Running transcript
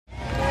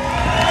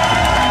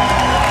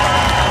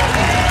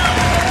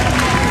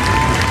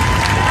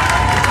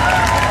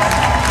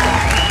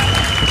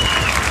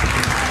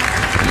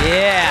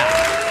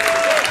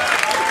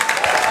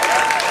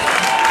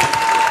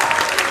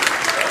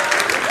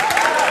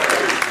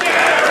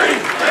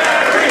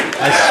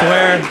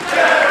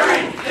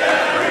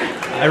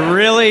I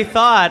really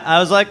thought, I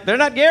was like, they're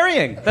not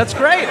Garying. That's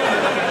great.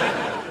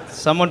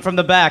 Someone from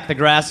the back, the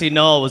grassy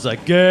knoll, was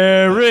like,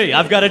 Gary,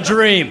 I've got a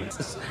dream.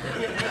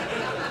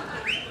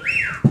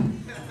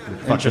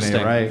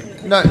 Interesting. Right.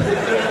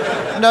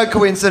 No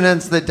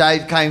coincidence that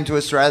Dave came to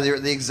Australia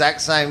at the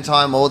exact same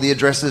time all the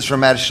addresses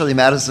from Ashley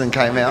Madison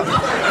came out.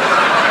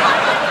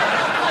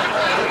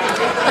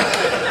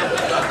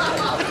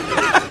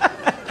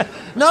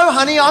 No,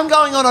 honey, I'm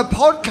going on a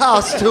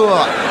podcast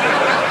tour.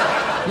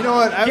 You know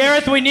what?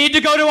 Gareth, we need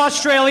to go to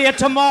Australia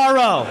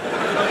tomorrow.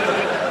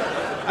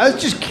 I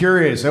was just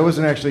curious. I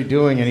wasn't actually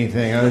doing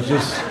anything. I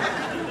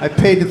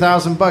paid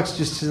 $1,000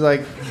 just to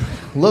like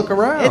look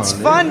around. It's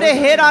fun to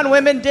hit on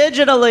women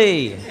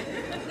digitally.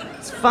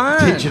 It's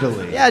fun.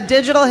 Digitally? Yeah,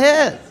 digital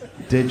hit.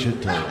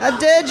 Digital. A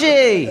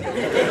digi.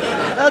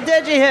 A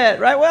digi hit,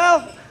 right?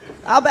 Well,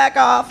 I'll back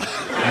off.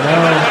 No.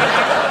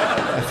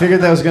 I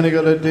figured that was going to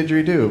go to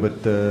didgeridoo,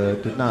 but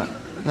did not.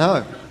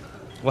 No.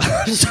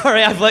 Well,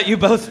 sorry, I've let you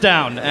both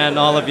down, and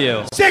all of you.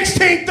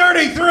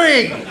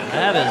 1633!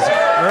 That is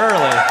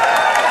early.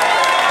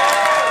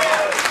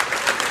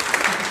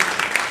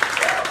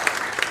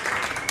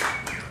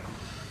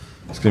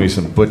 There's going to be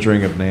some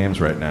butchering of names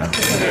right now.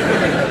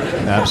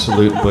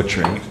 Absolute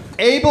butchering.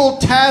 Abel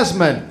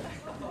Tasman.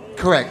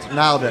 Correct.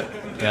 Nailed it.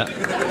 Yeah.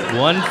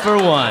 1 for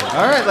 1.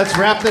 All right, let's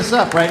wrap this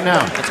up right now.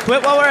 Let's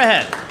quit while we're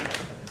ahead.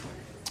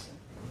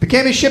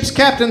 Became a ship's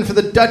captain for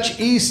the Dutch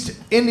East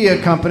India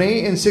Company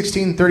in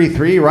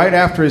 1633, right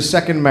after his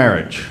second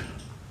marriage.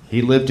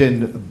 He lived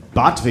in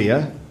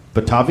Batavia.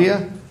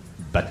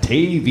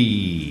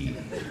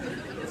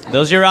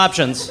 Those are your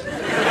options.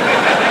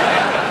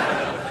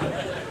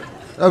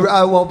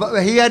 Well,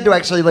 but he had to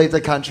actually leave the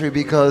country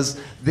because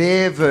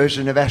their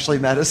version of Ashley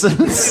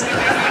Madison's...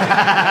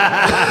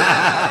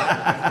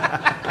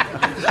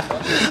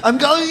 I'm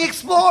going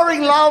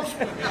exploring, love.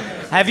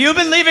 Have you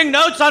been leaving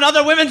notes on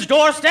other women's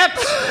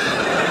doorsteps?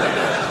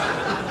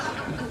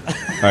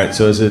 All right,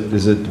 so is it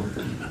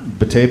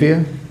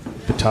Batavia?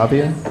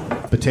 Batavia?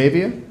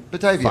 Batavia.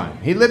 Fine.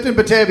 He lived in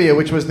Batavia,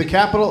 which was the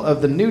capital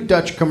of the new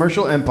Dutch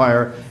commercial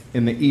empire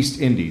in the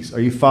East Indies.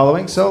 Are you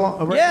following?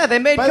 Yeah, they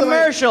made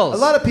commercials. A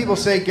lot of people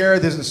say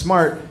Gareth isn't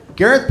smart.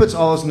 Gareth puts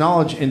all his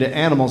knowledge into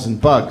animals and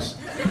bugs.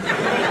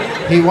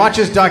 He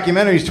watches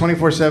documentaries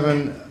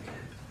 24/7,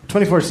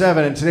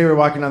 and today we're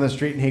walking down the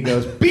street and he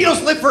goes,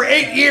 Beatles lived for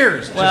 8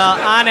 years! Well,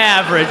 on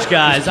average,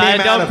 guys.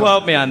 Don't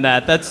quote me on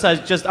that. That's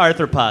just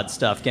arthropod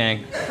stuff,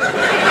 gang.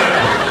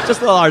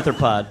 Just a little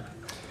arthropod.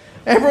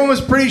 Everyone was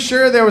pretty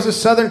sure there was a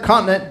southern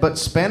continent, but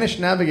Spanish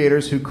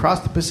navigators who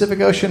crossed the Pacific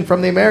Ocean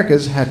from the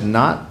Americas had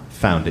not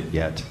found it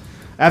yet.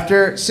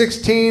 After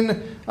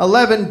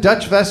 1611,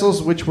 Dutch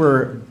vessels which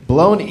were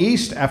blown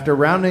east after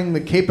rounding the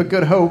Cape of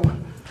Good Hope.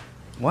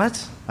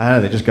 What? I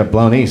don't know, they just got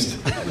blown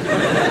east. They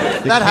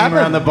That came happened.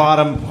 around the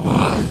bottom,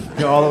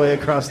 go all the way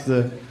across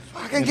the...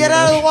 Fucking get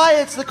out of the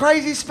way, it's the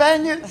crazy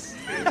Spaniards.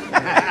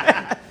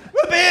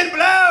 We're being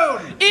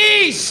blown!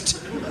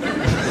 East!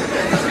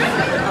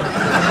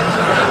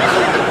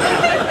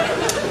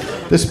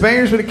 The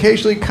Spaniards would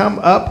occasionally come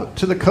up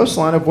to the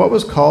coastline of what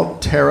was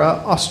called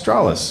Terra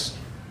Australis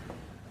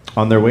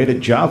on their way to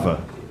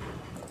Java.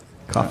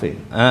 Coffee.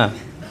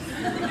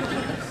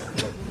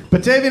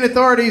 Batavian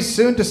authorities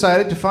soon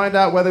decided to find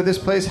out whether this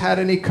place had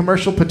any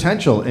commercial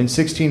potential. In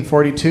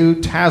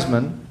 1642,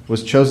 Tasman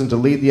was chosen to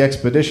lead the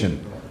expedition.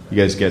 You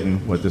guys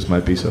getting what this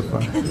might be so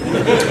far?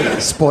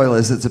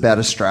 Spoilers, it's about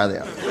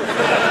Australia.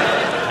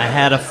 I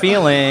had a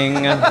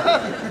feeling.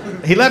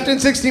 He left in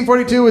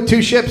 1642 with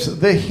 2 ships,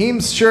 the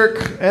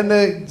Heemskerk and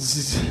the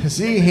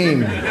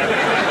Zeeheem.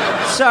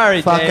 Sorry,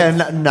 Dave.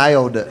 Fucking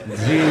nailed it.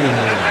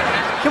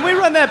 Can we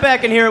run that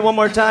back and hear it one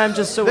more time,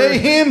 just so The we're...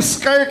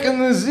 Heemskerk and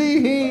the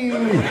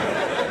Zeeheem.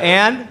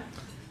 And?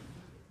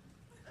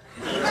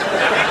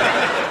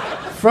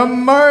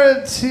 From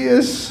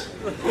Mauritius.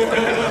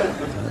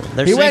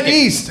 He went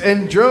east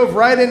and drove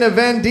right into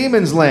Van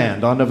Diemen's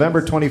Land on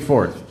November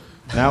 24th.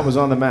 Now it was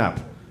on the map.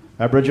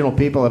 Aboriginal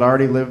people had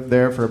already lived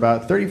there for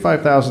about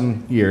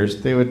 35,000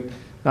 years. They would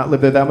not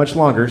live there that much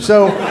longer.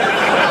 So...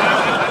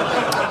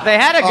 They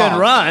had a good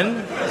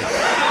run.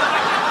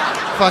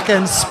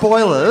 Fucking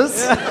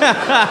spoilers.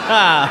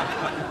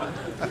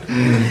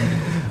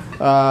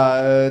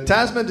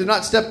 Tasman did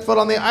not step foot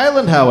on the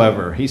island,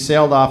 however. He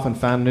sailed off and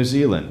found New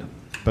Zealand.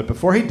 But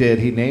before he did,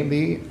 he named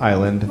the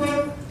island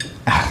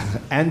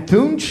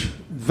Anthunch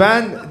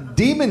van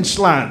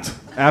Diemenschland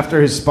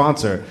after his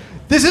sponsor.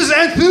 This is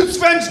Anthunch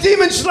van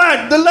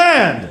Diemenschland, the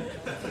land!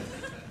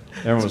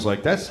 Everyone was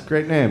like, that's a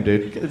great name,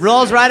 dude. It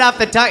rolls right off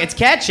the tongue. It's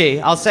catchy,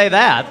 I'll say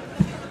that.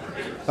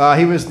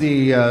 He was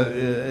the...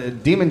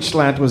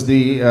 Diemenschland was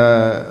the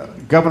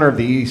governor of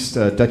the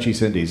Dutch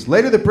East Indies.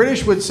 Later, the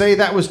British would say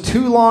that was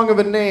too long of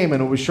a name,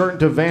 and it was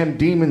shortened to Van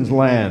Diemen's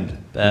Land.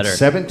 Better. In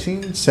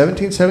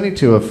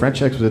 1772, a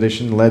French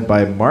expedition led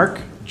by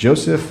Marc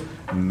Joseph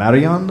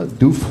Marion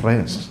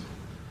Dufresne.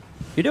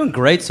 You're doing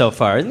great so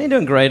far. Isn't he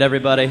doing great,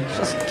 everybody?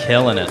 Just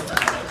killing it.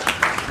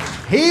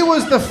 He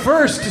was the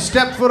first to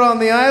step foot on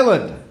the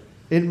island.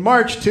 In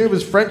March, 2 of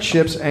his French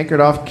ships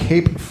anchored off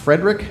Cape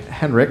Frederick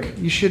Henrik.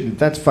 You shouldn't.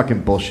 That's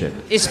fucking bullshit.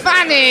 It's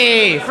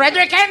funny,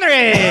 Frederick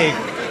Henrik.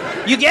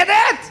 You get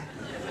it?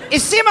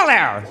 It's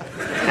similar.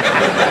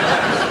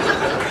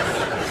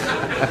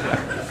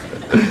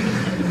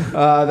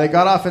 They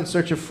got off in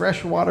search of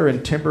fresh water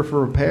and timber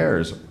for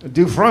repairs.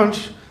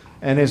 Dufranche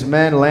and his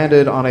men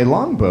landed on a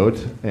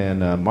longboat in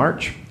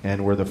March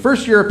and were the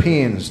first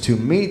Europeans to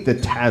meet the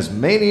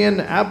Tasmanian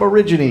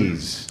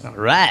Aborigines. All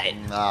right.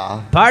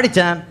 Party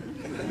time.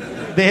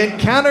 They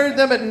encountered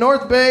them at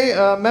North Bay,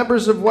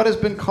 members of what has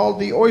been called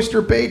the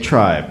Oyster Bay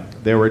tribe.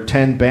 There were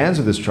 10 bands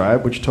of this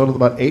tribe, which totaled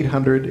about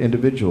 800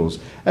 individuals.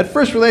 At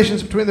first,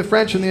 relations between the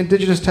French and the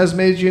indigenous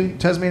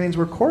Tasmanians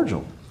were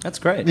cordial. That's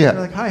great. Yeah.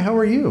 They're like, hi, how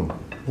are you?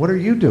 What are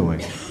you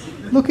doing?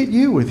 Look at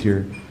you with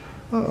your...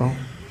 Uh-oh.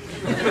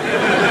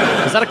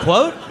 Is that a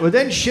quote? Well,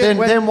 then shit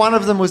went... Then one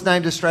of them was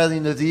named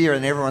Australian of the Year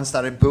and everyone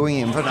started booing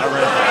him for no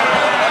reason.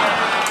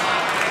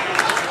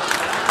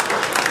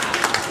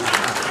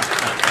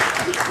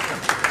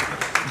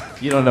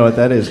 You don't know what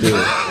that is, do you?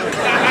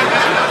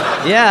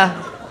 Yeah.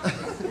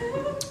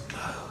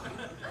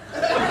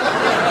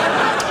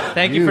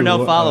 Thank you for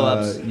no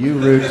follow-ups. You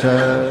root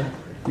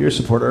your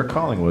supporter of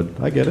Collingwood.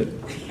 I get it.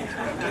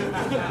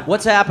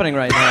 What's happening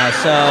right now?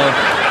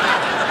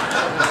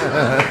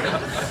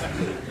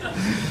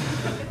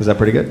 Is that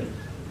pretty good?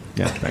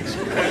 Yeah, thanks.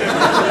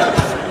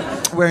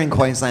 We're in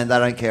Queensland, they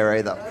don't care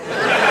either.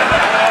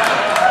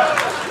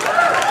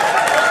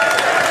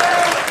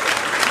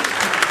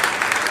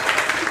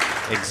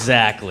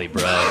 Exactly,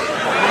 bro.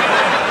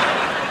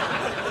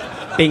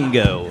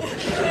 Bingo.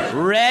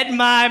 Read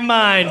my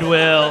mind,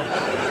 Will.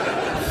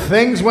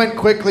 Things went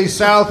quickly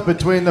south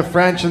between the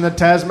French and the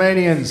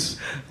Tasmanians.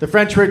 The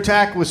French were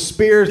attacked with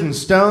spears and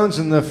stones,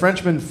 and the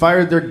Frenchmen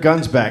fired their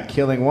guns back,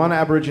 killing one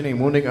Aborigine and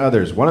wounding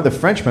others. One of the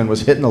Frenchmen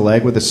was hit in the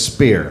leg with a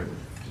spear.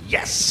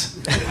 Yes!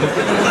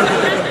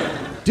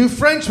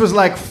 Dufranche was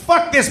like,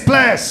 fuck this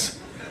place!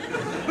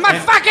 My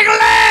fucking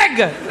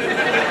leg!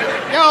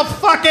 You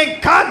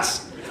fucking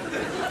cunts!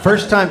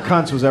 First time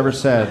cunts was ever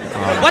said.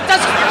 What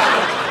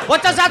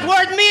does that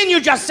word mean you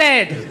just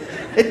said?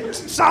 It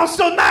sounds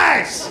so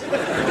nice!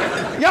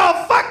 You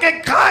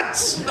fucking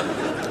cunts!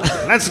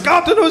 Let's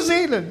go to New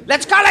Zealand.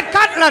 Let's call it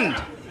Cutland.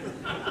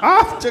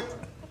 Off to...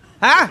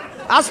 Huh?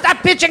 I'll stop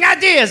pitching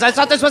ideas. I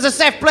thought this was a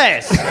safe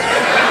place.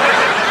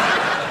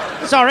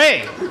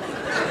 Sorry.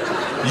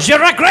 Je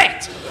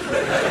regrette.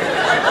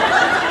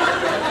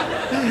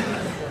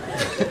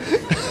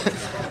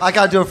 I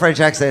can't do a French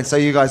accent, so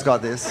you guys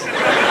got this.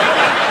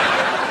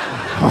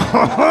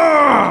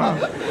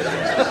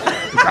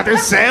 Got to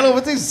sail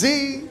over the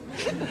sea.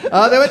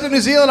 They went to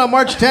New Zealand on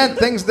March 10th.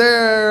 Things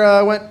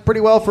there went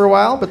pretty well for a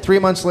while, but 3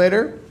 months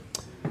later,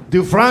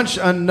 Dufranche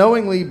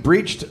unknowingly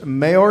breached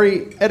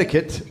Maori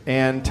etiquette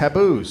and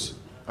taboos.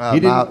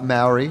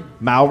 Maori.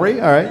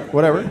 Maori? All right,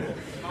 whatever.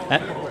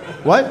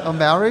 What? Oh,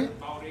 Maori?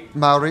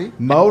 Maori.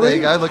 Maori? There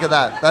you go, look at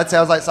that. That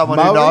sounds like someone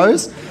Maori? who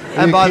knows.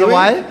 And You by the Kiwi?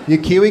 way... You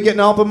Kiwi getting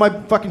all up in my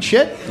fucking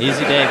shit?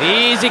 Easy, Dave.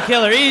 Easy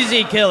killer.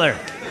 Easy killer.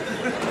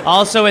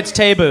 Also, it's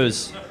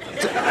taboos.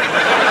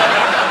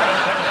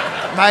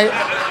 Mate,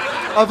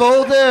 of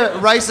all the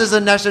races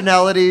and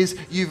nationalities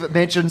you've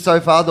mentioned so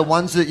far, the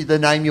ones that the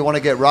name you want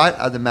to get right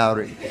are the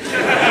Maori.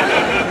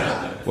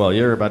 Well,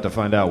 you're about to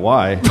find out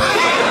why.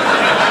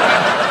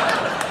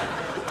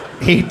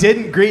 He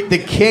didn't greet the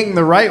king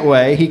the right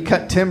way. He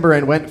cut timber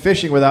and went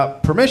fishing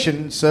without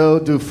permission, so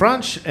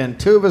Dufranche and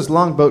 2 of his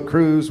longboat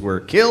crews were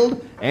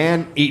killed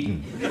and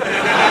eaten.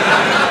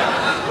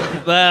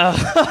 Well,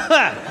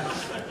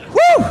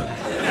 whew!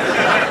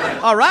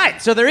 All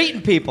right, so they're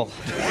eating people.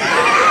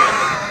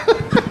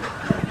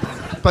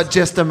 But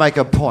just to make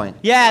a point.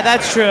 Yeah,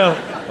 that's true.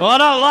 Well, I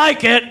don't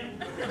like it.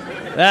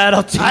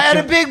 That'll teach I had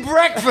you. a big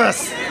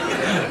breakfast.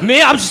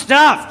 Me, I'm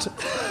stuffed.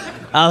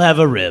 I'll have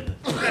a rib.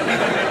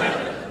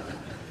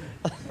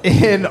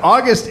 In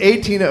August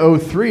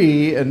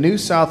 1803, a New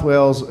South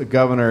Wales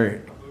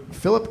governor,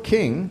 Philip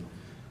King,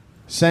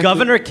 sent...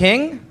 Governor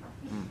King?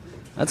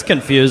 That's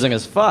confusing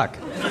as fuck.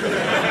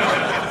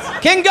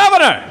 King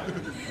Governor!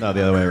 No,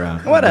 the other way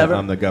around. Whatever.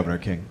 I'm the governor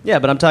king. Yeah,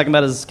 but I'm talking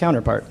about his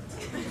counterpart.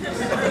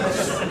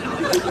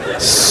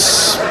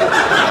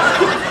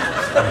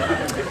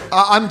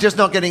 I'm just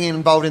not getting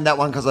involved in that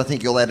one because I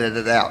think you'll edit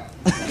it out.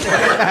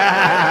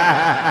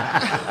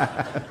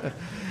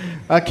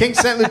 King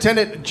sent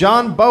Lieutenant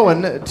John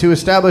Bowen to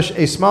establish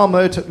a small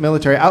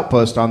military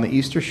outpost on the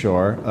eastern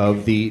shore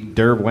of the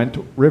Derwent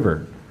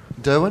River.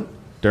 Derwent?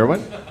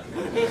 Derwent?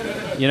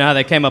 You know how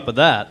they came up with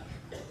that?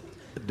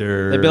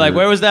 They'd They'd be like,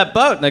 where was that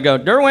boat? And they go,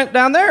 Derwent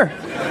down there.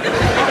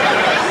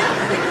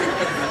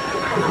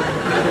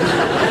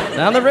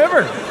 Down the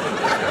river.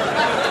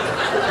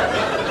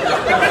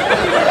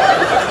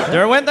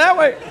 Derwent that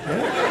way.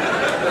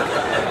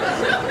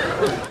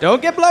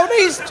 Don't get blown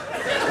east.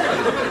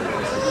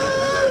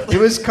 It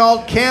was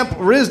called Camp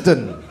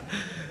Risdon.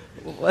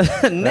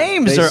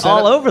 Names They are set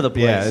all up- over the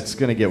place. Yeah, it's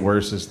going to get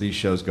worse as these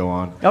shows go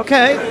on.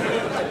 Okay.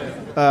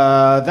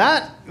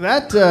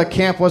 That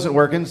camp wasn't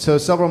working, so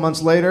several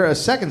months later, a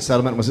second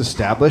settlement was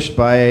established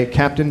by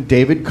Captain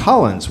David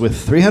Collins with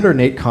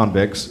 308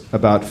 convicts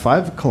about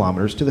 5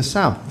 kilometers to the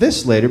south.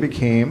 This later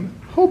became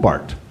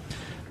Hobart.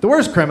 The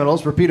worst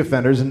criminals, repeat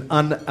offenders, and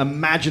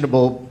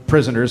unimaginable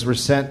prisoners were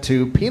sent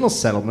to penal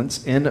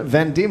settlements in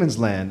Van Diemen's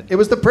Land. It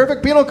was the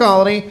perfect penal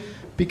colony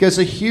because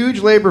a huge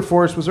labor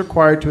force was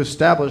required to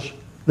establish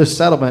the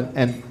settlement,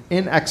 and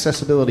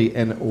inaccessibility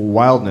and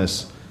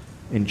wildness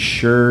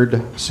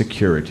ensured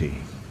security.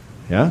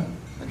 Yeah?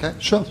 Okay,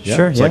 sure. Yeah?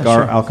 Sure, It's yeah, like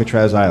our sure.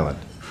 Alcatraz Island.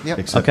 Yep.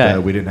 Except Okay.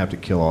 we didn't have to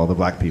kill all the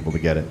black people to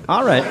get it.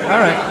 All right.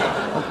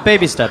 Well,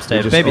 baby steps,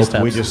 Dave. Baby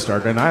steps. We just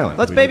started an island.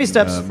 Let's We baby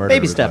didn't, steps. murder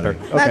Baby stepper.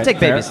 everybody. Nah, Okay, take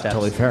fair. baby steps.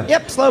 Totally fair.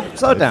 Yep. Slow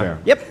Totally down. fair.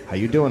 Yep. How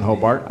you doing,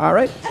 Hobart? All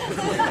right.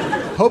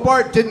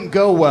 Hobart didn't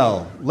go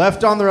well.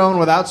 Left on their own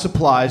without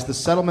supplies, the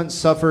settlement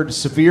suffered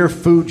severe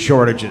food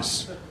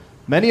shortages.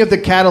 Many of the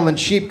cattle and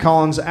sheep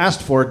Collins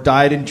asked for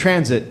died in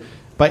transit.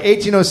 By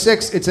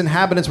 1806, its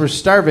inhabitants were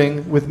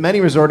starving, with many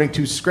resorting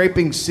to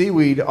scraping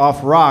seaweed off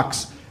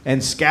rocks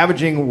and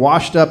scavenging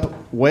washed-up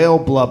whale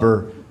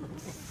blubber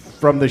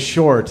from the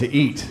shore to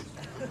eat.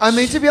 I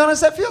mean, to be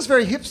honest, that feels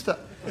very hipster.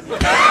 Do you know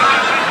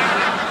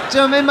what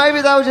I mean?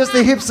 Maybe they were just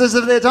the hipsters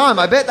of their time.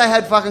 I bet they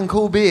had fucking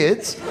cool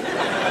beards.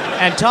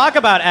 And talk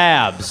about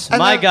abs. And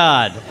My then-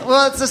 God.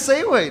 Well, it's the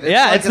seaweed.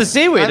 It's the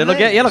seaweed. It'll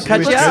cut you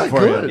Seaweed's out good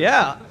for you.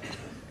 Yeah.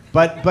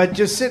 But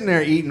just sitting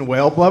there eating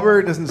whale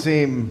blubber doesn't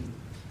seem...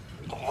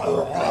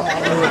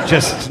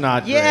 just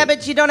not Yeah, great.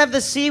 but you don't have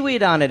the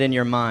seaweed on it in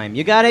your mime.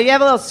 You have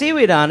a little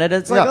seaweed on it.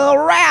 It's like Yeah. a little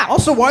wrap.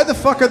 Also, why the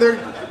fuck are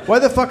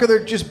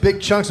there just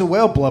big chunks of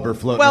whale blubber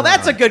floating Well,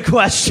 that's a around? good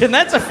question.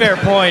 That's a fair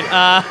point.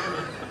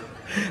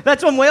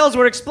 That's when whales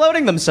were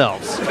exploding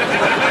themselves.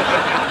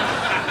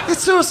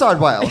 It's suicide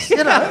whales,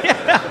 you know.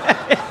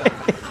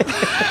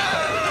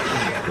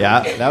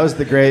 Yeah, that was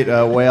the great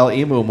whale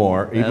emu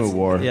war.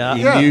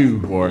 yeah. Emu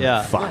war.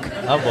 Yeah. Fuck.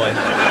 Oh boy.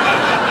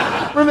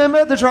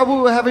 Remember the trouble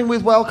we were having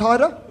with Al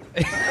Qaeda?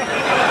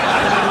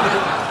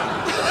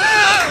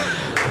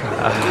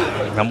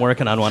 I'm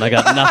working on one. I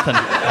got nothing.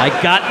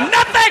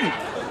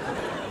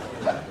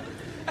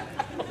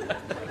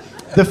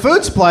 The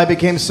food supply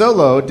became so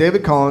low,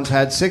 David Collins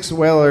had 6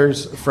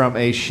 whalers from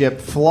a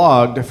ship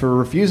flogged for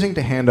refusing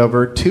to hand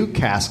over 2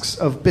 casks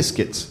of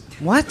biscuits.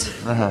 What?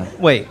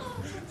 Wait.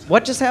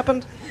 What just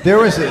happened? There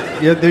was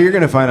you're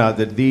going to find out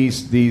that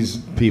these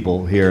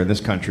people here in this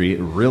country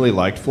really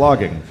liked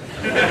flogging.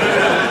 It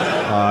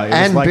was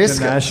And like biscuits.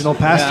 the national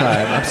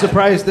pastime. I'm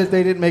surprised that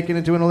they didn't make it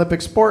into an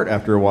Olympic sport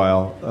after a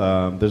while.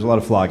 There's a lot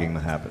of flogging that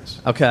happens.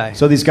 Okay.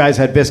 So these guys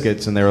had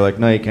biscuits, and they were like,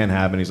 no, you can't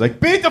have them. And he's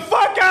like, beat the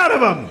fuck out of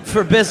them!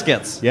 For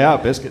biscuits. Yeah,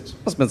 biscuits.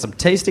 Must have been some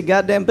tasty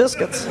goddamn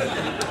biscuits.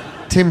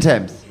 Tim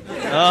Tams.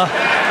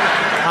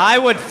 I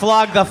would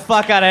flog the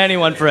fuck out of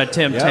anyone for a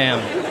Tim Yep. Tam.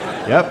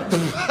 Yep.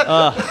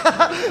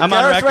 I'm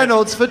on Gareth record.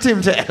 Reynolds for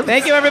Tim Tams.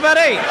 Thank you,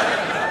 everybody.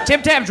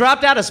 Tim Tam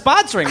dropped out of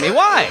sponsoring me.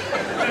 Why?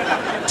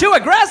 Too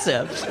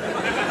aggressive.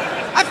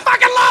 I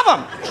fucking love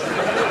him.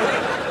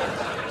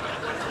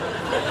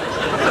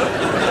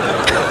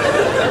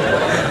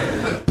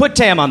 Put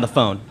Tam on the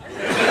phone.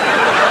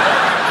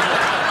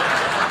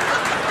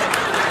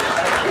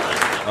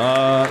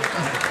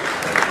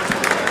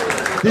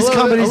 This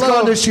company's hello.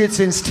 gone to shit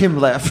since Tim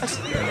left.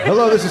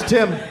 Hello, this is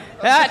Tim.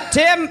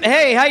 Tim,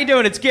 hey, how you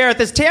doing? It's Gareth.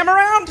 Is Tam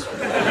around?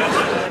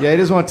 Yeah, he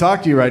doesn't want to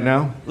talk to you right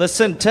now.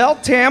 Listen, tell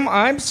Tam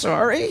I'm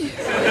sorry.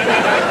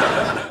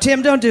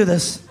 Tim, don't do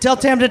this. Tell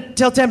Tam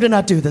to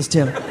not do this,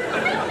 Tim.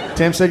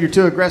 Tam said you're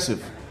too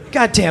aggressive.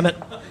 God damn it.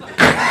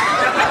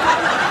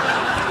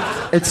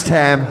 It's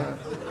Tam.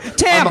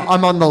 Tam!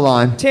 I'm on the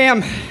line.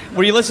 Tam,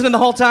 were you listening the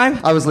whole time?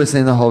 I was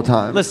listening the whole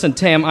time. Listen,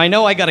 Tam, I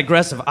know I got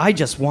aggressive. I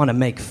just want to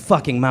make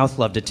fucking mouth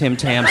love to Tim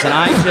Tams, and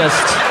I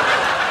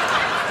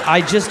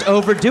just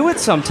overdo it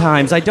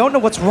sometimes. I don't know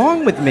what's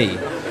wrong with me.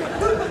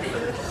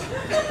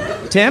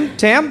 Tim?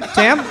 Tam?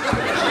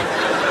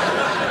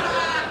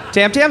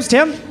 Tams?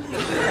 Tim?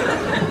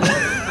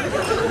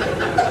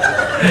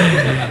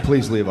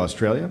 Please leave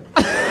Australia.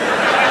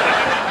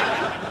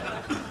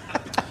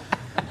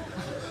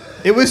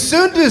 It was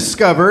soon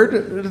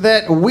discovered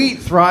that wheat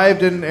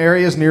thrived in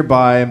areas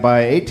nearby, and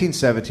by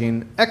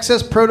 1817,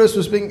 excess produce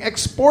was being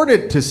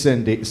exported to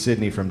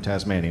Sydney from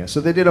Tasmania.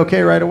 So they did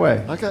okay right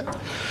away. Okay.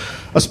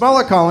 A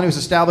smaller colony was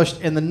established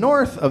in the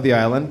north of the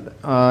island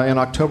in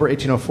October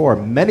 1804.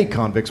 Many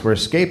convicts were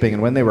escaping,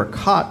 and when they were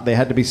caught, they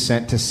had to be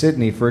sent to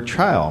Sydney for a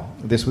trial.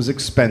 This was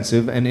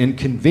expensive and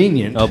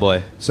inconvenient. Oh,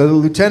 boy. So the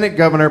lieutenant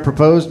governor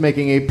proposed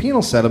making a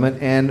penal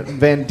settlement in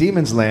Van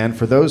Diemen's Land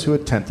for those who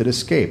attempted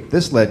escape.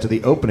 This led to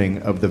the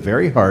opening of the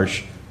very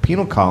harsh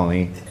penal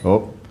colony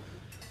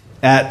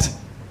at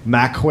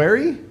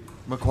Macquarie?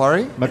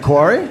 Macquarie?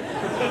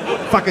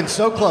 Fucking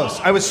so close.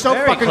 I was so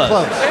Very fucking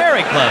close.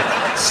 Very close.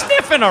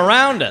 Sniffing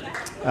around it.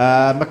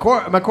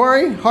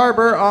 Macquarie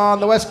Harbor on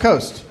the west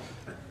coast.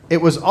 It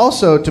was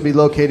also to be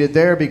located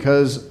there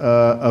because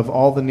of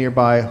all the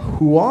nearby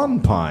Huon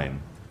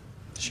pine,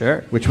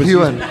 Sure. which was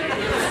Huon.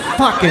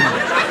 fucking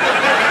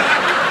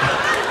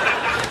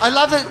I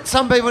love that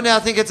some people now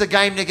think it's a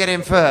game to get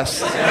in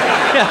first.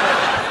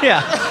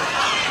 Yeah.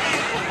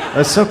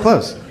 That's so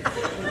close.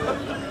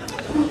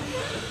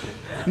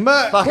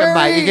 Fucking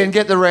mate, you can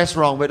get the rest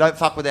wrong, but don't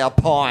fuck with our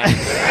pine.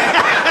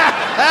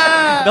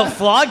 They'll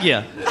flog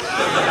you.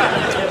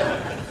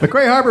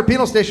 Macquarie Harbour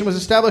Penal Station was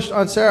established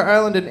on Sarah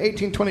Island in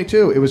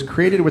 1822. It was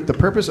created with the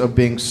purpose of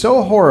being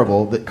so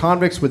horrible that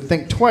convicts would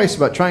think twice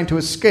about trying to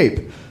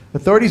escape.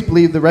 Authorities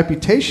believed the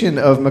reputation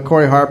of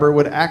Macquarie Harbour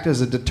would act as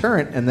a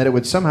deterrent and that it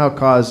would somehow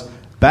cause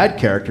bad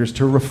characters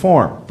to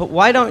reform. But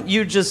why don't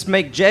you just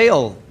make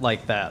jail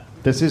like that?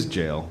 This is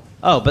jail.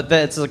 Oh, but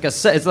it's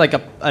like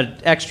an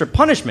extra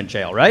punishment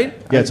jail, right?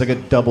 Yeah, it's like a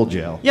double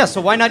jail. Yeah, so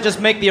why not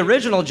just make the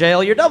original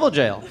jail your double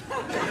jail?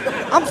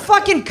 I'm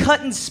fucking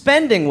cutting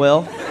spending,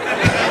 Will.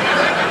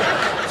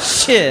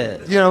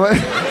 Shit. You know what?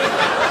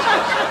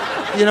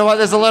 You know what?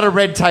 There's a lot of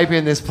red tape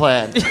in this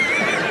plan.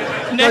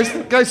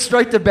 Go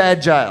straight to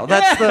bad jail.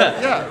 That's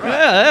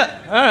Yeah.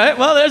 All right.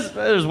 Well,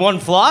 there's one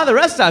flaw. The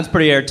rest sounds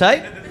pretty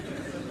airtight.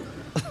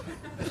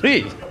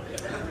 Please.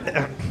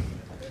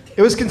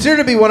 It was considered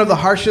to be one of the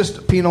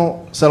harshest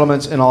penal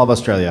settlements in all of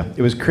Australia.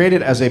 It was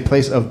created as a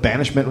place of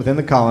banishment within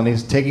the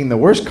colonies, taking the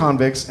worst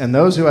convicts and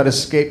those who had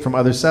escaped from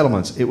other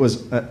settlements. It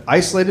was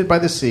isolated by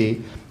the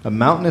sea, a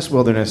mountainous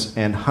wilderness,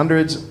 and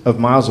hundreds of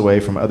miles away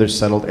from other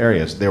settled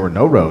areas. There were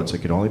no roads. It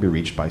could only be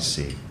reached by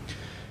sea.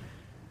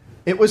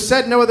 It was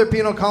said no other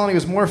penal colony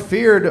was more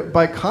feared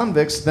by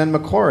convicts than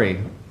Macquarie.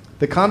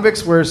 The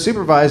convicts were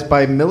supervised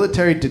by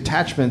military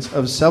detachments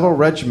of several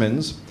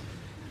regiments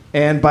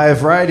and by a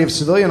variety of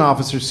civilian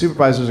officers,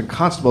 supervisors, and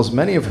constables,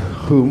 many of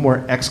whom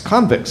were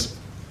ex-convicts.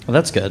 Well,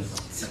 that's good.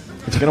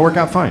 It's going to work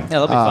out fine. Yeah,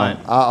 that'll be fine.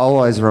 I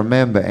always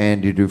remember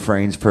Andy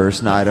Dufresne's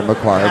first night at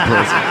Macquarie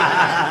Prison.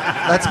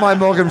 That's my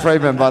Morgan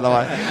Freeman, by the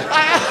way.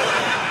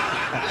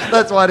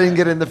 That's why I didn't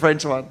get in the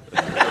French one.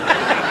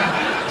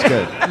 It's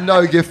good.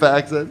 No gift for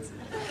accents.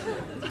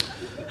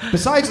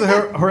 Besides the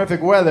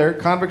horrific weather,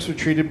 convicts were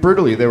treated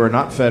brutally. They were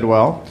not fed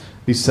well.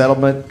 The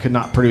settlement could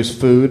not produce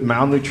food.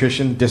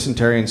 Malnutrition,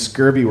 dysentery, and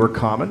scurvy were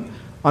common.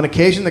 On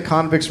occasion, the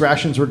convicts'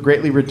 rations were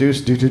greatly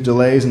reduced due to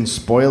delays and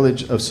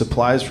spoilage of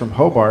supplies from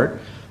Hobart.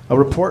 A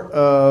report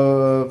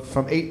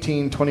from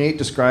 1828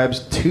 describes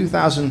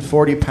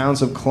 2,040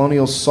 pounds of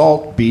colonial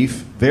salt beef,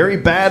 very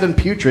bad and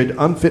putrid,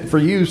 unfit for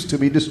use, to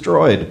be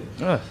destroyed.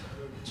 Ugh,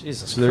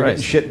 Jesus So they're getting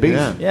Christ. shit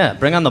beef. Yeah,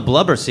 bring on the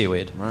blubber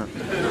seaweed. Right.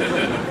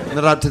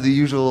 Not up to the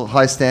usual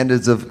high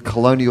standards of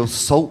colonial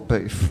salt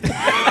beef.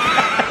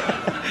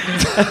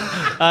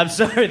 I'm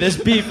sorry, this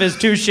beef is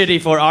too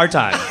shitty for our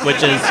time,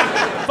 which is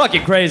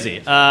fucking crazy.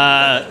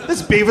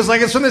 This beef is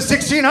like it's from the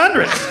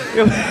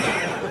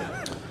 1600s.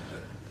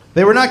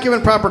 They were not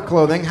given proper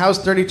clothing,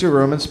 housed 32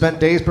 room, and spent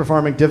days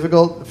performing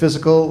difficult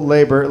physical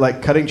labor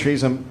like cutting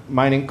trees and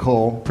mining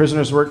coal.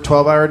 Prisoners worked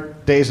 12-hour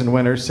days in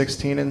winter,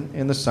 16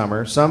 in the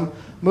summer. Some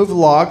moved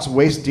logs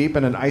waist deep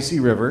in an icy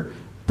river.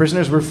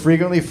 Prisoners were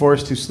frequently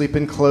forced to sleep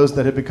in clothes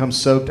that had become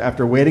soaked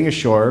after wading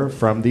ashore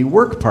from the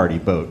work party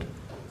boat.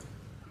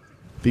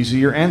 These are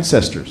your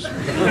ancestors.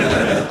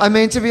 I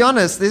mean, to be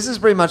honest, this is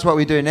pretty much what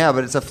we do now,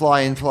 but it's a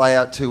fly-in,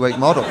 fly-out 2-week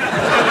model.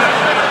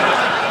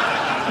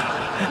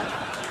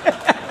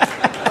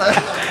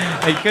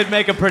 You could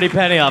make a pretty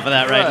penny off of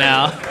that right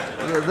now.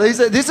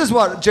 This is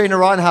what Gina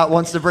Reinhardt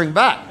wants to bring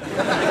back.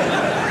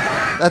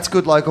 That's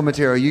good local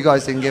material. You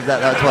guys didn't give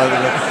that 12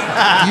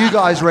 minutes. You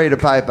guys read a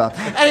paper.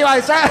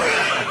 Anyway, so...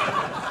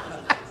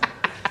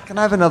 Can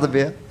I have another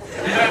beer?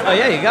 Oh,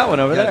 yeah, you got one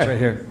over there. Right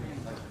here.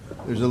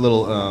 There's a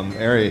little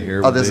area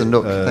here. Oh, there's a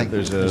nook. Thank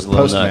you. There's a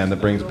little postman nook.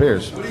 that brings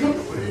beers.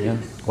 Yeah.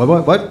 What?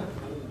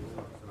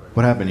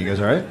 What happened? You guys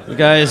all right? You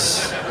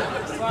guys...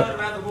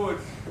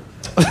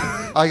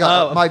 I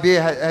got my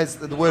beer has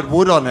the word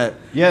wood on it,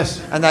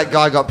 Yes. and that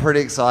guy got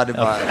pretty excited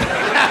by it.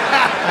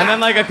 And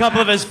then, like, a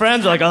couple of his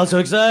friends are like, oh, so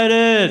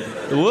excited.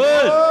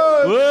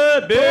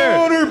 Wood, beer,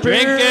 Boner beer.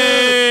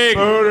 drinking,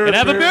 Boner and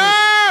have a beer.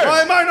 beer.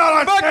 Why am I not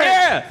on Fuck stage?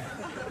 yeah.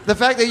 The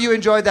fact that you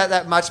enjoyed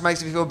that much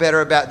makes me feel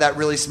better about that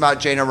really smart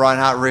Gina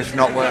Reinhardt riff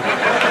not working.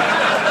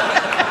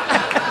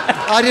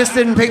 I just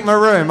didn't pick my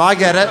room. I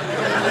get it.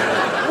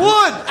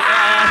 Wood.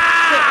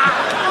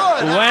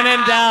 Wood. When in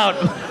doubt.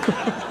 Wood.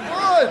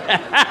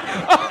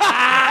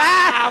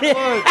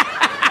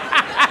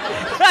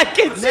 Like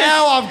it's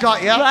Now I've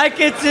got you. like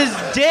it's his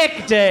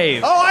dick,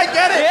 Dave. Oh, I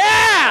get it.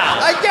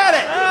 Yeah. I get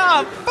it.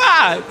 Oh,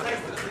 fuck.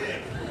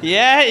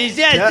 Yeah, he's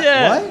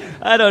What?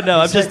 I don't know.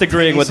 I'm said- just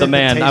agreeing he with the said the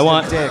man. taste I of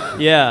want. dick.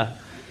 Yeah.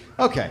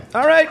 Okay.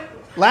 All right.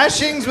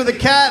 Lashings with a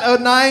cat o'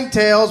 nine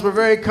tails were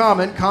very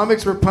common.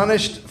 Convicts were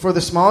punished for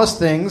the smallest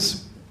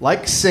things,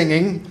 like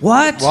singing.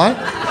 What? What?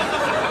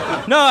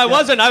 No, I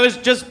wasn't. I was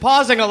just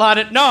pausing a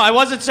lot. No, I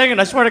wasn't singing.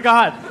 I swear to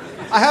God.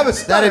 I have a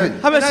stutter. even-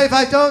 And if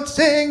I don't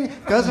sing,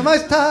 because of my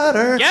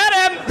stutter. Get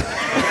him.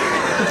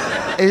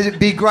 It'd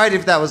be great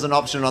if that was an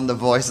option on The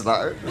Voice,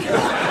 though.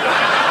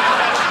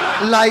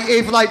 Like,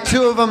 if, like,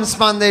 two of them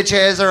spun their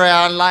chairs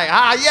around, like,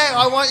 yeah,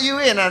 I want you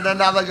in, and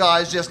another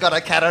guy's just got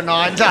a cat o'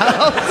 nine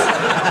tails.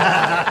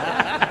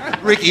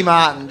 Ricky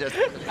Martin just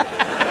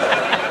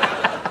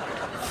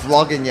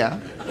flogging you.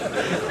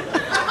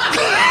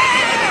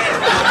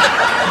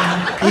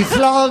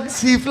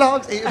 He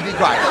flogs. It would be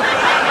great.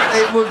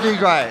 It would be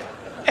great.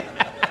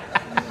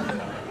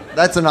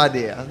 That's an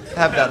idea.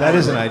 Have that. That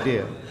is an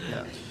idea.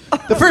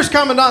 The first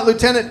commandant,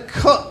 Lieutenant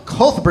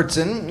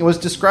Cuthbertson, was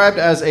described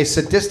as a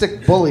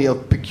sadistic bully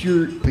of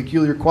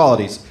peculiar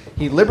qualities.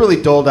 He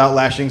liberally doled out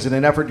lashings in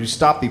an effort to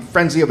stop the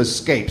frenzy of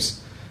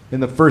escapes in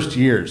the first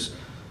years.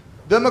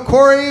 The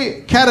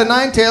Macquarie Cat o'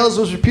 Nine Tails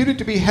was reputed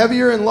to be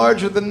heavier and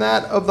larger than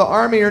that of the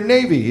Army or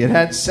Navy. It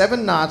had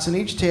 7 knots in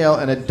each tail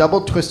and a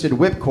double-twisted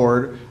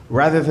whipcord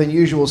rather than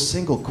usual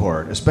single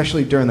cord.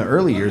 Especially during the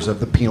early years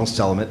of the penal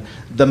settlement,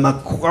 the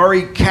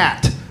Macquarie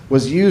Cat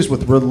was used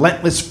with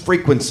relentless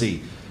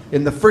frequency.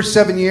 In the first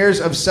 7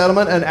 years of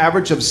settlement, an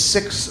average of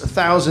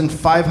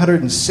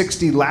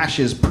 6,560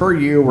 lashes per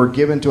year were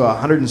given to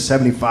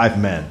 175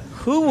 men.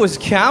 Who was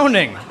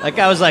counting? Like,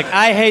 I was like,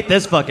 I hate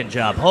this fucking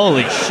job.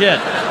 Holy shit.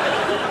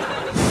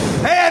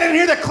 Hey, I didn't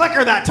hear the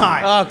clicker that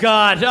time. Oh,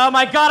 God. Oh,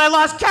 my God, I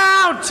lost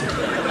count.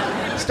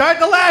 Start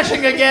the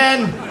lashing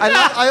again.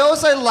 I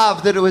also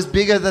love that it was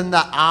bigger than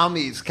the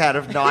Army's Cat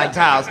of Nine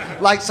Tails.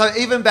 Like, so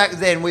even back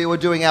then, we were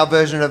doing our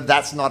version of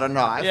That's Not a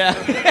Knife. Yeah.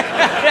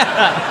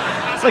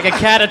 Yeah. It's like a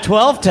cat of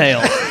 12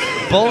 tails.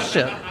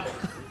 Bullshit.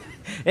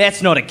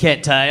 That's not a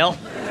cat tail.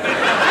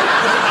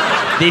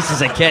 This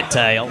is a cat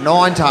tail.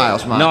 9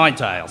 tails, mate. 9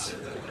 tails.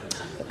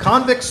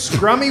 Convict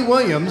Scrummy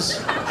Williams.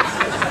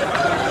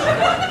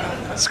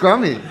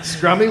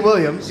 Scrummy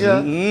Williams.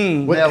 Yeah.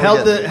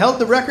 Held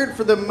the record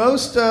for the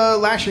most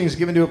lashings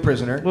given to a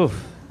prisoner.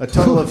 Oof. A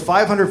total of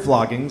 500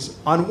 floggings.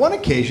 On one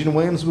occasion,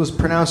 Williams was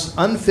pronounced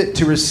unfit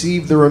to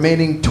receive the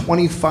remaining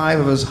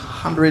 25 of his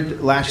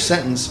 100 lash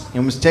sentence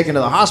and was taken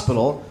to the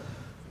hospital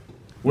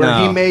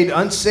where he made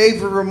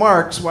unsavory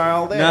remarks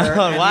while there.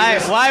 No,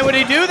 why would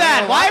he do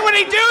that? Why would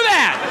he do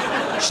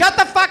that? Shut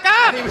the fuck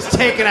up! He was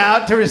taken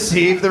out to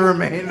receive the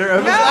remainder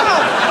of his life.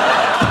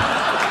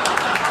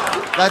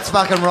 That's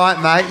fucking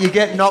right, mate. You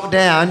get knocked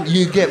down,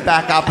 you get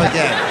back up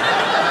again.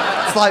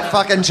 It's like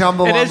fucking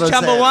Chumbawamba. It is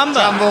Chumbawamba.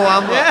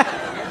 Chumbawamba. Yeah.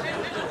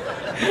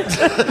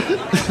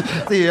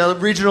 The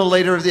original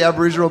leader of the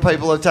Aboriginal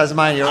people of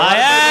Tasmania. Right? I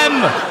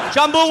am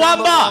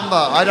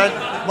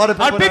Chumbawamba.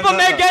 Our people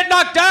may get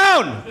knocked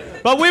down,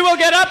 but we will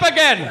get up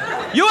again.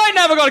 You ain't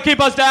never going to keep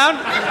us down.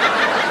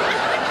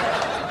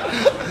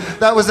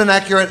 That was an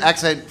accurate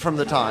accent from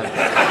the time.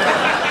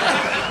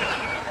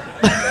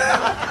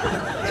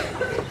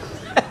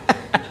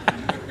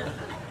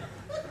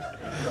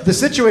 The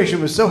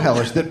situation was so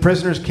hellish that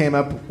prisoners came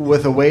up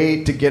with a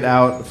way to get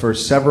out for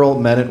several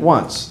men at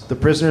once. The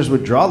prisoners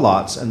would draw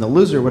lots, and the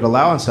loser would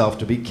allow himself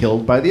to be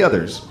killed by the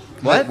others.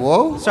 What?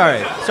 Whoa? Sorry.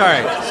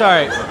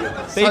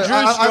 They drew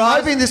straws.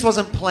 I'm hoping this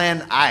wasn't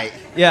plan A.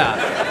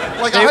 Yeah.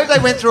 Like, I hope they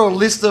went through a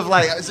list of,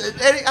 like,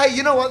 hey,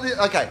 you know what?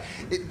 Okay,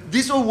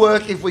 this will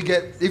work if we need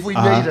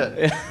it.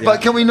 Yeah.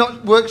 But can we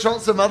not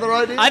workshop some other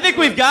ideas? I think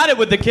we've got it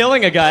with the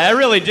killing a guy. I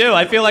really do.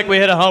 I feel like we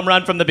hit a home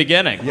run from the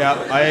beginning. Yeah,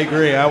 I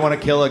agree. I want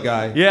to kill a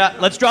guy. Yeah,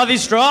 let's draw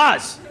these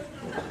straws.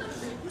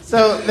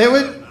 So they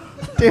would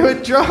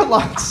draw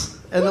lots,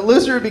 and the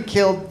loser would be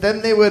killed.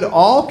 Then they would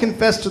all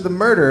confess to the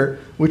murder,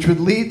 which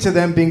would lead to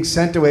them being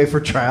sent away for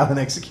trial and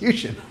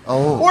execution.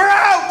 Oh. We're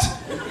out!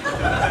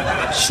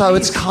 So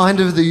it's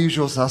kind of the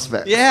usual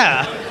suspect.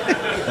 Yeah.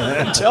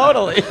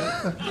 Totally.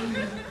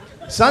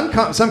 Some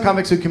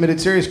convicts who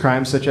committed serious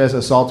crimes, such as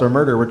assault or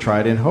murder, were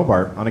tried in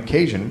Hobart. On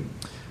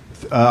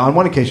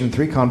one occasion,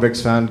 3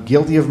 convicts found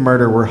guilty of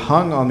murder were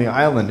hung on the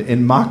island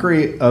in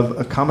mockery of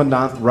a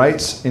Commandant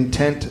Wright's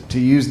intent to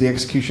use the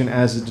execution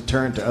as a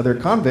deterrent to other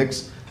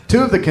convicts. 2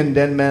 of the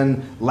condemned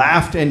men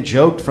laughed and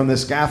joked from the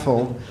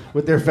scaffold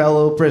with their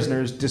fellow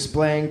prisoners,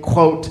 displaying,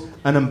 quote,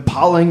 an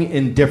appalling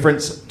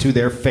indifference to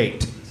their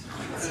fate.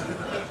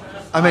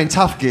 I mean,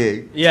 tough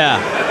gig. Yeah.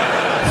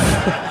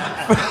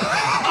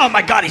 Oh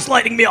my God, he's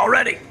lighting me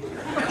already.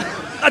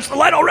 That's the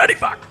light already,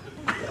 fuck.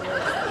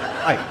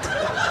 Light.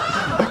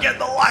 Get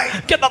the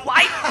light. Get the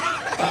light.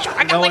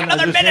 I got like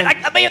another minute.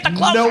 I may have to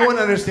close. No one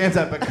understands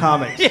that but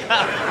comics.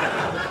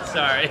 Yeah.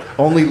 Sorry.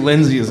 Only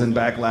Lindsay is in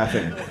back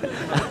laughing.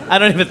 I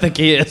don't even think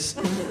he is.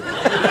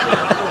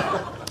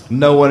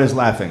 No one is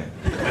laughing.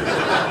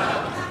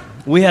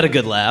 We had a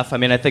good laugh. I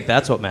mean, I think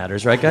that's what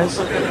matters, right, guys?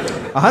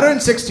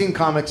 116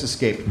 comics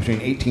escaped between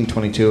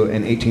 1822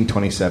 and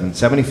 1827.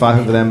 75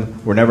 of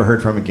them were never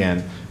heard from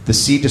again. The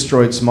sea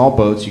destroyed small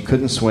boats. You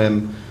couldn't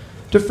swim.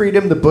 To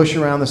freedom, the bush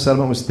around the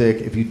settlement was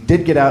thick. If you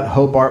did get out,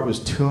 Hobart was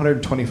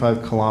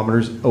 225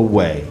 kilometers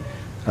away.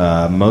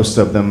 Most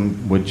of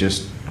them would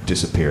just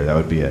disappear. That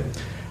would be it.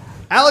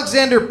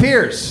 Alexander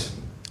Pearce.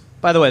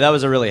 By the way, that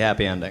was a really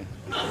happy ending.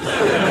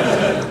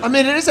 I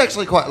mean, it is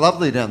actually quite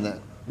lovely down there.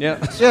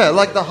 Yeah. Yeah,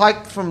 like the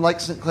hike from Lake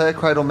St. Clair,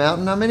 Cradle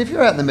Mountain. I mean, if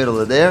you're out in the middle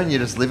of there and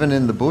you're just living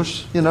in the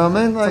bush, you know what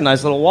I mean? Like, It's a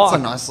nice little walk.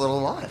 It's a nice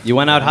little life. You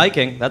went out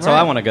hiking. That's how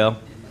I want to go.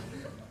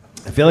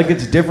 I feel like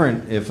it's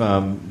different if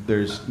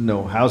there's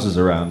no houses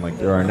around like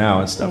there are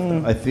now and stuff.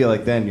 I feel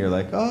like then you're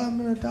like, oh, I'm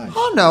going to die.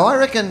 Oh, no, I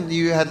reckon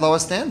you had lower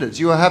standards.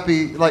 You were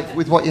happy, like,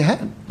 with what you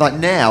had. Like,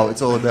 now,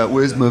 it's all about,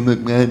 where's my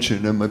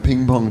McMansion and my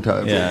ping pong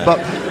table? Yeah. But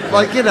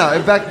Like, you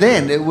know, back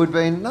then it would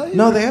be...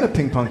 No, they had a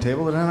ping pong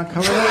table. Did I not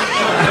cover that?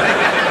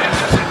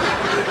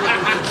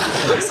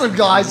 Some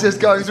guy's just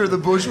going through the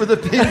bush with a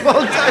ping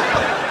pong table.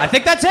 I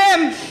think that's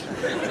him.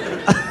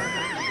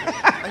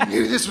 I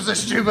knew this was a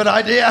stupid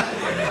idea.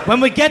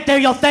 When we get there,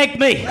 you'll thank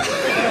me.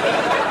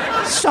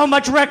 So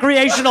much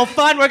recreational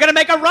fun. We're gonna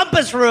make a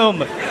rumpus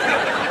room.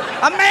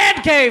 A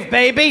man cave,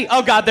 baby.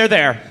 Oh, God, they're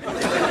there.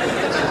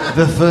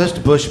 The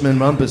first Bushman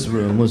rumpus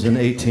room was in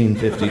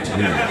 1852.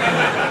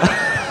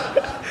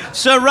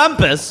 Sir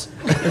Rumpus.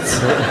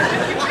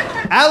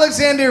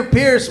 Alexander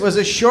Pearce was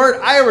a short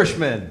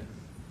Irishman.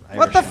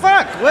 What the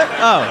fuck? What?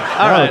 Oh,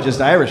 all right. Just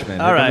Irishman.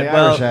 All right, The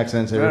well, Irish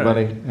accents,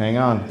 everybody. Hang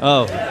on.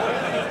 Oh.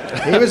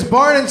 He was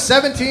born in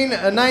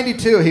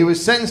 1792. He was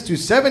sentenced to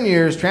 7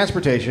 years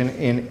transportation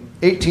in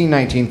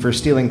 1819 for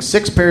stealing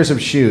 6 pairs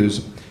of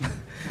shoes.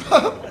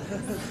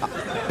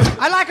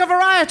 I like a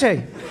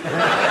variety.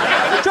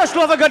 Just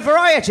love a good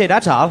variety,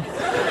 that's all.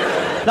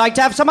 Like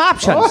to have some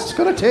options. Oh, it's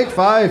going to take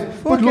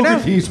 5. But look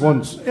at these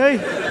ones. Hey.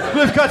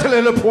 They've got a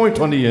little point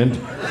on the end.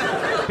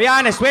 Be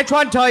honest, which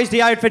one ties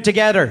the outfit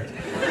together?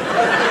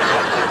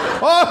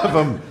 All of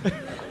them.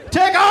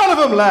 Take all of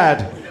them,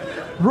 lad.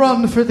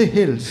 Run for the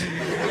hills.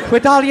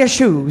 With all your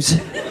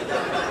shoes.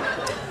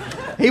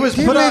 He was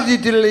put on...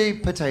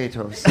 Diddly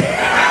potatoes.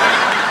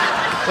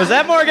 Was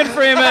that Morgan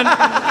Freeman?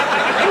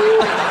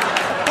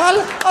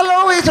 I'll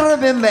always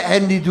remember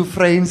Andy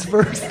Dufresne's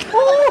first.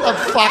 What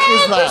the fuck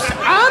is that?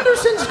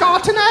 Anderson's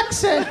got an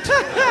accent.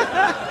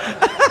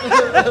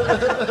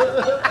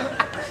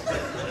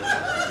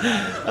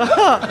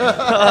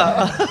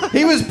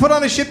 He was put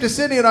on a ship to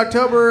Sydney in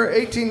October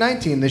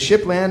 1819. The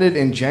ship landed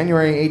in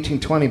January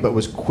 1820, but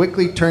was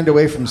quickly turned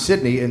away from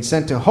Sydney and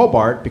sent to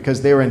Hobart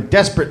because they were in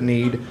desperate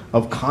need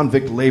of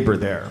convict labor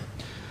there.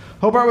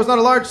 Hobart was not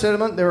a large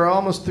settlement. There were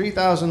almost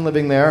 3,000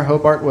 living there.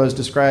 Hobart was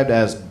described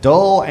as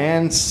dull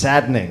and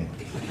saddening.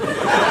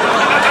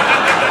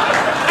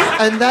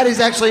 And that is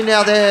actually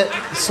now their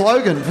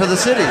slogan for the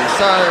city.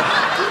 So,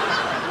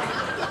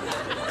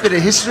 bit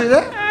of history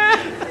there.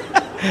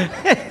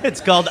 It's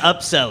called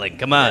upselling.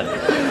 Come on.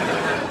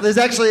 There's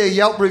actually a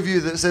Yelp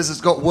review that says it's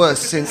got worse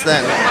since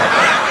then.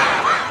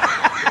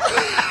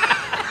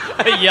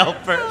 A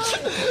Yelper.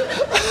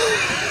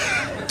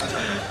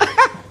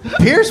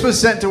 Pearce was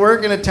sent to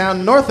work in a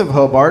town north of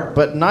Hobart,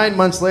 but 9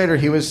 months later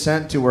he was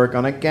sent to work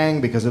on a gang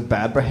because of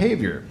bad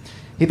behavior.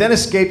 He then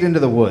escaped into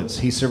the woods.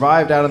 He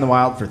survived out in the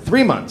wild for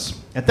 3 months.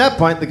 At that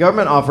point, the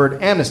government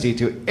offered amnesty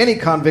to any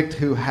convict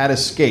who had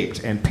escaped,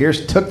 and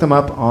Pearce took them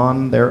up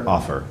on their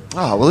offer.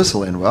 Oh, well, this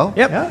will end well.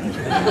 Yep.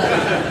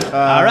 Yeah.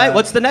 All right,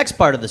 what's the next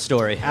part of the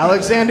story?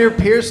 Alexander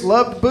Pearce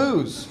loved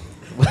booze.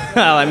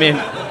 Well, I mean,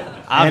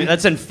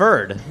 that's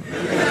inferred.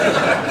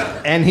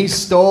 And he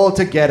stole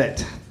to get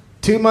it.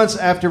 2 months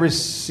after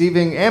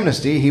receiving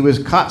amnesty, he was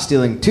caught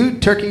stealing 2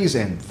 turkeys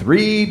and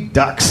 3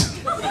 ducks.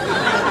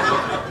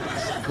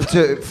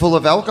 Full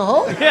of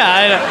alcohol? Yeah,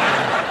 I know.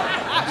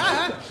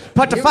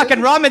 Put the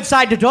fucking rum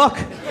inside the duck.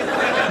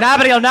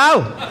 Nobody'll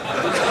know.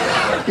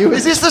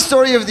 Is this the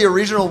story of the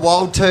original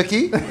wild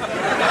turkey? There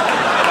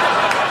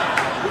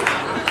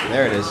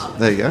it is.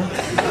 There you go.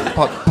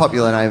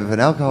 Popular name of an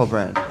alcohol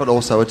brand, but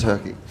also a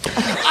turkey.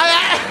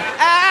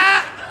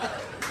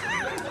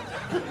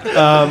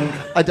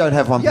 I don't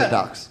have one for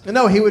ducks.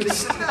 No, he would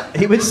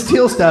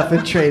steal stuff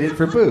and trade it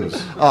for booze.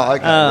 Oh,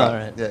 okay.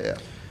 Right. Yeah.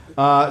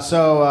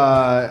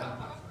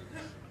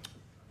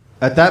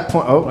 At that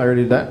point, I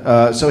already did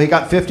that. So he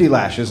got 50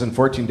 lashes and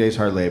 14 days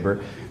hard labor.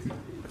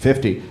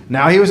 50.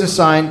 Now he was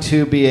assigned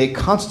to be a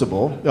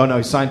constable. Oh no,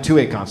 he's assigned to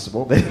a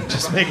constable. They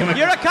just make him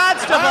You're a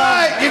constable. All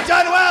right, you've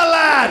done well,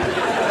 lad.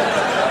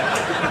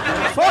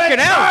 Fucking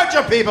hell. Charge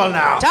of people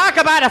now. Talk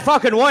about a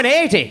fucking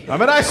 180. I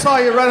mean, I saw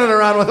you running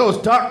around with those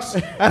ducks,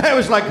 and I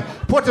was like,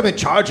 put them in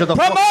charge of the...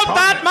 Promote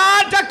that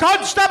man to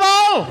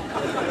constable.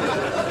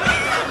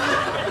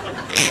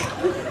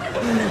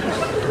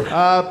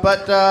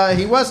 But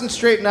he wasn't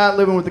straightened out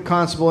living with the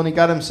constable, and he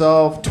got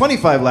himself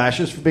 25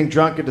 lashes for being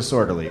drunk and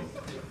disorderly.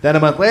 Then a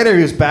month later,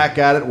 he was back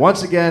at it,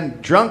 once again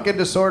drunk and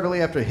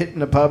disorderly after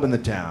hitting a pub in the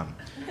town.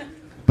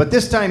 But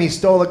this time he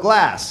stole a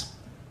glass.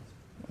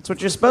 That's what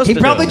you're supposed to do.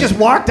 He probably just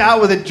walked out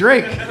with a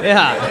drink.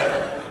 Yeah.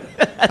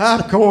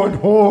 I'm going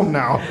home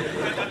now.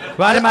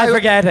 What am I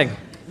forgetting?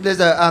 There's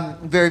a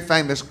very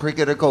famous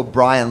cricketer called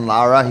Brian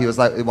Lara. He was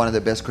like one of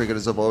the best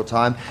cricketers of all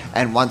time.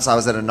 And once I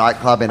was at a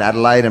nightclub in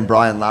Adelaide, and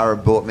Brian Lara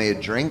bought me a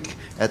drink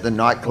at the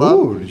nightclub.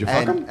 Ooh, did you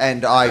fuck him?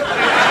 And I...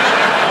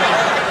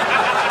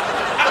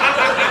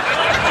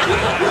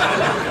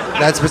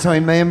 That's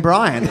between me and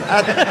Brian.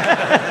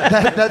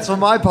 That's for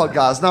my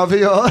podcast, not for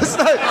yours.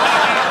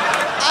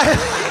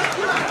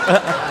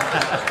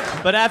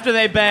 But after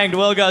they banged,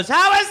 Will goes,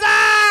 "How is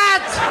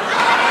that?"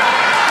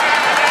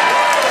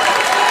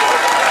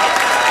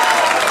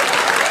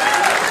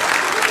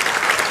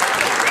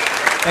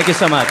 Thank you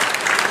so much.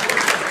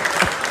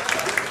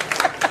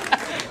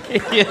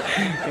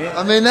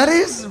 I mean, that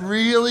is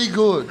really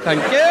good.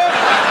 Thank you.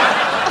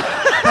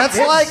 That's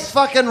like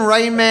fucking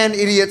Rain Man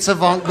Idiot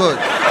Savant good.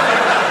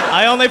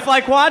 I only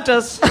fly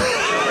Qantas.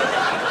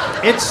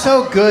 It's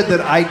so good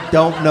that I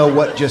don't know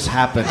what just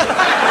happened.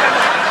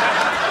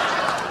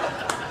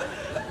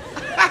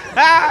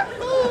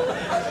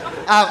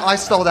 I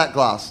stole that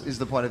glass, is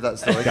the point of that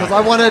story. Because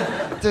I wanted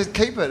to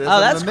keep it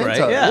as a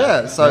memento. Great,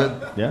 yeah.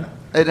 So Yeah.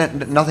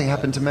 Nothing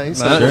happened to me.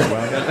 So Sure.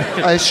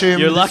 I assume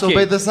You're this will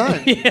lucky. be the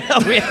same.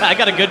 Yeah, I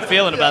got a good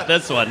feeling about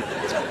this one.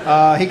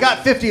 He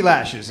got 50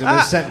 lashes and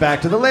was sent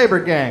back to the labor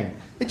gang.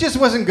 It just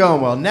wasn't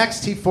going well.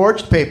 Next, he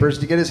forged papers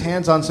to get his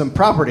hands on some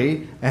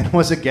property and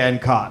was again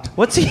caught.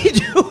 What's he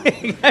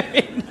doing? I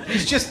mean,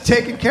 He's just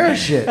taking care of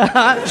shit.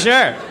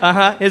 sure.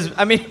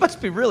 He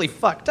must be really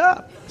fucked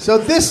up. So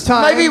this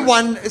time...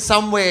 Maybe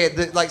somewhere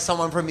that like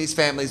someone from his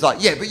family's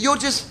like, yeah, but you're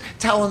just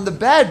telling the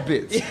bad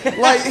bits.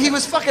 Like he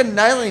was fucking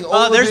nailing all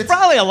of There's it.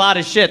 probably a lot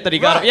of shit that he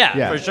got. Right.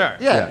 Yeah, for sure.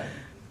 Yeah.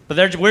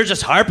 But we're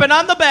just harping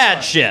on the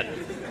bad shit.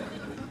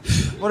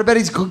 What about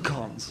his good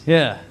cons?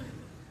 Yeah.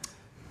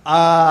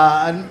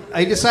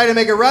 I decided to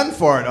make a run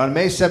for it. On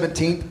May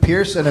 17th,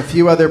 Pearce and a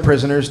few other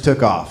prisoners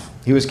took off.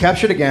 He was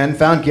captured again,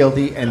 found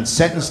guilty, and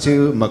sentenced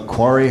to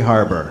Macquarie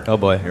Harbor. Oh,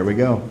 boy. Here we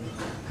go.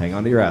 Hang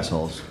on to your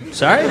assholes.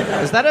 Sorry?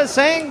 Is that a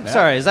saying? Yeah.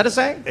 Sorry, is that a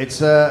saying?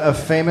 It's a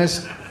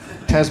famous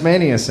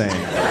Tasmania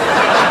saying.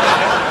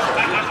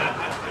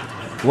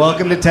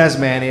 Welcome to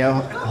Tasmania.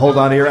 Hold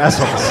on to your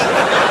assholes.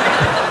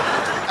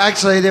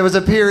 Actually, there was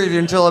a period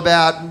until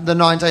about the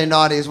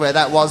 1990s where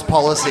that was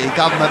policy,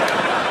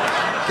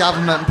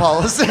 government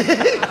policy.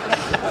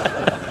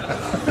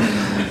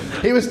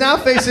 He was now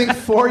facing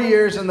 4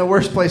 years in the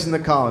worst place in the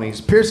colonies.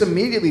 Pearce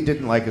immediately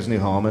didn't like his new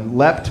home and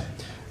leapt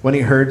when he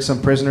heard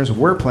some prisoners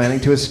were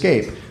planning to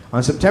escape.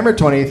 On September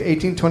 20th,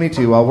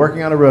 1822, while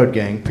working on a road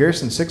gang,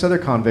 Pearce and 6 other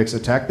convicts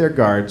attacked their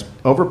guards,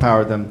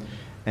 overpowered them,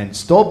 and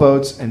stole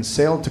boats and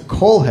sailed to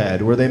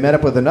Coalhead, where they met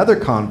up with another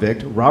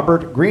convict,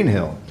 Robert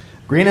Greenhill.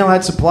 Greenhill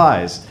had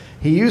supplies.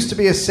 He used to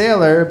be a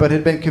sailor, but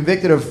had been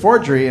convicted of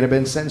forgery and had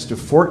been sentenced to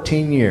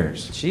 14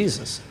 years.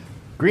 Jesus.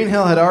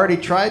 Greenhill had already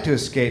tried to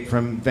escape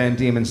from Van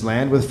Diemen's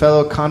Land with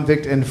fellow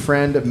convict and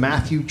friend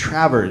Matthew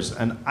Travers,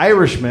 an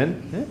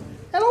Irishman.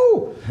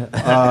 Hello.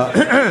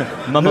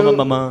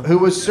 Who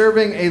was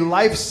serving a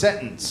life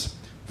sentence.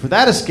 For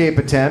that escape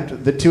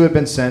attempt, the 2 had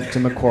been sent to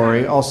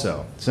Macquarie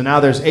also. So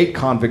now there's 8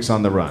 convicts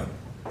on the run.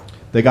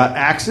 They got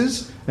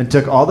axes and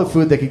took all the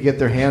food they could get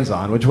their hands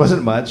on, which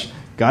wasn't much,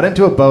 got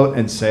into a boat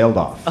and sailed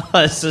off.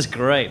 Oh, this is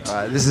great.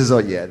 This is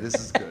good.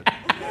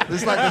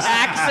 This is like this.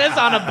 Axes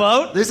on a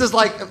boat? This is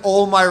like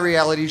all my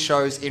reality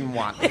shows in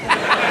one.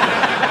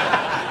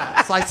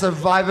 It's like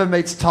Survivor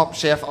meets Top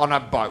Chef on a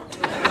boat.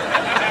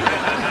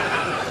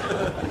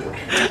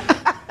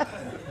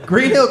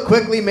 Greenhill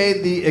quickly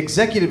made the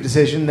executive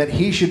decision that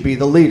he should be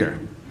the leader.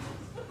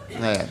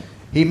 Yeah.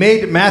 He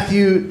made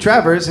Matthew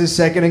Travers his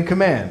second in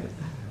command.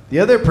 The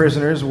other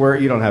prisoners were,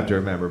 you don't have to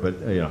remember, but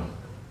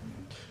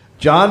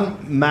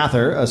John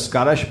Mather, a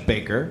Scottish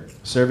baker,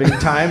 serving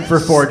time for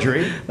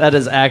forgery. That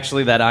is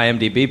actually that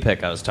IMDb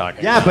pic I was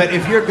talking Yeah, but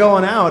if you're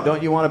going out,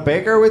 don't you want a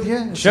baker with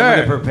you? Sure. Someone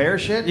to prepare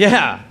shit?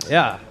 Yeah.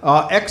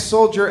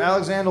 Ex-soldier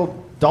Alexander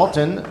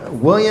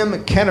Dalton,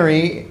 William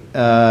Kennery,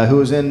 who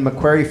was in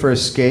Macquarie for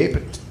escape,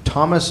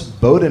 Thomas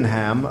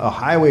Bodenham, a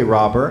highway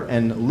robber,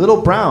 and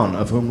Little Brown,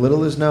 of whom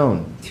little is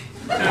known.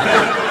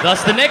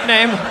 Thus the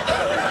nickname.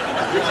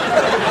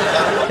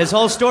 His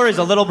whole story's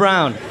a Little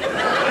Brown.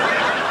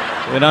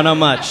 We don't know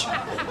much.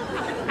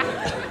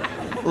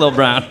 Little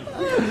Brown.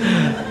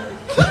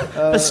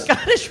 The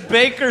Scottish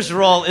baker's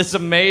role is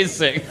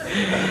amazing.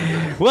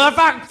 Well,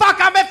 fuck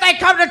them if they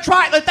come to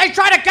try. If they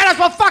try to get us,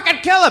 we'll fucking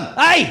kill them.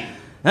 Hey,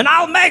 and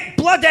I'll make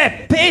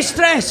bloody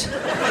pastries.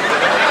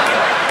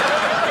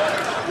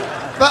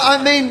 But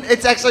I mean,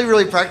 it's actually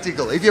really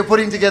practical. If you're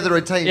putting together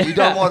a team, you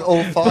don't want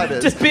all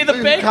fighters. Just be the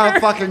who baker. Can't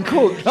fucking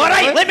cook. All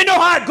right, let me know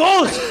how it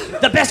goes.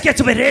 The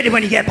biscuits will be ready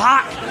when you get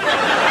back.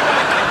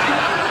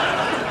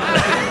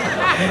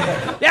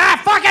 Yeah,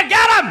 fucking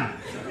get him!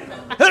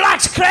 Who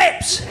likes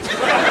crepes?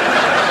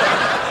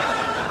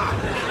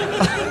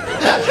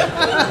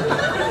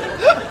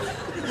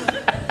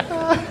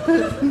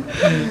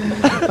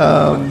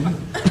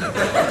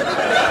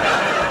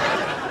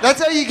 That's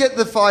how you get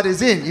the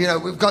fighters in.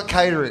 We've got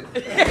catering.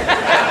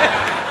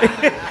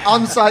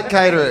 On-site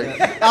catering.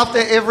 After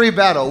every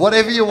battle,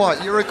 whatever you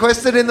want. You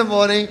request it in the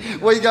morning.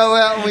 We go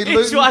out and we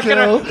loot and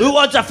kill. Who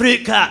wants a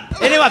fruit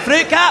cup? Anyone,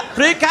 fruit cup?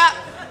 Fruit cup?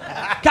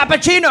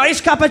 Cappuccino,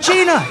 iced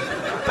cappuccino.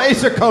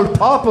 These are called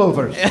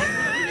popovers.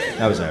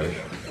 That was Irish.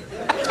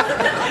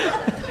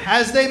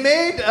 As they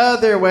made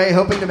their way,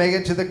 hoping to make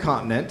it to the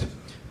continent,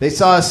 they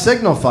saw a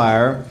signal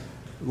fire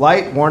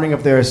light warning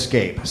of their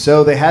escape.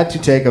 So they had to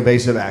take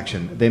evasive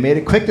action. They made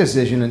a quick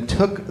decision and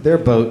took their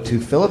boat to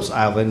Phillips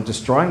Island,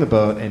 destroying the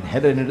boat and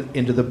headed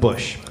into the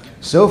bush.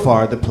 So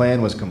far, the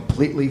plan was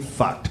completely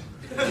fucked.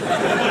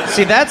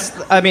 See, that's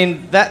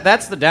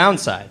the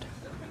downside.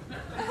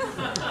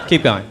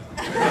 Keep going.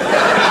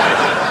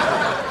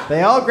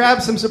 They all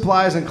grabbed some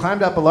supplies and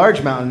climbed up a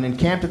large mountain and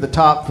camped at the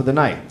top for the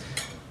night.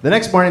 The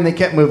next morning, they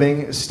kept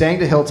moving, staying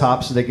to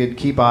hilltops so they could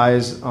keep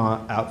eyes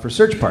out for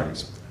search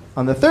parties.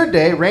 On the third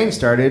day, rain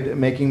started,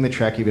 making the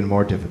trek even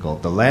more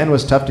difficult. The land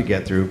was tough to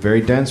get through, very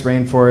dense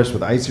rainforest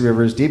with icy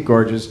rivers, deep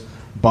gorges,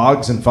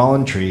 bogs, and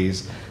fallen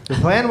trees. The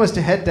plan was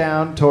to head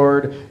down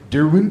toward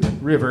Derwent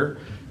River,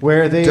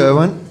 where they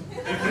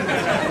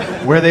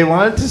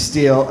wanted to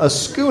steal a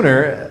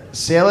schooner,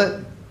 sail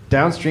it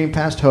downstream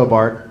past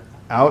Hobart,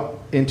 out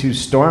into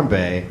Storm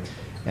Bay,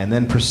 and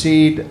then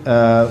proceed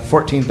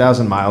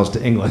 14,000 miles to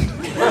England.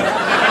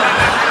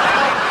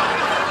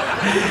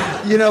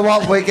 You know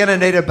what? We're going to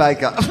need a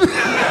baker.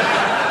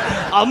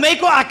 I'll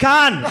make what I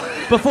can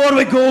before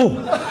we go.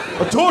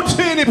 I don't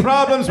see any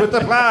problems with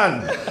the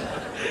plan.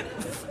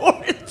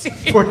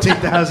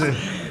 14,000.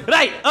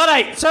 Right, all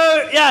right.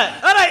 So, yeah,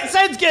 all right,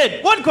 sounds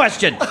good. One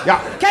question. Yeah.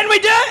 Can we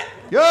do it?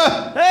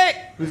 Yeah.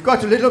 Hey. We've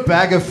got a little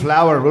bag of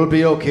flour. We'll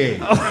be okay.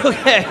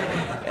 Okay.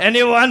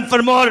 Anyone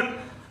for more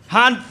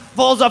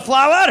handfuls of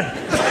flour?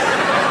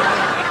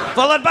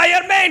 Followed by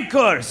your main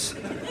course.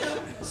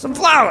 Some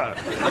flour.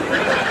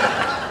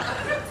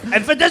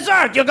 And for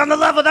dessert, you're gonna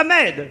love what I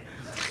made.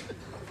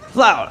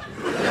 Flour.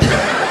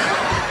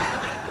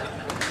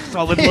 That's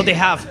all we bloody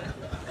have.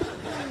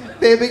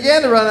 They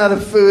began to run out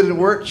of food and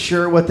weren't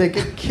sure what they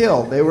could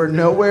kill. They were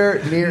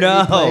nowhere near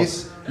any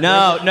place.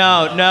 No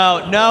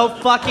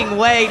fucking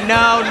way.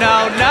 No.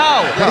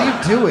 What are you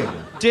doing?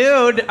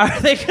 Dude, are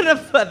they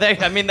gonna...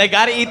 they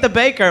gotta eat the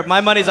baker.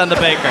 My money's on the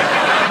baker.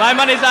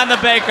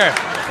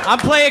 I'm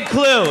playing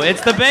Clue.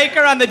 It's the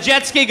baker on the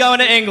jet ski going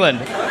to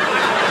England.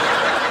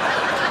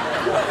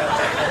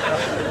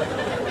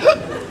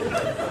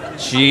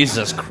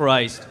 Jesus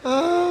Christ.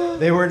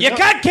 You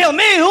can't kill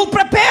me. Who'll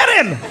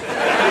prepare him?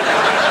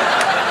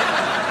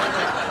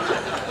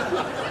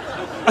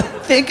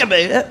 Think about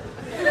it.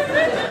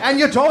 And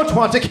you don't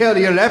want to kill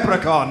your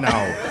leprechaun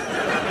now.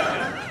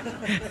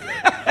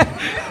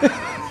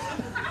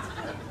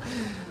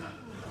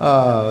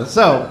 I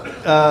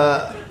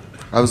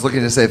was looking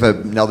to see if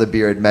another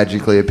beer had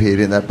magically appeared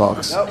in that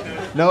box. Nope.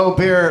 No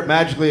beer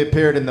magically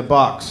appeared in the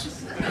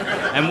box.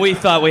 And we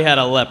thought we had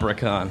a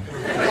leprechaun.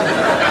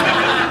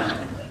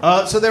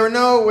 So they were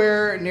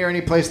nowhere near any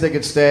place they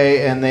could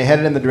stay, and they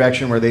headed in the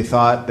direction where they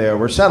thought there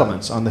were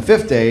settlements. On the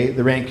fifth day,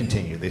 the rain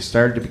continued. They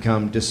started to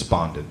become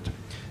despondent.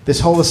 This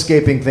whole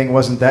escaping thing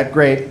wasn't that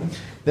great.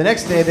 The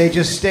next day, they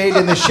just stayed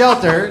in the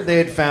shelter they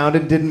had found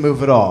and didn't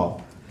move at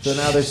all. So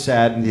now they're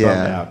sad and bummed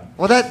out.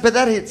 Well,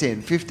 that hits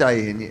in. Fifth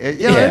day in.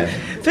 You know,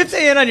 Fifth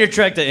day in on your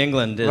trek to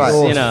England is, Right.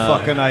 you know...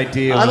 fucking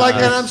ideal. I like,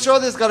 and I'm sure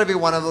there's got to be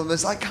one of them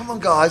that's like, come on,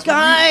 guys.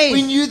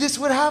 We knew this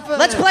would happen.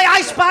 Let's play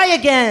I Spy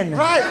again.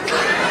 Right.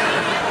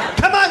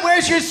 Come on,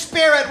 where's your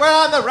spirit? We're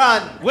on the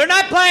run. We're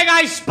not playing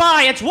I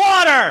Spy. It's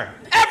water.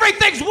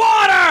 Everything's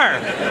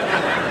water.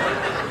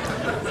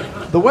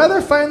 The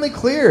weather finally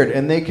cleared,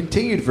 and they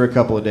continued for a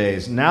couple of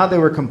days. Now they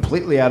were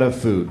completely out of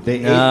food.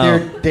 They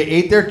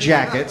ate their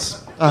jackets.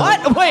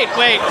 What? Wait.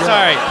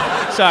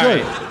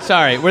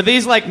 Sorry. Were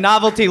these like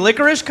novelty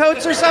licorice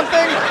coats or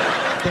something?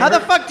 How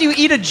the fuck do you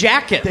eat a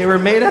jacket? They were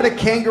made out of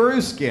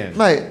kangaroo skin.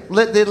 Mate,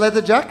 they're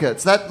leather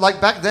jackets. That, like,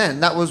 back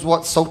then, that was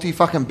what salty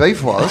fucking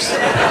beef was.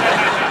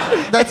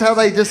 That's how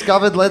they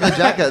discovered leather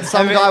jackets.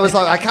 Some guy was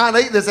like, I can't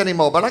eat this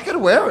anymore, but I could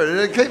wear it.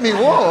 It'd keep me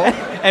warm.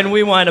 And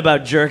we whine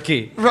about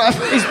jerky. Right.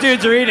 These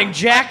dudes are eating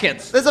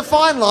jackets. There's a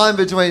fine line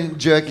between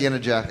jerky and a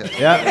jacket.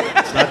 Yeah,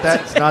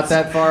 it's not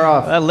that far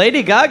off.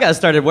 Lady Gaga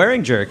started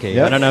wearing jerky.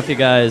 Yep. I don't know if you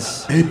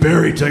guys... Hey,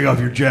 Barry, take off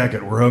your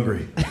jacket. We're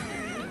hungry.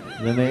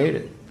 And then they ate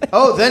it.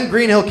 Oh, then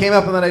Greenhill came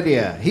up with an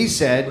idea. He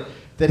said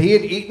that he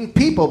had eaten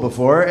people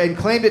before and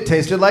claimed it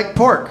tasted like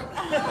pork.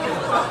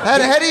 How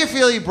do you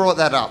feel he brought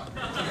that up?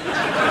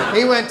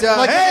 He went,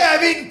 hey,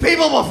 I've eaten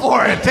people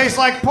before. It tastes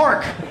like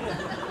pork.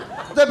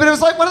 No, but it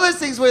was like one of those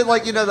things where,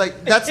 like, you know,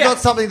 like, that's not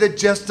something that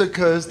just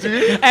occurs to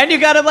you. And you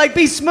gotta, like,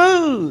 be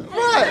smooth.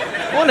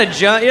 Right. Want to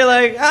jump? You're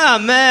like, oh,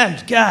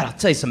 man. God, I'll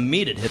tell you some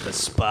meat had hit the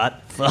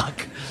spot.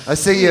 Fuck. I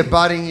see you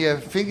biting your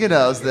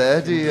fingernails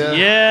there, do you?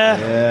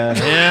 Yeah.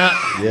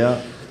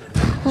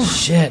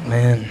 Shit,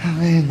 man. I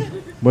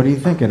mean... What are you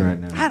thinking right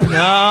now? I don't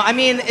know. I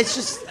mean, it's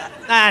just...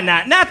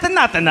 nothing.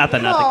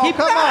 Oh, Keep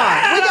come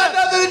on. We got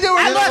nothing to do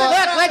with it.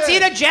 Look, let's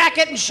eat a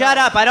jacket and shut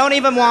up. I don't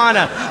even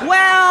wanna.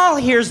 Well,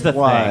 here's the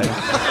What? thing.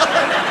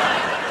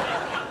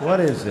 What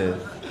is it?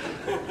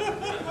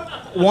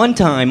 One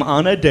time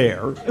on a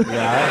dare.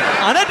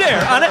 Yeah. On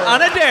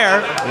a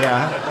dare.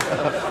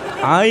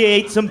 Yeah. I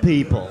ate some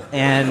people.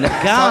 And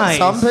guys...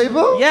 Some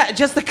people? Yeah,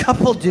 just a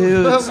couple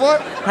dudes. What?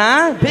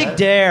 Huh? Big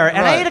dare.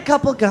 And I ate a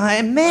couple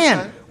guys. And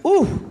man,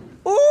 ooh.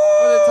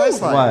 What did it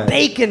taste like? What?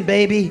 Bacon,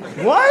 baby.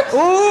 What?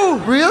 Ooh.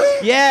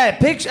 Really? Yeah,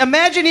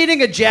 imagine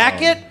eating a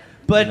jacket,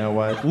 but You know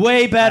what?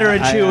 way better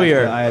and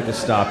chewier. I had to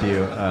stop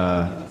you.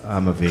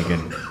 I'm a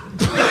vegan.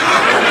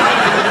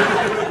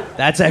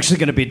 That's actually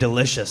going to be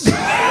delicious.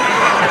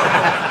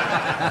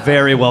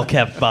 Very well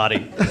kept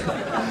body.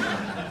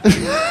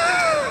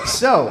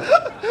 So,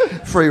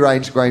 Free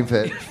range grain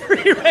fed.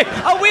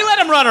 Oh, we let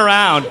him run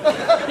around.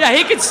 Yeah,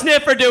 he can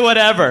sniff or do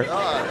whatever.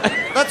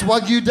 That's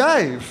Wagyu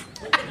Dave.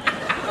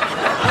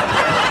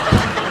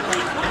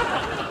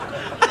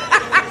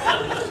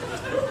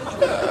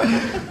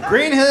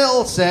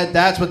 Greenhill said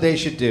that's what they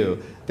should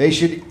do. They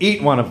should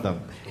eat one of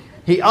them.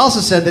 He also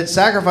said that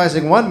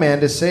sacrificing one man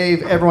to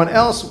save everyone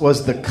else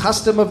was the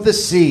custom of the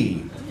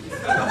sea.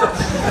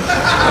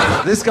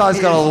 This guy's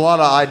got a lot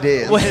of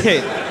ideas.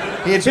 Wait,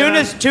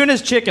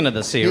 tuna's chicken of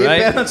the sea, right?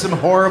 He had been on some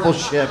horrible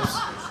ships,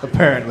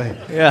 apparently.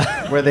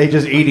 Yeah. Where they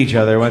just eat each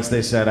other once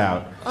they set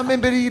out. I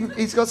mean, but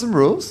he's got some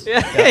rules.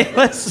 Yeah. Hey,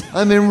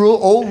 I mean,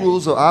 all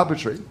rules are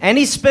arbitrary. And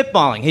he's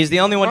spitballing. He's the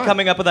only one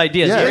coming up with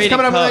ideas. Yeah, he's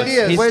coming up with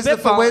ideas.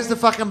 Where's the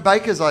fucking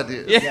baker's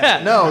ideas?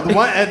 Yeah. No,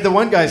 the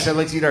one guy said,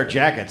 let's eat our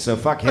jackets, so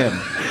fuck him.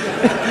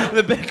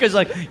 The baker's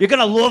like, you're going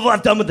to love what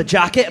I've done with the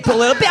jacket. Put a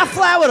little bit of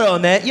flour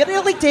on it. You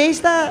really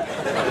taste that?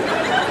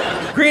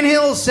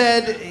 Greenhill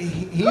said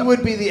he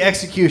would be the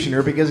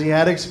executioner because he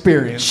had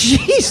experience.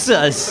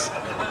 Jesus.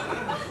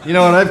 You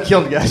know what? I've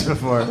killed guys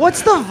before.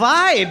 What's the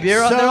vibe?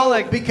 They're all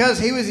like... Because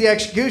he was the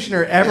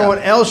executioner, everyone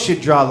else should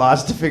draw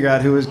lots to figure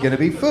out who was going to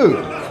be food.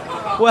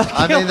 Well,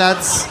 I mean,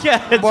 that's...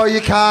 Yeah, well, you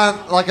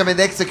can't... Like, I mean,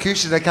 the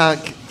executioner can't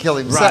kill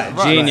himself.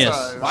 Right. Genius.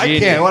 So, I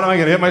can't. What am I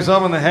going to hit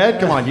myself in the head?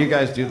 Come on, you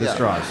guys do the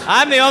straws.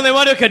 I'm the only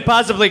one who could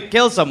possibly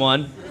kill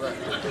someone.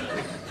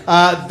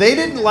 They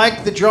didn't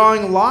like the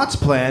drawing lots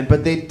plan,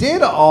 but they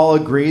did all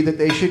agree that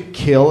they should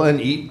kill and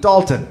eat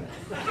Dalton.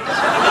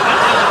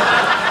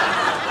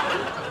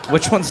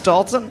 Which one's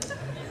Dalton?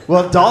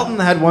 Well, Dalton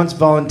had once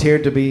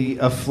volunteered to be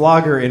a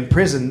flogger in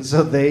prison,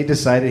 so they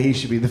decided he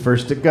should be the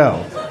first to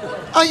go.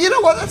 Oh, you know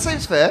what? That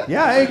seems fair.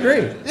 Yeah, I agree.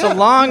 It's a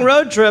long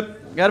road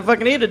trip. Gotta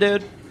fucking eat it,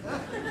 dude.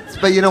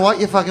 But you know what?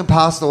 Your fucking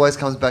past always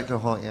comes back to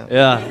haunt you.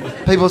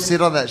 Yeah. People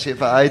sit on that shit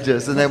for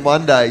ages, and then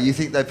one day you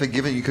think they've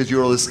forgiven you because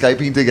you're all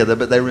escaping together,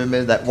 but they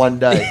remember that one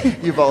day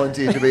you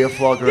volunteered to be a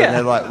flogger, and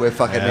they're like, we're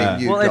fucking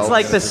eating you. Well, it's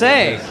like the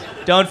saying,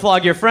 don't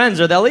flog your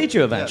friends or they'll eat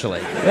you eventually.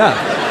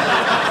 Yeah.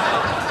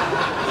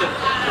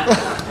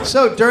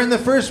 So, during the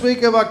first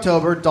week of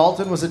October,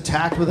 Dalton was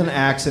attacked with an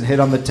axe and hit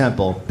on the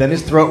temple. Then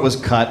his throat was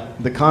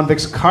cut. The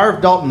convicts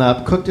carved Dalton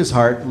up, cooked his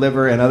heart,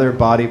 liver, and other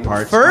body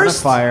parts on a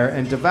fire,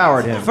 and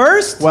devoured him.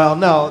 First? Well,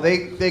 no,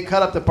 they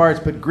cut up the parts,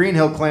 but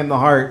Greenhill claimed the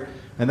heart,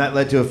 and that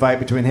led to a fight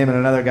between him and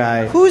another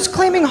guy. Who's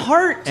claiming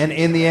heart? And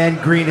in the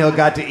end, Greenhill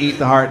got to eat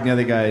the heart, and the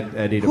other guy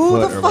had to eat a Who foot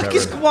the or fuck whatever.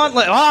 is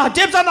like,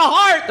 dibs on the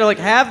heart? They're like,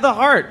 have the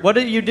heart. What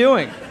are you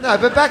doing? No,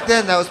 but back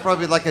then that was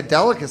probably like a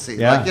delicacy.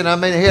 Yeah. Like, you know, I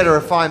mean, he had a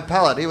refined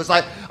palate. He was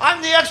like,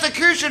 I'm the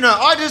executioner.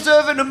 I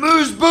deserve an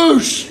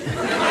amuse-bouche.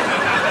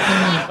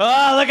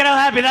 Oh, look at how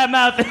happy that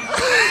mouth is.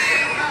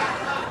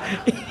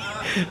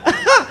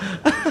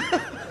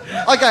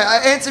 Okay,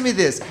 answer me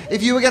this.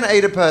 If you were going to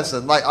eat a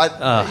person, like,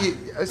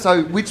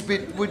 so which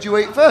bit would you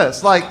eat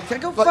first? Like,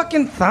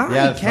 fucking thigh.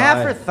 Yeah,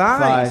 calf or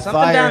thigh.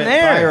 Something thigh down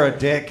there. Thigh or a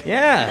dick.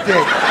 Yeah.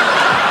 dick.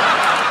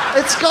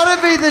 It's got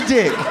to be the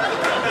dick.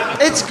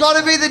 It's got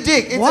to be the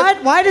dick. It's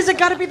What? Why does it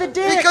got to be the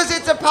dick? Because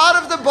it's a part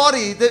of the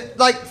body that,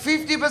 like,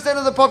 50%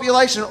 of the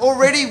population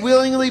already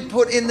willingly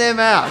put in their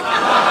mouth.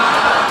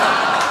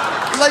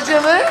 Like, do you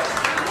know what I mean?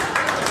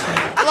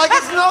 Like,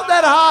 it's not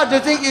that hard to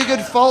think you could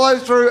follow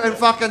through and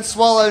fucking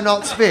swallow,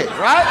 not spit,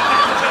 right?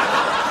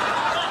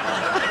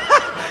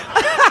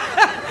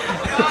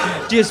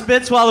 Do you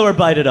spit, swallow, or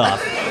bite it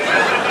off?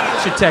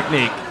 It's your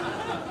technique.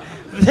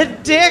 The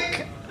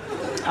dick.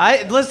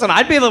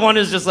 I'd be the one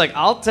who's just like,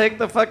 I'll take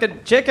the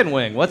fucking chicken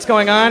wing. What's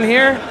going on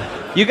here?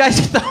 You guys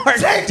get the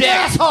hard Take dick. the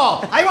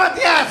asshole! I want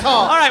the asshole!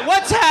 All right,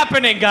 what's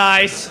happening,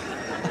 guys?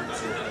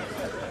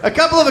 A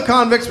couple of the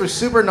convicts were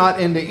super not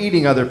into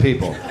eating other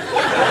people.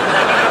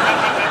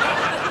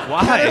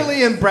 Why?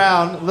 Kennerly and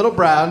Little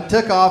Brown,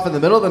 took off in the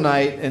middle of the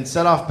night and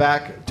set off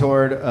back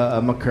toward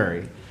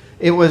McCurry.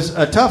 It was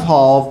a tough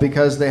haul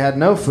because they had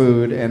no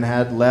food and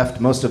had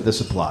left most of the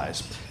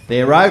supplies.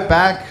 They arrived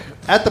back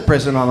at the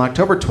prison on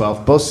October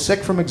 12th, both sick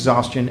from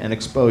exhaustion and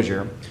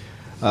exposure.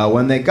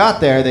 When they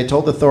got there, they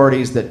told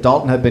authorities that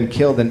Dalton had been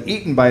killed and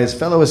eaten by his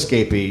fellow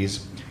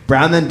escapees.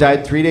 Brown then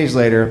died 3 days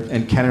later,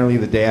 and Kennerly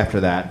the day after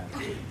that.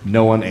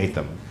 No one ate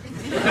them.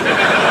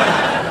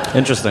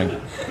 Interesting.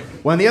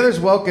 When the others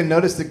woke and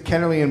noticed that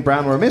Kennerly and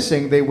Brown were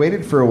missing, they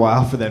waited for a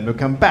while for them to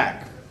come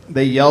back.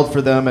 They yelled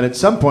for them, and at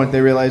some point they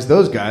realized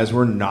those guys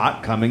were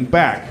not coming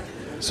back.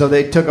 So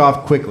they took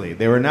off quickly.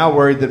 They were now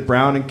worried that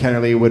Brown and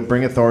Kennerly would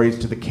bring authorities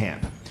to the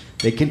camp.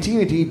 They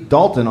continued to eat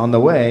Dalton on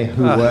the way,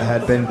 who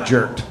had been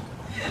jerked.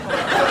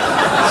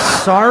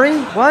 Sorry?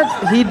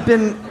 What? He'd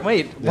been...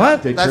 Wait,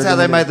 what? That's how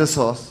they made the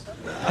sauce.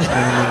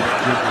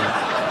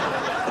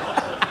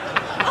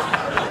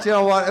 Do you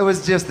know what? It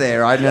was just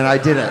there, and then I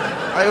did it.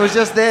 It was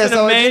just there, It's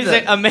so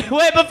amazing. I did it.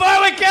 Wait,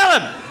 before we kill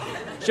him,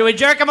 should we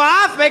jerk him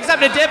off? Make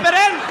something to dip it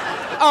in?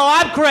 Oh,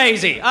 I'm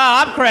crazy.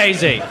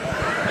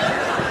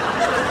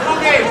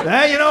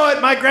 Hey, you know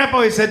what? My grandpa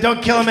always said,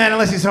 don't kill a man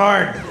unless he's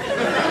hard.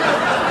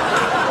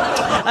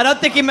 I don't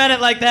think he meant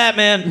it like that,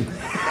 man.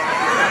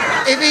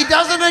 If he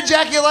doesn't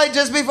ejaculate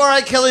just before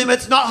I kill him,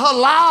 it's not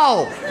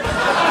halal.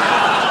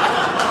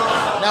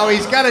 No,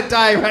 he's got to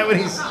die right when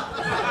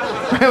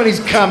he's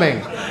coming.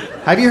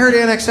 Have you heard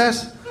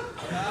NXS?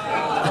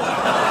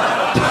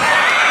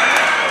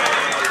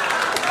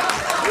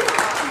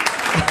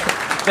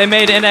 They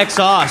made NX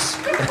sauce.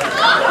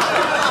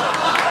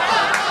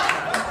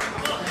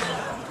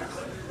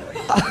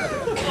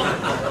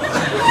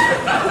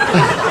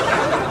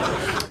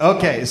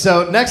 Okay,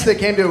 so next they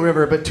came to a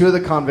river, but 2 of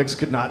the convicts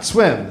could not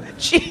swim.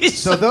 Jeez.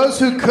 So those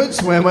who could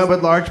swim went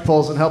with large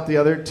poles and helped the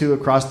other 2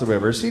 across the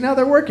river. See, now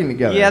they're working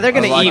together. Yeah, they're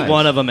going to eat nice.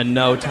 one of them in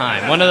no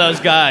time. One of those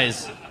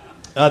guys.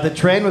 The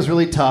train was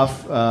really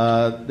tough.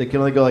 They could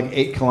only go like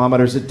 8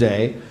 kilometers a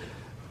day.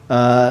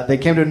 They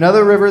came to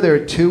another river. They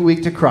were too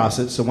weak to cross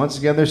it. So once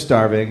again, they're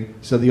starving.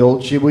 So the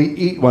old "should we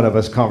eat one of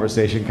us"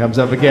 conversation comes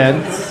up again.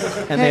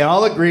 And they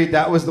all agreed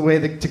that was the way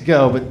to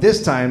go. But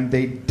this time,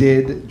 they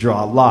did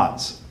draw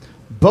lots.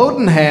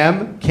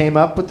 Bodenham came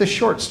up with the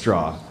short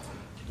straw.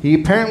 He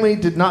apparently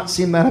did not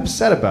seem that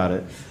upset about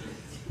it.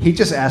 He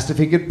just asked if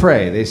he could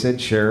pray. They said,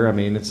 sure. I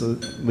mean, it's the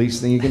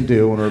least thing you can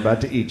do when we're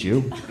about to eat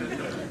you.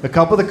 A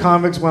couple of the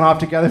convicts went off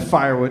to gather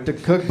firewood to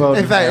cook Bodenham.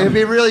 In fact, it'd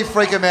be really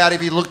freak him out if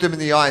he looked him in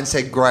the eye and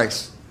said,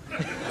 "Grace."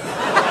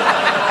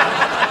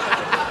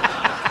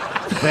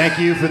 Thank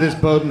you for this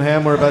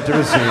Bodenham we're about to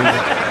receive.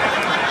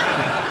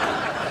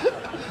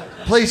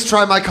 Please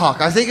try my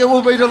cock. I think it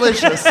will be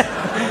delicious.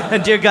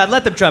 And dear God,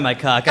 let them try my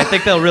cock. I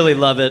think they'll really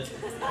love it.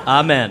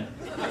 Amen.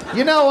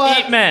 You know what?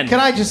 Eat men. Can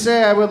I just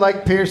say I would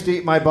like Pearce to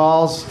eat my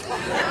balls?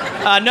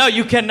 No,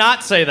 you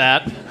cannot say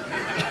that.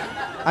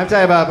 I'm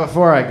telling you about it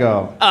before I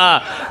go.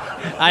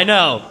 I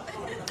know.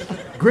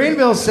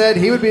 Greenville said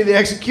he would be the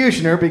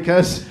executioner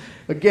because,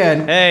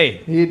 again,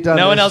 Hey, he'd done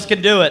no one this. else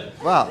can do it.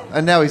 Wow.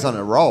 And now he's on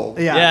a roll.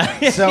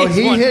 Yeah. So He's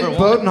he one hit for one.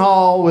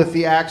 Bodenhall with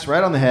the axe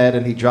right on the head,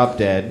 and he dropped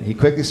dead. He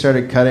quickly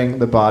started cutting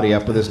the body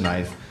up with his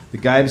knife. The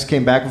guys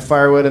came back with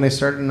firewood, and they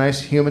started a nice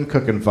human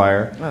cooking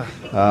fire,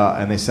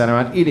 and they sat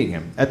around eating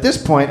him. At this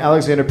point,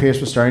 Alexander Pearce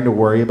was starting to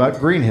worry about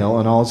Greenhill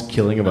and all his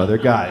killing of other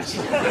guys.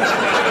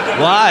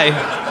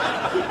 Why?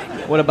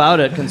 What about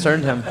it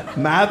concerned him?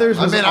 Mathers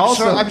was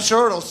I'm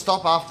sure it'll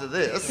stop after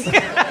this.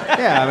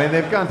 Yeah, I mean,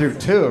 they've gone through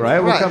 2, right?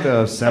 We'll Right. come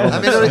to a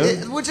settlement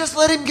soon. We'll just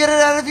let him get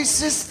it out of his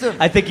system.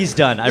 I think he's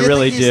done. I You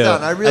really think he's do.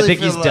 done? I really think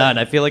feel he's like- done.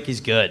 I feel like he's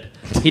good.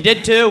 He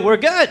did too. We're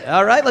good.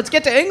 All right, let's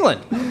get to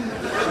England.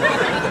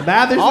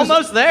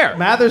 Almost there.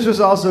 Mathers was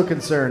also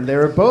concerned. They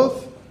were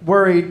both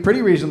worried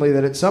pretty reasonably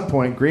that at some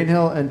point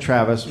Greenhill and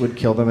Travis would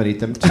kill them and eat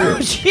them too.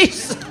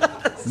 Jesus.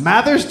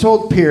 Mathers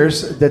told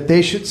Pearce that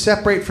they should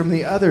separate from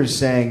the others,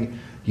 saying,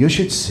 "You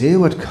should see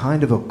what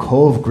kind of a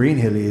cove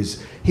Greenhill is.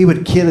 He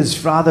would kill his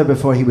father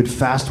before he would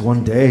fast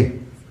one day."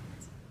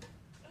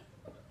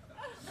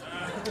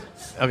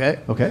 Okay.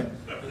 Okay.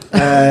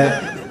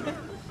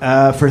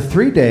 For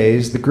 3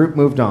 days, the group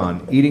moved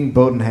on, eating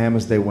Bodenham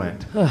as they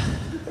went.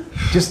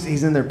 Just,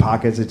 he's in their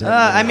pockets.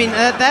 I mean,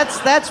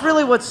 that's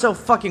really what's so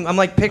fucking. I'm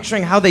like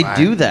picturing how they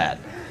do that.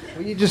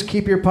 Well, you just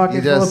keep your pocket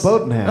You full of just-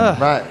 Bodenham.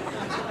 Right.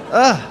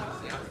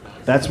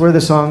 That's where the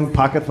song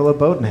 "Pocket Full of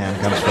Bodenham"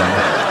 comes from.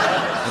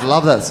 I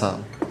love that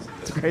song.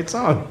 It's a great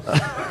song.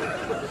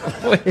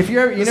 If you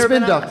never Spin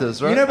been out-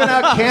 Doctors, right? You never been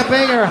out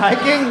camping or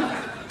hiking?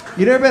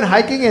 You never been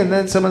hiking and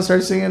then someone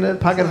starts singing a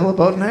 "Pocket Full of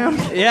Bodenham"?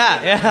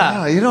 Yeah.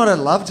 Oh, you know what I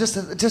love? Just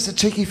a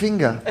cheeky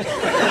finger.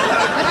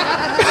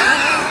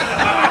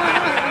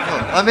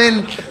 I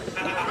mean,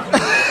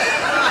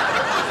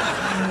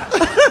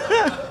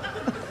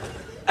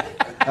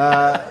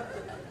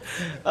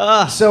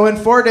 So in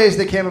 4 days,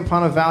 they came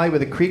upon a valley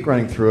with a creek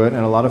running through it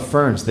and a lot of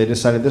ferns. They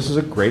decided this was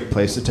a great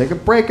place to take a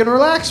break and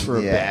relax for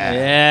a bit.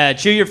 Yeah.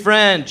 Chew your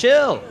friend.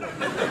 Chill.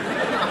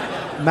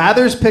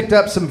 Mathers picked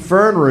up some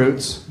fern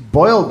roots,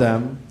 boiled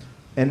them,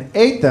 and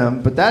ate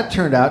them, but that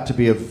turned out to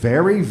be a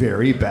very,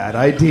 very bad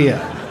idea.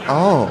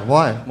 oh,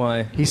 why?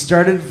 Why? He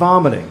started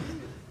vomiting.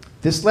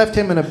 This left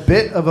him in a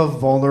bit of a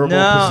vulnerable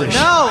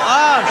position. No.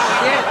 Oh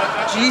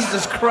shit.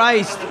 Jesus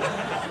Christ.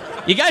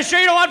 You guys sure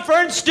you don't want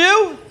fern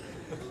stew?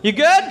 You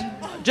good?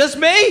 Just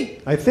me?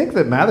 I think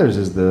that Mathers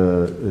is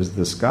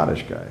the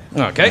Scottish guy.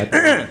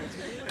 Okay.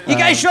 You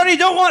guys sure you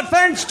don't want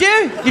fern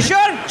stew? You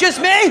sure? Just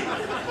me?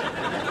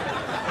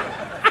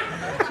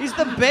 He's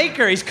the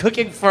baker. He's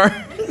cooking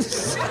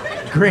ferns.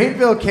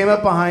 Greenhill came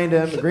up behind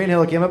him.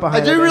 I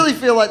do really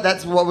feel like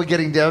that's what we're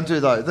getting down to,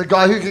 though. The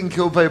guy who can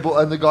kill people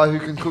and the guy who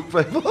can cook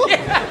people.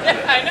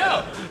 Yeah, I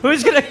know.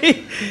 Who's gonna?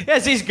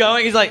 As he's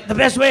going, he's like, the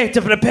best way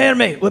to prepare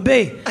me would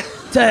be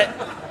to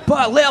put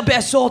a little bit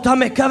of salt on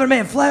me, cover me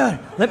in flour,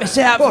 let me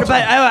sit out for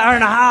about an hour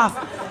and a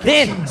half.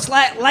 Then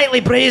lightly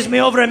braise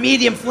me over a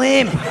medium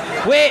flame.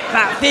 Wait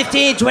about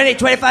 15, 20,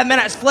 25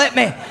 minutes, flip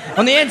me.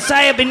 On the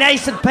inside it'll be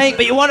nice and pink,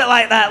 but you want it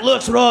like that.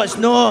 Looks raw, it's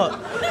not.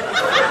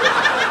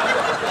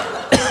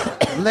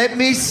 Let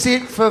me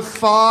sit for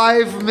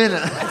 5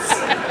 minutes.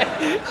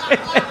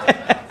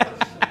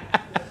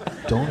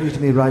 Don't eat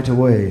me right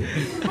away.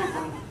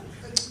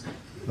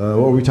 What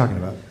were we talking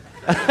about?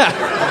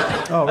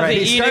 Oh, right.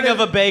 The eating of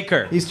a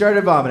baker. He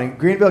started vomiting.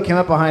 Greenville came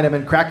up behind him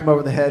and cracked him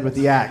over the head with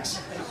the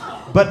axe.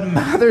 But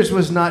Mathers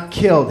was not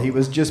killed. He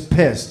was just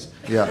pissed.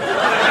 Yeah.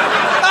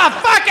 The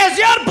fuck is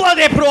your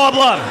bloody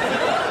problem?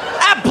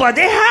 That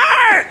bloody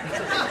hurt!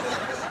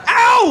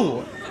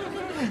 Ow!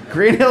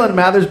 Greenhill and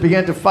Mathers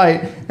began to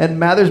fight, and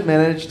Mathers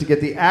managed to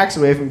get the axe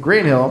away from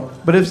Greenhill,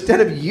 but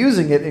instead of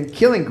using it and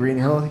killing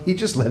Greenhill, he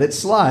just let it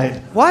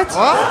slide. What?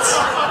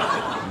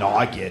 What? No,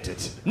 I get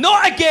it.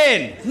 Not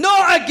again!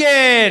 Not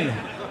again!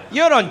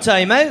 You're on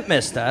time out,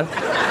 mister.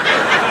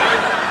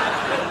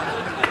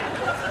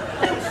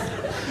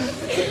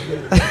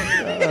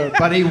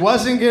 But he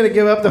wasn't going to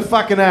give up the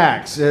fucking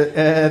axe.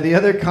 The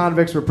other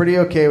convicts were pretty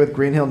okay with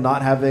Greenhill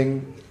not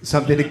having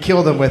something to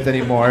kill them with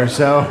anymore,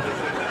 so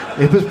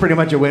it was pretty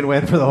much a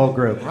win-win for the whole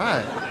group.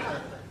 Right.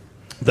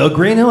 Though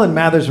Greenhill and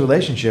Mather's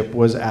relationship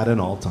was at an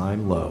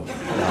all-time low.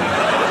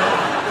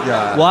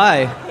 Yeah.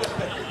 Why?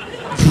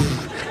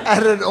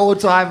 At an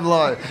all-time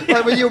low.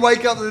 Like when you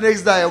wake up the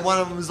next day and one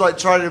of them is like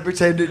trying to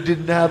pretend it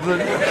didn't happen.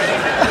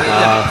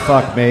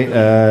 Fuck, mate.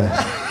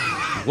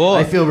 Whoa.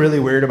 I feel really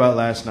weird about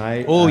last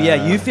night. Oh,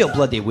 yeah, you feel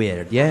bloody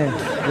weird, yeah.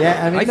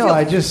 Yeah, I mean,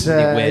 I just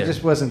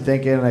weird. wasn't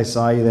thinking, and I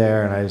saw you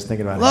there, and I was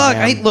thinking about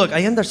Look,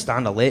 I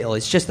understand a little.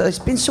 It's just that it's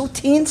been so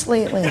tense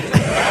lately.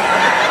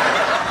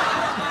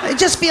 It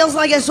just feels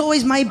like it's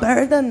always my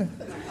burden.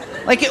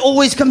 Like it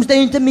always comes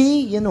down to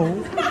me, you know.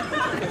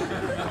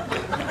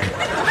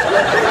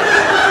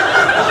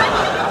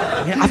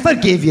 Yeah, I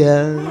forgive you.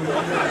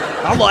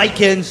 I like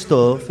you and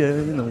stuff, yeah,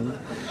 you know.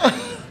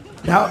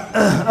 Now,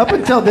 up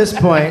until this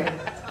point,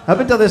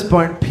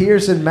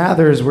 Pearce and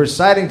Mathers were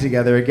siding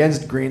together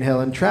against Greenhill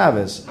and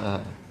Travis.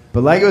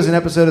 But like it was an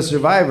episode of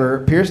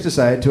Survivor, Pearce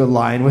decided to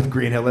align with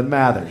Greenhill and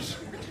Mathers.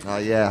 Oh,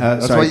 yeah.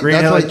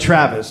 Greenhill and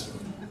Travis.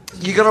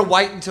 You got to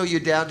wait until you're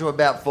down to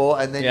about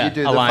 4, and then you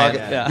do the align,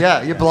 fucking... yeah.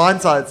 Yeah, you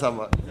blindside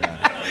someone.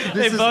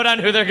 They vote on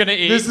who they're going to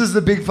eat. This is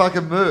the big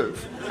fucking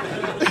move.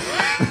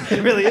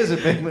 It really is a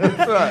big move.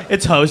 Right.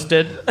 It's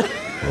hosted.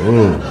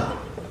 Oh.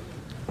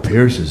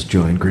 Pearce has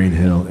joined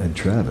Greenhill and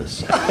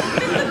Travis.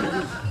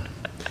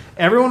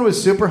 Everyone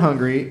was super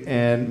hungry,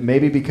 and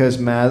maybe because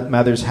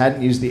Mathers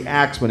hadn't used the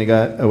axe when he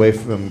got away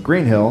from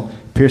Greenhill,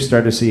 Pearce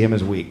started to see him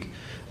as weak.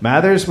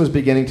 Mathers was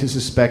beginning to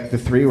suspect the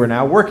three were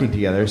now working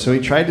together, so he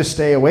tried to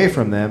stay away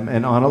from them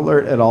and on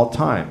alert at all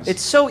times.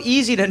 It's so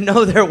easy to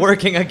know they're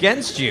working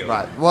against you.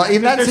 Right. Well,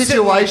 in that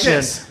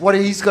situation, what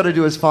he's got to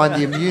do is find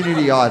the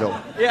immunity idol.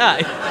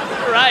 Yeah,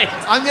 right.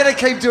 I'm going to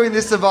keep doing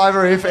this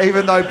Survivor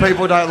even though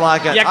people don't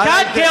like it. You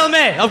can't kill me.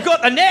 I've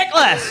got the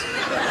necklace.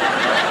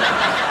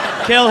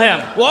 Kill him.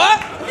 What?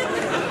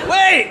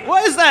 Wait,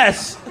 what is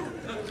this?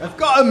 I've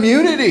got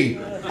immunity.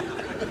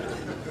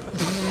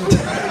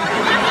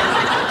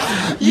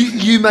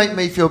 You make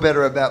me feel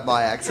better about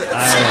my accent.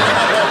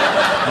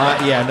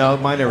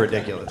 Mine are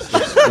ridiculous.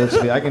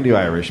 I can do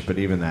Irish, but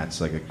even that's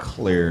like a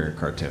clear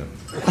cartoon.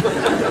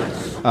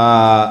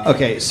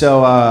 Okay,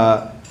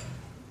 so...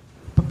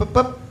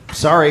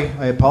 sorry,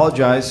 I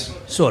apologize.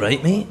 It's all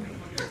right, mate.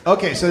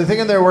 Okay, so they're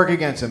thinking they're working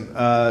against him.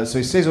 So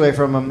he stays away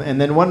from them, and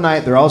then one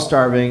night they're all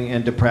starving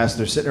and depressed.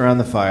 They're sitting around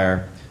the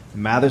fire.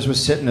 Mathers was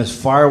sitting as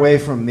far away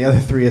from the other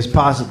three as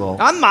possible.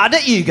 I'm mad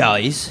at you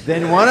guys.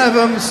 Then one of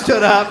them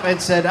stood up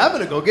and said, I'm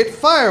going to go get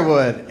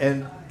firewood,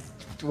 and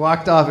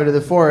walked off into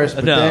the forest,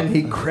 but then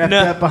he crept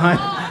up behind.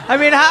 I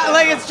mean,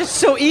 it's just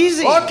so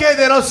easy. Okay,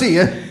 then I'll see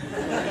you.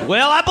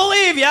 Well, I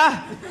believe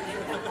ya.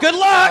 Good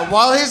luck.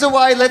 While he's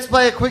away, let's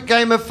play a quick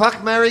game of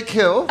Fuck, Marry,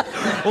 Kill.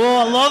 Oh,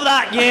 I love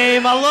that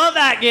game. I love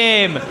that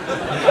game.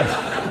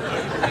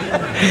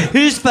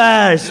 Who's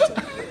first?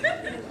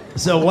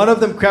 So one of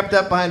them crept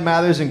up behind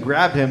Mathers and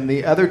grabbed him.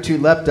 The other two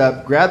leapt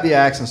up, grabbed the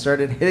axe, and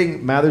started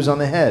hitting Mathers on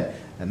the head.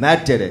 And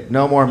that did it.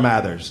 No more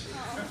Mathers.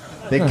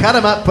 They cut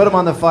him up, put him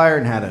on the fire,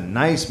 and had a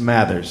nice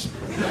Mathers.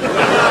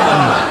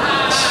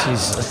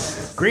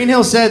 Jesus.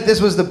 Greenhill said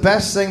this was the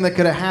best thing that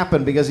could have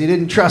happened because he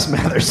didn't trust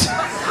Mathers.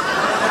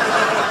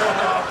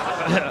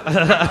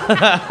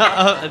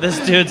 This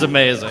dude's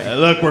amazing.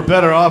 Look, we're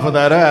better off with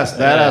that ass.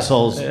 That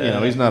asshole's,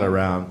 he's not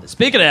around.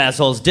 Speaking of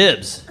assholes,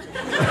 dibs.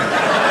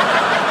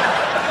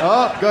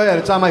 Oh, go ahead.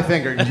 It's on my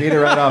finger. Just eat it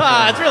right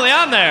off. It's really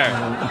on there.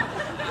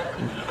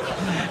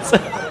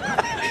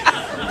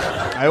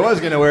 I was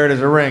going to wear it as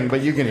a ring,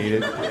 but you can eat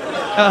it.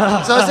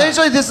 So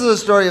essentially this is a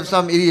story of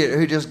some idiot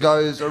who just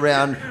goes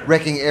around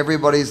wrecking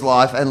everybody's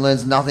life and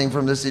learns nothing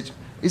from the situation.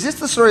 Is this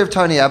the story of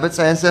Tony Abbott's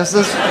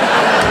ancestors?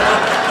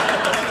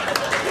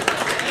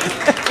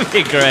 That'd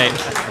be great.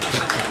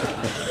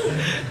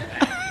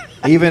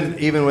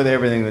 Even with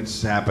everything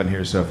that's happened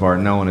here so far,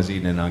 no one has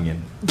eaten an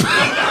onion.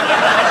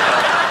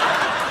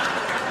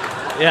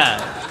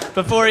 Yeah.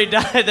 Before he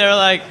died, they were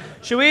like,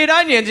 should we eat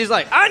onions? He's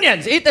like,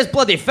 onions? Eat this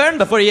bloody fern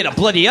before you eat a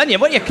bloody onion.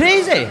 What, are you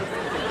crazy?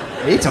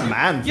 Eat a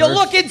man first. You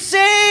look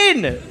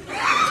insane!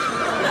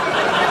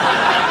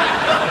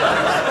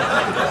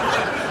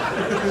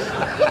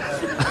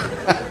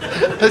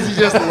 As he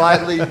just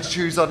lightly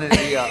chews on an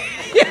ear.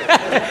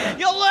 Yeah,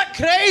 you look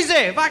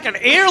crazy!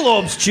 Fucking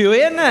earlobes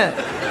chewy, isn't it?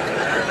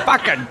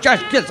 Fucking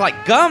just gets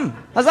like gum.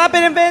 Has that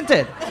been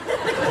invented?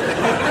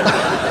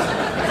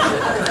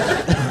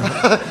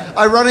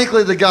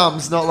 Ironically, the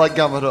gum's not like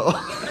gum at all.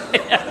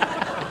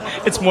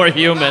 It's more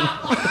human.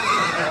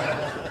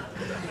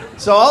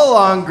 So all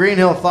along,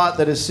 Greenhill thought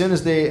that as soon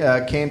as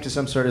they came to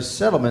some sort of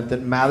settlement,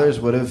 that Mathers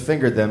would have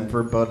fingered them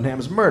for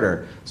Bodenham's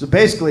murder. So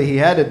basically, he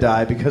had to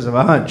die because of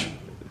a hunch.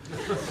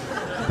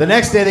 The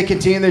next day, they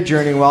continued their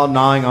journey while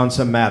gnawing on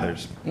some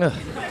Mathers.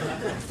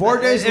 4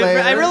 days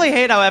later... I really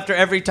hate how after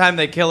every time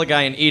they kill a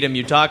guy and eat him,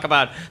 you talk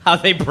about how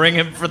they bring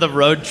him for the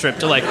road trip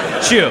to, like,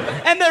 chew.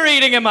 And they're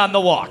eating him on the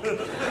walk.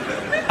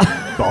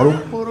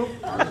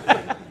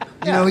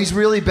 You know, he's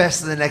really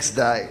best the next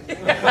day.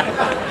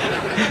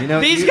 You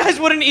know, These guys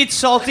wouldn't eat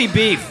salty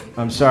beef.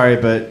 I'm sorry,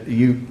 but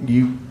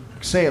you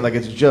say it like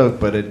it's a joke,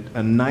 but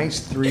a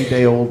nice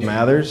 3-day-old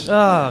Mathers...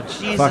 Oh,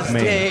 Jesus, fuck me.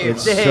 Dave,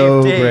 It's Dave,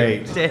 so Dave,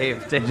 great.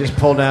 Dave. You just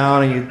pull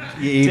down and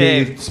you eat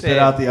Dave, it, you spit Dave.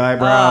 out the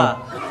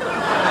eyebrow.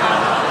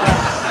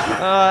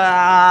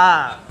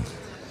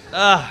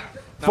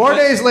 4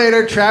 days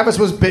later, Travis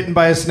was bitten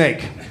by a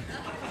snake.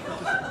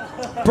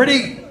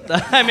 Pretty...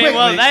 I mean,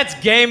 well, that's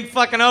game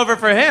fucking over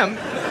for him.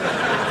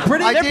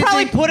 They're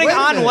probably putting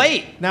on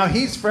weight. Now,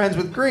 he's friends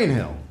with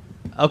Greenhill.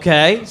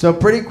 Okay. So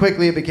pretty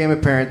quickly it became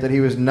apparent that he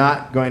was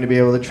not going to be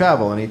able to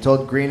travel, and he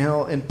told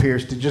Greenhill and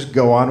Pearce to just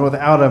go on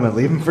without him and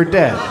leave him for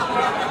dead.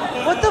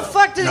 What the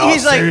fuck did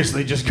he's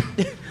seriously, just go.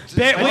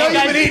 I know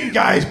you've been eating,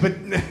 guys, but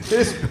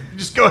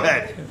just go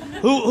ahead.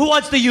 Who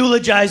wants to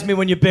eulogize me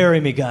when you bury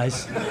me,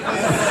 guys?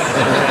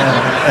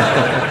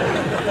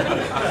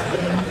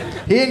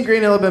 He and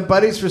Greenhill have been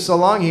buddies for so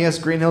long, he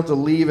asked Greenhill to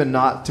leave and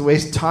not to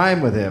waste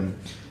time with him.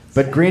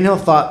 But Greenhill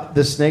thought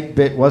the snake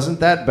bit wasn't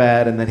that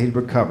bad and that he'd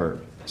recover.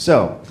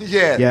 So...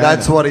 Yeah,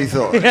 that's what he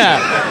thought.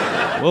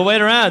 Yeah. We'll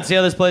wait around, see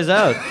how this plays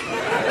out.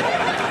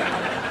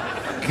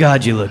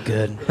 God, you look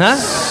good. Huh?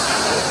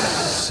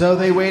 So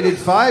they waited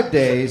 5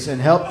 days and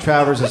helped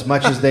Travers as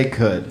much as they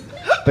could.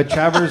 But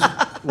Travers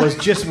was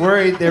just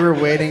worried they were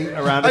waiting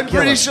around to I'm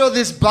kill him. pretty sure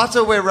this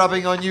butter we're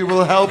rubbing on you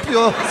will help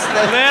your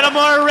snake. A little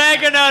more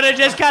oregano to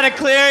just kind of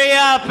clear you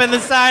up in the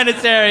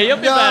sinus area. You'll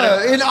be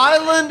better. In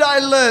Ireland, I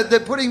learned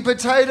that putting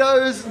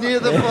potatoes near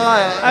the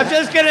fire. I'm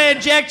just going to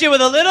inject you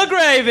with a little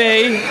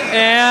gravy,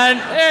 and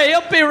there,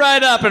 you'll be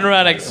right up and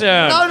running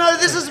soon. No,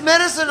 this is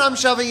medicine I'm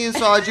shoving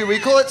inside you. We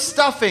call it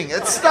stuffing.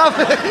 It's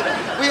stuffing.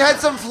 We had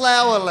some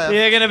flour left.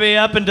 You're going to be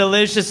up and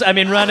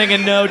running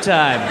in no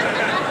time.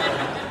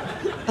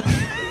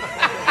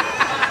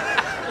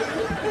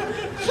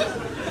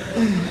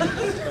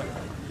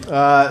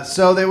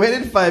 So they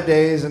waited 5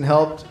 days and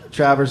helped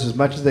Travers as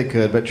much as they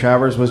could, but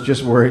Travers was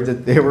just worried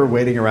that they were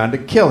waiting around to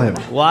kill him.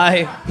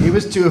 Why? He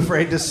was too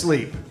afraid to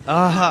sleep.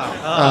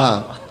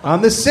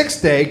 On the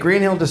 6th day,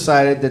 Greenhill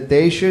decided that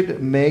they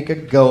should make a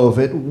go of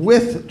it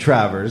with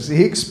Travers.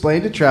 He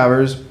explained to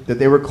Travers that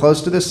they were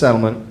close to the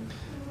settlement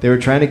they were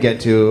trying to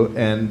get to,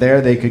 and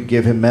there they could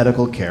give him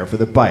medical care for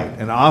the bite.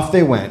 And off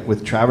they went,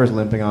 with Travers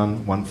limping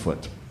on one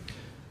foot.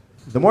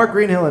 The more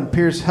Greenhill and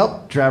Pearce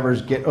helped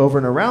Travers get over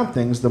and around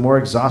things, the more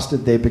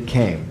exhausted they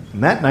became.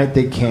 And that night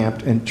they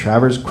camped, and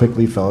Travers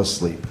quickly fell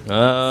asleep.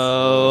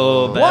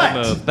 Oh, bad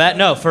move.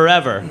 No,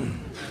 forever.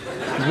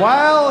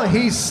 While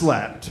he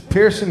slept,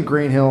 Pearce and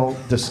Greenhill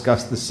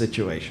discussed the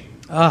situation.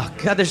 Oh,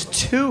 God, there's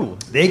 2.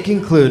 They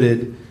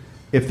concluded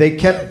if they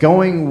kept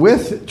going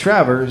with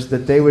Travers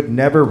that they would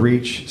never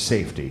reach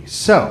safety.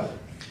 So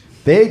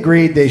they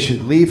agreed they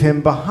should leave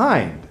him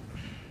behind.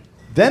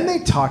 Then they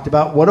talked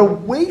about what a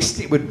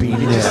waste it would be to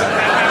just...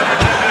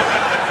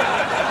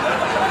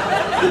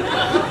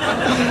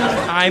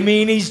 I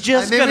mean, he's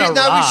just gonna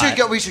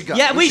ride. We should go.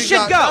 Yeah, we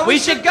should go.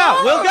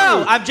 We'll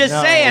go. I'm just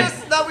saying.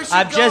 Yes, no, we should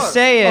I'm go. just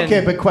saying.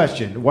 Okay, but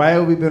question. Why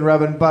have we been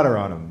rubbing butter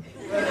on him?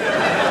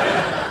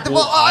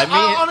 Well,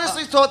 I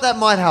honestly thought that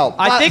might help.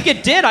 I think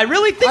it did. I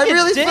really think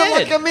it did. Felt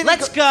like a minute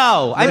Let's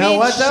go. You know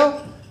what,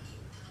 though?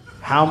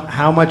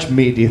 How much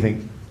meat do you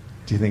think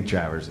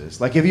Travers is?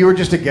 Like, if you were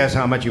just to guess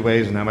how much he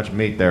weighs and how much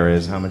meat there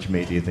is, how much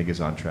meat do you think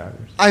is on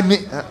Travers? I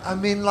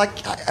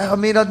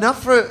mean,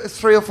 enough for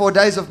 3 or 4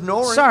 days of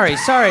gnawing. Sorry.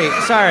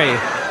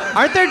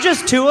 Aren't there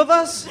just 2 of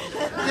us?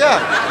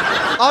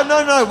 Yeah. Oh,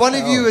 no. One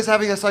of you is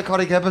having a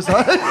psychotic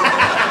episode.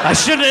 I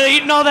shouldn't have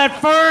eaten all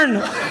that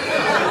fern.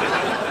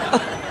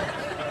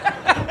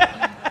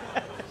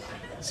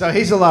 So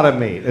he's a lot of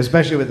meat,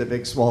 especially with the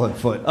big swollen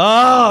foot.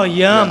 Oh,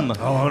 yum. Yeah.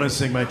 Oh, I want to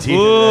sink my teeth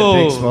into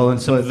that big swollen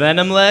foot.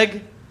 Venom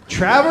leg?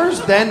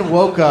 Travers then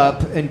woke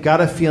up and got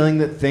a feeling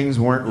that things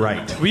weren't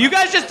right. Were you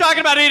guys just talking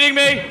about eating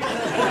me?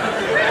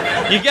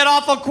 You get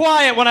awful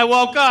quiet when I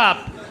woke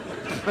up.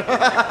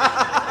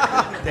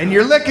 And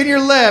you're licking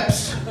your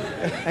lips,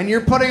 and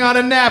you're putting on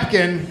a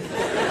napkin.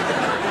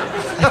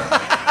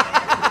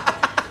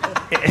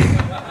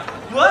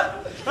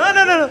 What? Oh,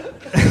 no.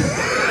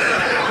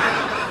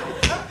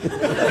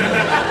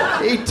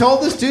 He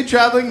told his 2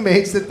 traveling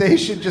mates that they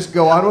should just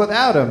go on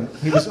without him.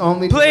 He was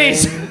only...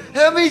 Please.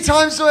 How many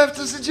times do I have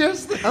to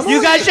suggest this?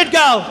 You guys should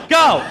go.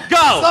 Go.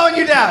 I'm slowing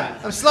you down.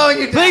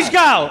 Please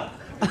go.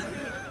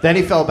 Then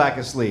he fell back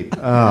asleep.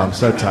 Oh, I'm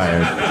so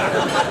tired.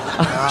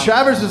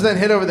 Travers was then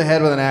hit over the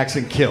head with an axe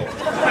and killed.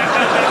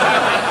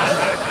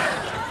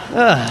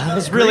 It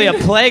was really a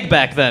plague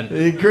back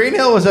then.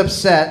 Greenhill was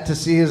upset to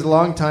see his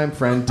longtime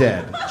friend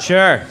dead.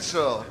 Sure.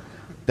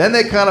 Then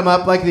they cut him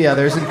up like the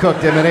others and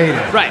cooked him and ate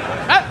him. Right.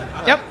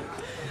 Yep.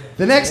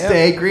 The next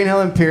day,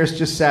 Greenhill and Pearce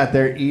just sat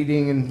there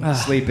eating and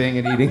sleeping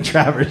and eating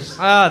Travers.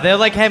 They're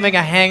like having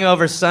a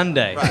hangover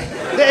Sunday. Right.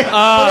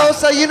 But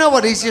also, you know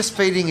what? He's just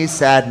feeding his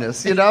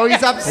sadness. You know,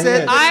 he's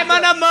upset. I'm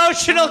an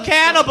emotional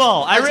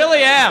cannibal. I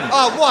really am.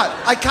 Oh, what?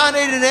 I can't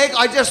eat an egg.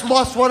 I just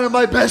lost one of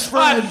my best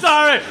friends.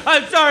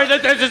 I'm sorry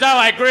that this is how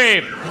I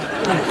grieve.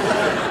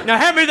 Now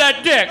hand me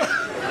that dick.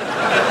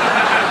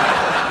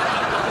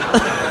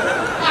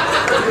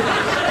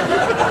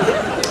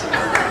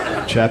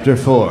 Chapter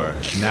 4.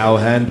 Now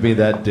hand me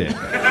that dick.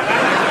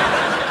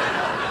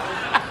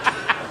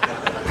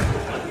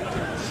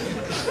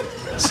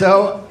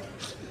 So,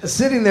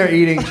 sitting there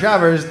eating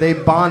Travers, they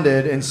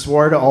bonded and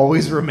swore to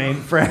always remain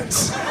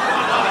friends.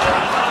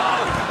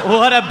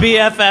 What a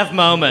BFF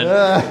moment.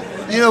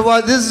 You know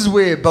what? This is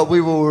weird, but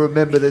we will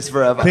remember this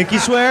forever. Pinky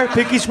swear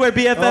BFFs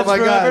forever. Oh my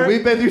God,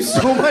 we've been through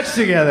so much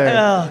together.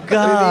 Oh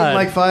God. We've eaten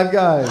like 5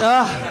 guys.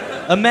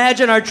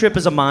 Imagine our trip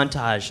as a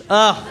montage.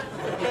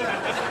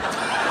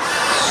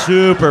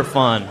 Super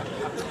fun.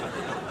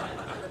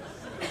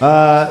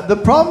 The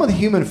problem with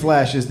human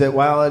flesh is that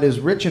while it is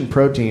rich in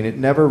protein, it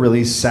never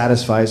really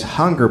satisfies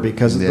hunger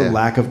because of the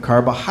lack of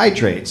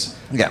carbohydrates,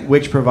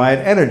 which provide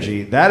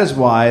energy. That is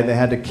why they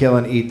had to kill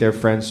and eat their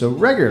friends so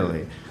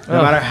regularly.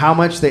 No matter how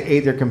much they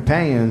ate their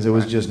companions, it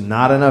was just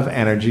not enough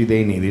energy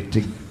they needed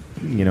to,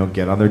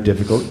 get on their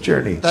difficult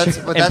journey. That's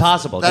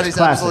impossible. That is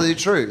classic. absolutely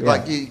true. Yeah.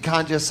 Like, you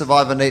can't just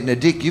survive on eating a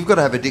dick. You've got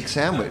to have a dick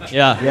sandwich.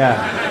 Yeah.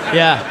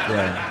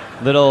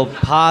 Little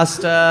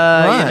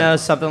pasta,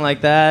 something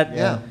like that.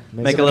 Yeah.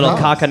 Make a little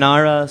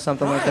cacanara,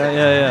 something like that.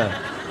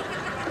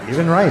 Yeah.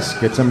 Even rice.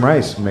 Get some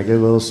rice. Make a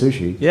little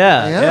sushi.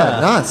 Yeah.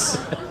 Nice.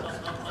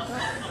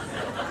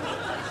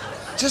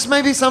 Just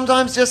maybe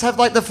sometimes just have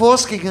like the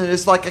foreskin and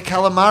it's like a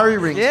calamari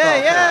ring.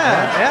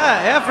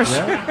 For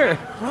sure.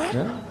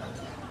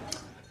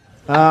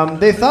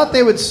 They thought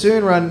they would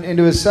soon run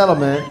into a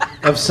settlement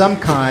of some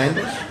kind.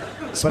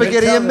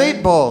 Spaghetti and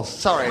meatballs.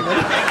 Sorry.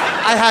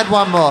 I had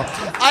one more.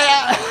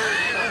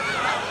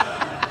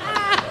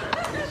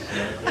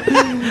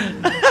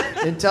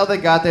 Until they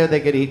got there, they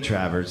could eat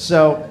Travers.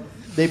 So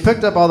they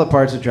picked up all the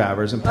parts of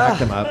Travers and packed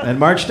them up and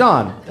marched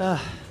on.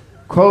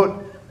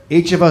 Quote,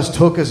 each of us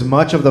took as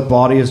much of the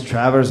body as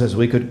Travers as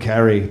we could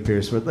carry,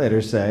 Pearce would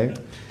later say.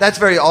 That's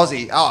very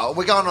Aussie. Oh,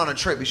 we're going on a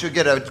trip. We should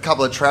get a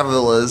couple of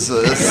travelers.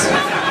 A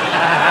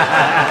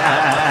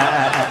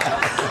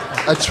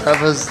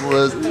Travers.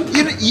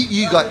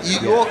 You got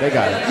They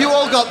got it. You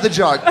all got the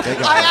joke. They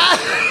got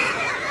it.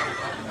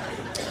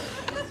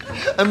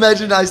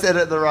 Imagine I said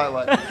it the right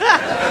way.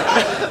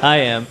 I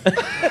am.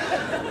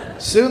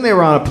 Soon they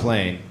were on a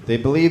plane. They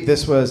believed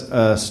this was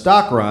a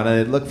stock run, and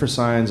they'd looked for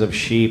signs of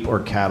sheep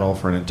or cattle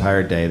for an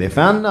entire day. They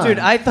found none. Dude,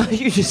 I thought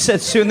you just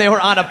said soon they were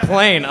on a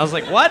plane. I was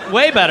like, what?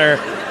 Way better.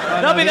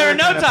 They'll be there in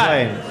no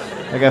time.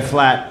 Like a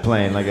flat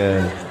plane, like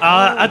a...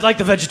 I'd like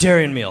the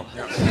vegetarian meal.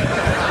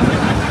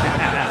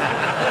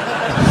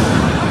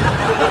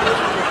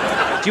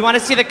 Do you want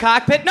to see the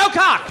cockpit? No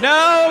cock!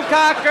 No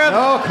cockpit!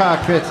 No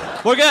cockpit.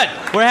 We're good.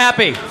 We're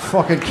happy.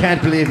 Fucking can't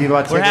believe you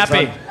bought We're tickets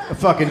happy. on a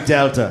fucking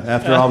Delta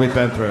after all we've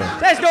been through.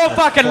 There's no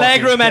fucking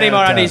leg room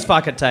anymore on these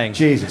fucking things.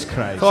 Jesus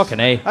Christ. Fucking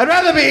A. I'd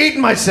rather be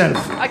eating myself.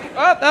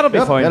 That'll be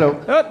fine.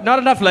 Hello. Not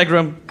enough leg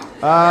room.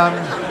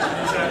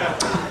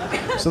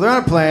 So they're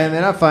on a plane.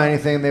 They're not finding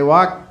anything.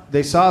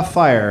 They saw a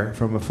fire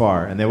from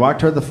afar, and they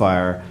walked toward the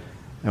fire.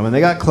 And when they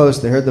got close,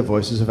 they heard the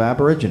voices of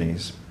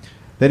Aborigines.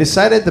 They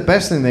decided the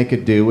best thing they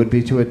could do would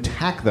be to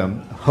attack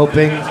them,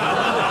 hoping...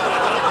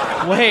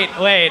 Wait.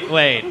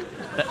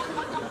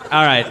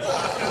 All right.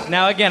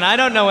 Now, again, I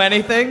don't know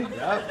anything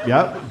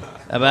Yep.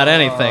 about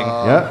anything.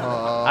 Yep.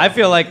 I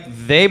feel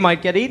like they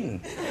might get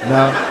eaten.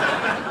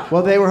 No.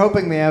 Well, they were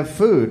hoping they have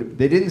food.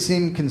 They didn't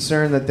seem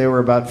concerned that there were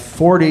about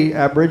 40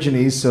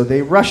 Aborigines, so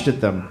they rushed at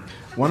them.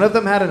 One of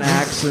them had an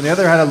axe, and the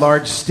other had a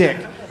large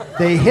stick.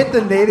 They hit the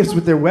natives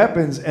with their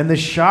weapons, and the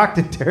shocked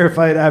and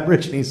terrified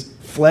Aborigines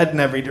fled in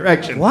every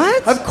direction.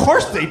 What? Of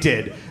course they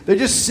did. They're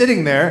just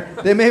sitting there.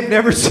 They may have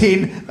never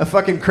seen a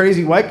fucking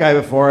crazy white guy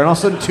before, and all of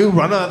a sudden two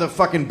run out of the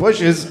fucking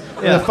bushes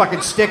with a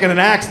fucking stick and an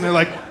axe, and they're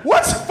like,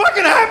 "What's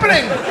fucking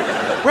happening?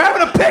 We're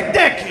having a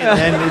picnic!"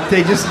 And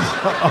they just...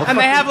 And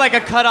they have like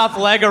a cut off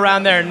leg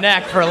around their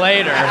neck for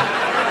later.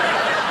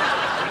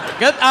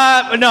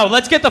 No,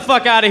 let's get the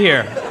fuck out of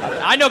here.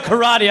 I know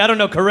karate, I don't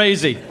know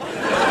crazy.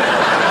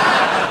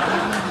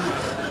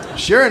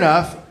 Sure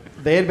enough,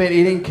 they had been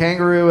eating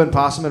kangaroo and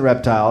possum and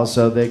reptiles,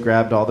 so they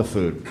grabbed all the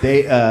food.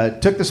 They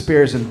took the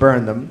spears and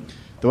burned them,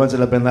 the ones that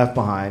had been left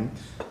behind.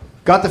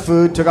 Got the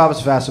food, took off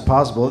as fast as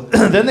possible.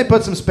 Then they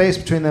put some space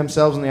between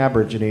themselves and the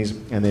Aborigines,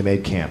 and they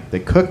made camp. They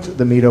cooked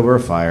the meat over a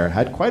fire,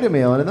 had quite a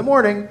meal, and in the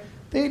morning,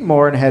 they ate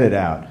more and headed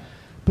out.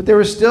 But they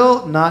were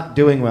still not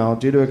doing well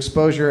due to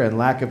exposure and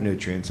lack of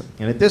nutrients.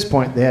 And at this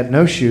point, they had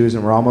no shoes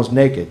and were almost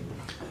naked,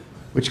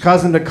 which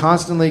caused them to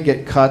constantly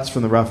get cuts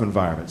from the rough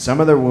environment. Some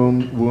of their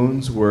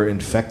wounds were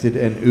infected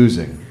and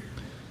oozing.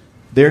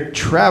 Their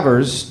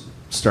Travers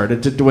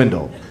started to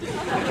dwindle.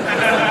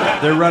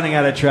 They're running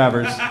out of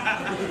Travers.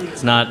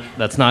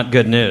 That's not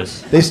good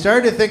news. They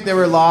started to think they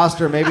were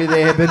lost, or maybe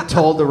they had been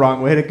told the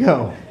wrong way to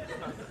go.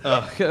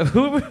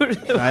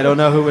 I don't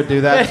know who would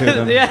do that to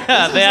them.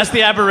 Yeah, they asked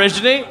the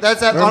Aborigine.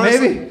 That's that. Or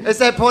Honestly, maybe. it's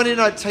that point in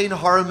a teen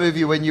horror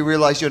movie when you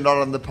realise you're not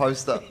on the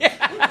poster. Wait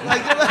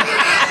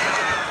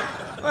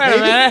a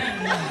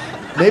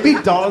minute. Maybe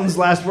Dalton's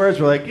last words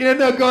were like, "Yeah,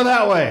 no, go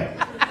that way."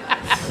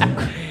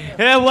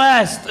 Hey,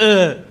 West.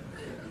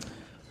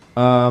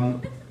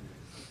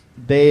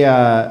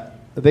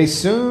 They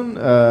soon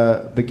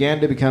began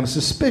to become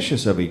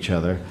suspicious of each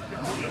other.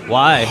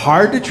 Why?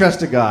 Hard to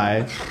trust a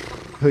guy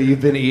who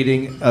you've been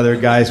eating other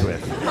guys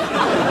with.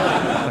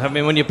 I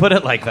mean, when you put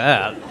it like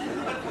that.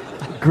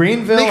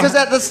 Greenville. Because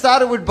at the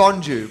start it would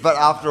bond you, but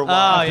after a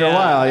while. After a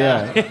while,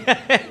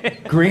 yeah.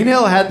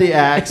 Greenhill had the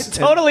axe. It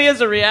totally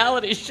is a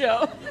reality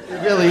show.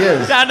 It really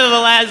is. Down to the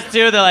last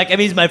two, they're like, I mean,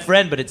 he's my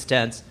friend, but it's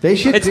tense.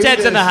 It's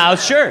tense in the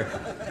house, sure.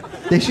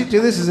 They should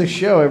do this as a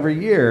show every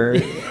year.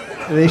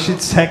 They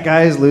should set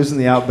guys loose in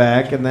the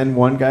outback, and then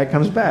one guy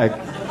comes back.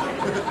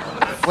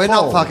 We're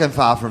not fucking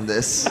far from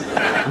this.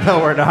 No,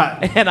 we're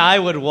not. And I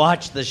would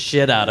watch the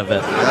shit out of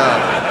it.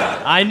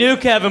 Yeah. I knew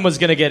Kevin was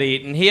going to get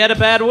eaten. He had a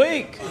bad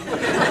week.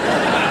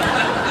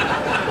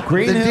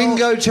 The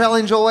dingo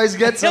challenge always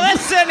gets him.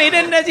 Listen, he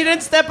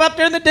didn't step up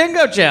during the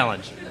dingo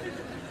challenge.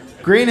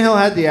 Greenhill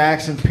had the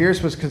axe, and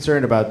Pearce was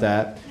concerned about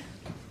that.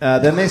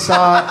 Then they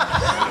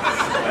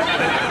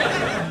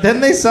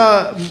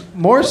saw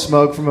more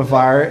smoke from a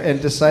fire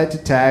and decided to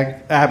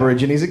tag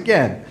Aborigines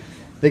again.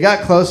 They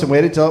got close and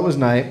waited till it was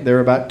night. There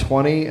were about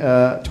 20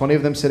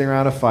 of them sitting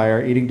around a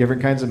fire, eating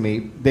different kinds of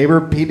meat. They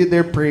repeated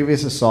their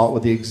previous assault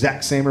with the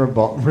exact same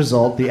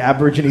result. The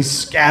Aborigines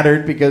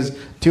scattered because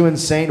two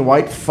insane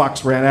white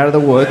fucks ran out of the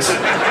woods.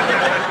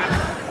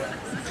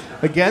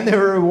 Again, they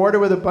were rewarded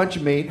with a bunch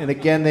of meat, and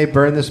again, they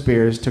burned the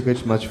spears, took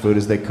as much food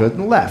as they could,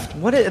 and left.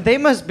 They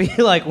must be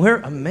like, we're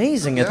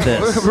amazing at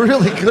this. We're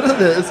really good at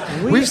this.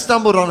 We've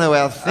stumbled onto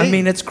our thing. I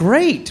mean, it's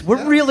great.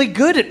 We're really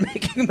good at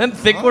making them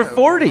think we're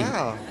 40.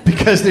 Wow.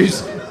 Because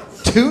there's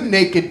two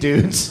naked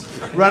dudes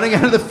running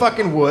out of the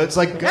fucking woods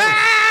like ghosts.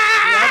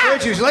 The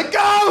Aborigines are like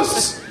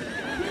ghosts!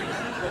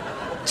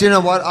 Do you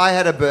know what? I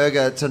had a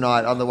burger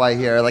tonight on the way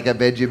here, like a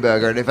veggie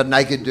burger, and if a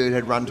naked dude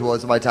had run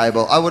towards my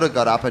table, I would have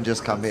got up and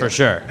just come here. For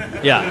sure.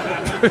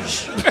 Yeah. For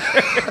sure.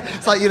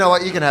 It's like, you know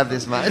what? You can have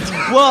this, mate.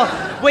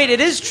 Well, wait, it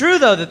is true,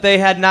 though, that they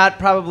had not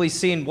probably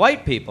seen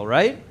white people,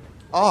 right?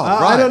 Oh,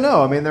 right. I don't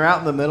know. I mean, they're out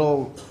in the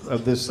middle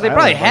of this. They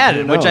probably island,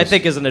 hadn't, which I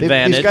think is an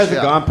advantage. These guys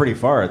have gone pretty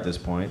far at this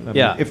point. I mean,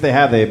 Yeah. If they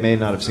have, they may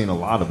not have seen a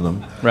lot of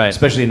them. Right.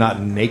 Especially not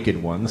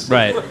naked ones.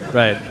 Right.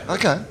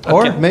 Okay.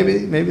 Or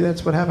maybe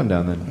that's what happened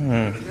down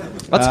there.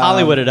 Let's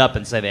Hollywood it up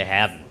and say they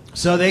hadn't.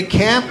 So they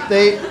camp.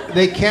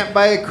 They camp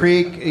by a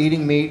creek,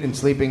 eating meat and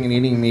sleeping, and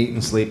eating meat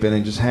and sleeping,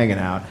 and just hanging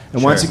out.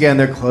 And once again,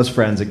 they're close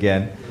friends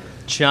again.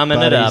 Chumming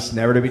it up.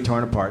 Never to be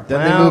torn apart.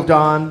 Then they Well- moved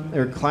on. They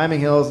were climbing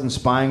hills and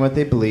spying what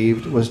they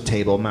believed was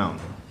Table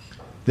Mountain.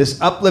 This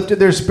uplifted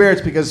their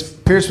spirits because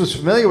Pearce was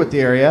familiar with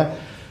the area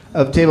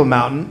of Table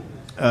Mountain.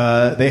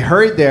 They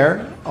hurried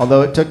there,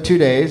 although it took 2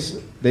 days.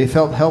 They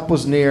felt help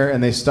was near,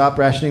 and they stopped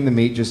rationing the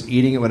meat, just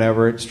eating it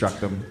whenever it struck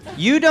them.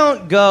 You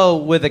don't go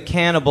with a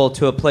cannibal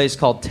to a place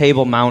called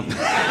Table Mountain.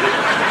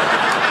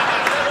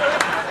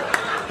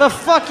 The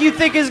fuck you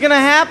think is gonna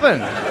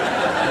happen?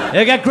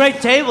 They got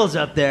great tables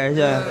up there.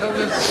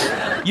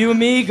 You and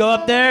me go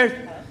up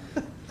there,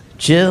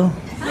 chill.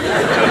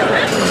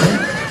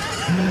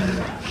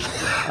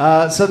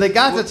 So they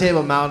got to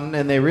Table Mountain,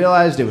 and they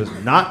realized it was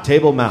not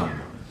Table Mountain.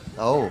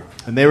 Oh.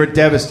 And they were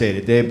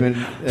devastated. They had been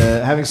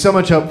having so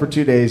much hope for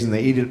 2 days, and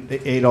they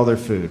ate all their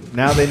food.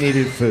 Now they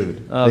needed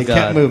food. Oh, they God.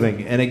 kept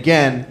moving. And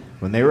again,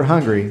 when they were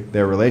hungry,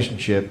 their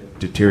relationship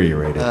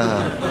deteriorated.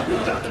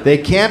 They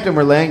camped and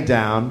were laying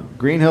down.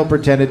 Greenhill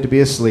pretended to be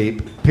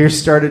asleep. Pearce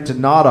started to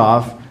nod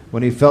off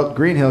when he felt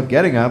Greenhill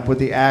getting up with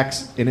the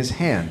axe in his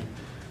hand.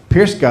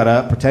 Pearce got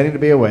up, pretending to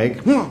be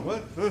awake.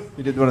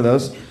 He did one of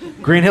those.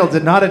 Greenhill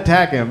did not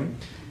attack him,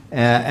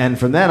 and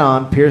from then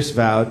on, Pearce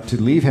vowed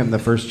to leave him the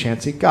first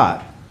chance he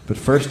got. But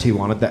first, he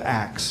wanted the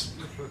axe.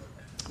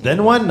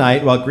 Then one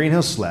night, while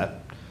Greenhill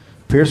slept,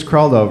 Pearce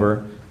crawled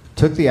over,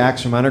 took the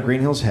axe from under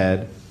Greenhill's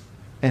head,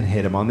 and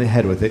hit him on the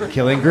head with it,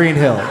 killing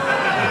Greenhill.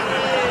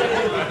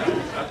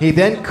 He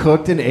then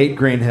cooked and ate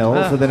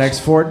Greenhill for the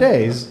next 4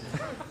 days.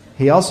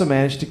 He also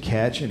managed to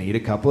catch and eat a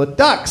couple of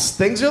ducks.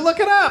 Things are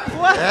looking up.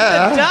 What?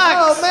 The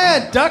ducks? Oh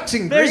man, ducks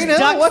in There's Greenhill.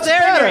 ducks What's there.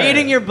 better? You're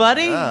eating your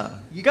buddy.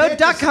 You Go can't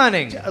duck just-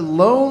 hunting.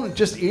 Alone,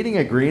 just eating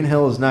a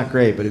Greenhill is not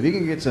great. But if you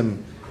can get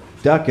some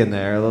duck in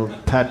there, a little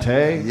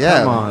pate, Yeah.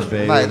 come on,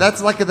 baby. Mate,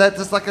 that's like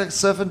a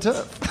surf and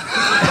turf.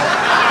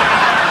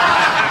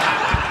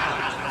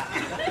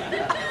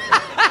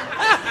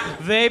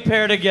 They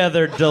pair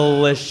together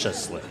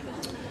deliciously.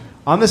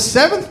 On the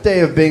seventh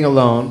day of being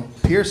alone,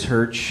 Pearce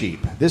heard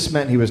sheep. This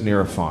meant he was near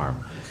a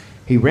farm.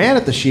 He ran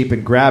at the sheep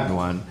and grabbed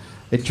one.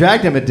 It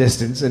dragged him a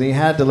distance, and he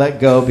had to let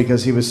go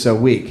because he was so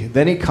weak.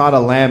 Then he caught a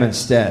lamb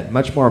instead,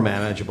 much more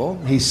manageable.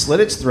 He slit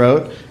its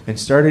throat and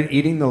started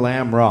eating the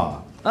lamb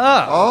raw.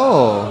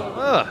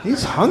 Oh.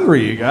 He's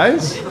hungry, you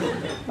guys.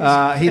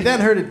 He then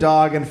heard a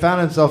dog and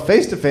found himself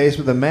face to face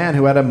with a man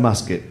who had a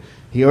musket.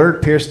 He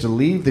ordered Pearce to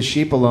leave the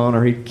sheep alone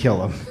or he'd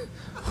kill him.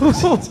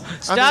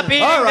 Stop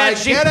eating all right, that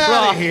sheep get out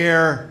broth. of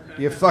here,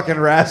 you fucking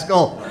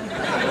rascal.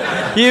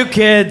 You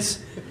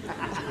kids.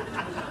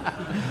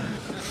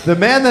 The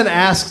man then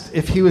asked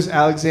if he was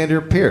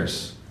Alexander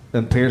Pearce.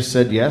 And Pearce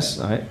said, yes,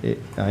 I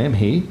am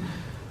he.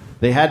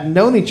 They had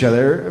known each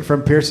other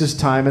from Pearce's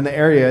time in the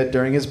area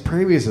during his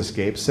previous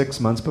escape 6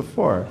 months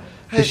before.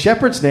 The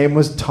shepherd's name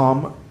was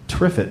Tom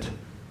Triffett.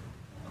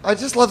 I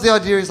just love the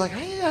idea. He's like,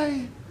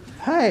 hey.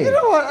 Hey, You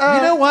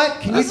know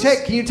what? Can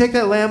you take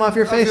that lamb off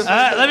your face?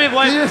 Let me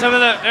wipe some of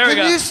that. There we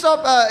go. Can you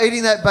stop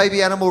eating that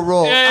baby animal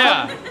raw?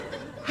 Yeah.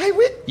 Hey,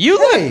 wait. You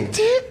Hey. look.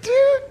 Dude.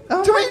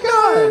 Oh do my we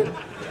know?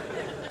 God.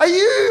 Are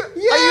you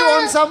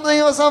on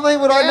something or something?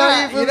 Would I know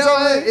you from know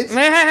something? what? It's,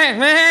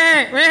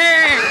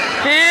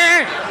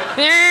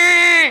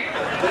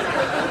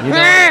 you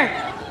know,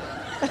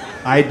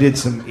 I did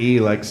some E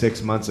like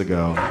 6 months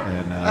ago,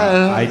 and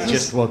I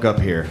just woke up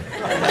here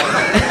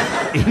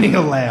eating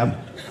a lamb.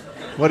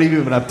 What have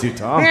you been up to,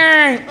 Tom?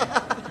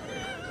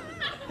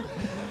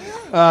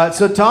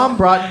 So Tom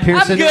brought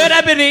Pearce. I'm good.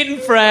 I've been eating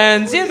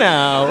friends, you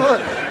know.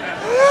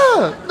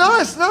 Yeah,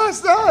 nice.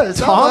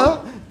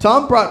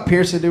 Tom brought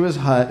Pearce into his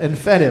hut and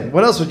fed him.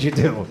 What else would you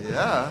do?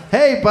 Yeah.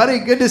 Hey, buddy,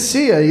 good to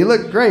see you. You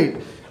look great.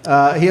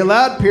 He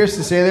allowed Pearce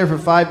to stay there for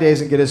 5 days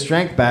and get his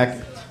strength back.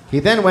 He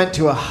then went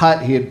to a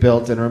hut he had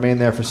built and remained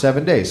there for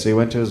 7 days. So he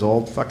went to his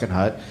old fucking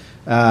hut,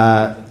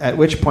 at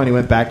which point he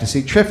went back to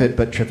see Triffett,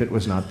 but Triffett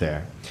was not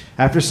there.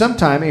 After some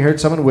time, he heard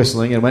someone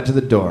whistling and went to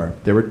the door.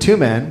 There were two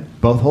men,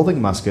 both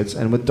holding muskets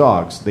and with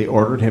dogs. They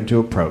ordered him to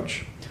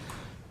approach.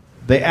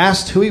 They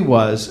asked who he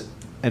was,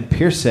 and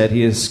Pearce said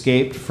he had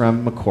escaped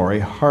from Macquarie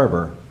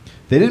Harbor.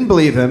 They didn't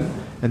believe him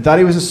and thought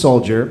he was a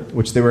soldier,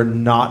 which they were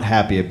not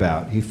happy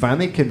about. He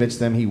finally convinced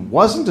them he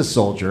wasn't a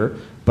soldier,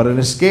 but an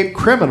escaped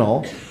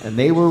criminal, and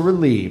they were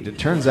relieved. It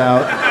turns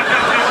out...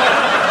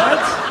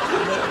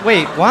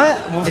 Wait,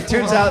 what? It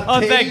turns out... Oh,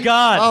 thank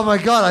God. Oh my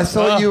God! I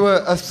thought you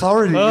were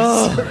authorities.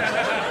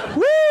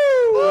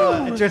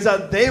 It turns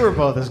out they were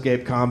both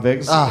escaped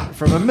convicts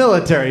from a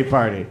military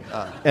party.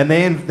 And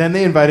then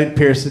they invited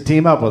Pearce to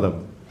team up with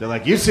them. They're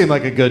like, you seem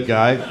like a good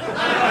guy.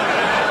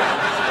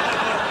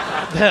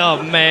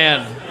 Oh,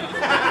 man.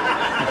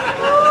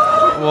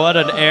 What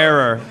an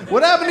error.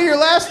 What happened to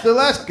the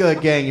last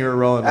gang you were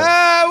rolling with?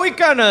 We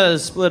kind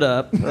of split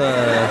up.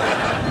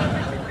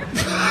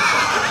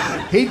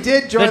 He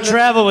did join The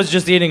travel was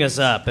just eating us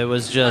up. It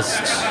was just...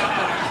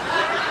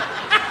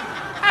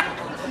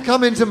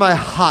 Come into my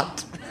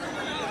hut.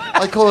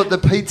 I call it the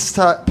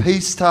Pizza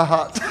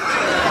Hut.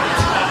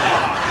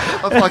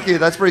 Oh, fuck you.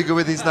 That's pretty good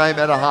with his name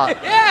and a hut.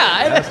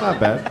 Yeah. That's not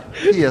bad.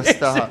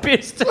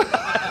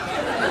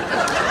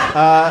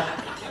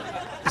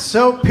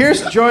 So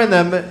Pearce joined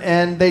them,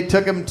 and they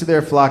took him to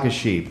their flock of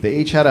sheep. They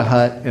each had a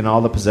hut and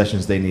all the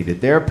possessions they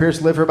needed. There,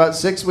 Pearce lived for about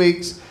 6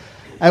 weeks,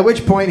 at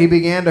which point he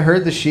began to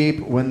herd the sheep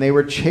when they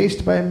were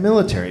chased by a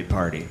military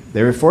party.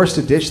 They were forced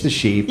to ditch the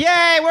sheep.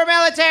 Yay, we're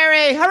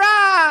military!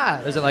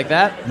 Hurrah! Is it like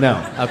that?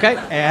 No. Okay.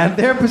 And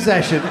their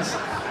possessions.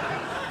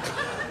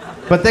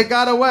 But they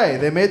got away.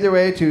 They made their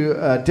way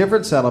to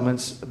different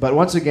settlements, but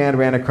once again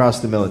ran across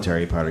the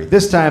military party.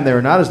 This time they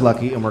were not as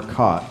lucky and were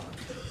caught.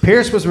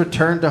 Pearce was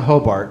returned to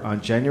Hobart on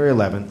January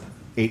 11th,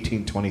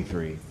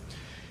 1823.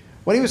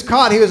 When he was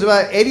caught, he was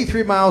about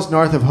 83 miles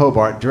north of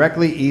Hobart,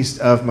 directly east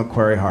of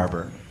Macquarie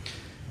Harbor.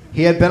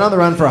 He had been on the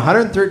run for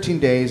 113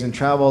 days and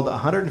traveled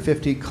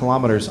 150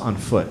 kilometers on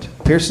foot.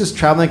 Pearce's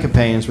traveling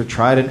companions were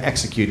tried and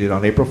executed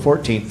on April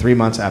 14th, 3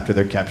 months after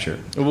their capture.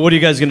 What are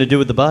you guys going to do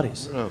with the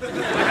bodies?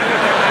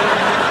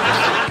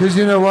 Because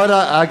you know what?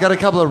 I got a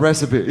couple of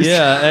recipes.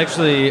 Yeah,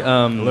 actually...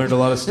 Learned a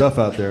lot of stuff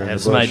out there. I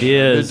have some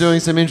ideas. They're doing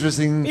some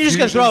interesting... You're just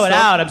going to throw it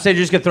out. I'm saying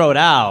you're just going to throw it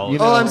out.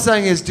 All I'm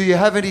saying is, do you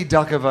have any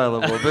duck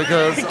available?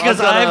 Because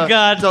I've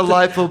got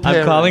delightful pairing.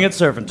 I'm calling it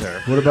surf and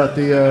turf. What about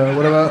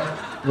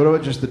what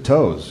about just the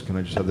toes? Can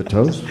I just have the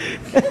toes?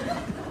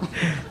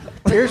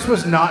 Pearce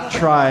was not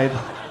tried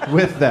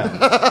with them.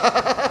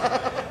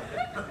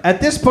 At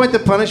this point, the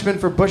punishment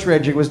for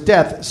bushranging was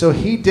death, so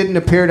he didn't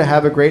appear to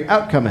have a great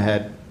outcome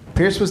ahead.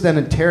 Pearce was then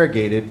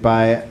interrogated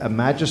by a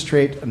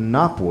magistrate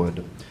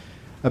Knopwood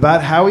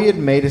about how he had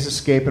made his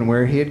escape and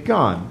where he had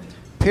gone.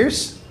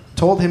 Pearce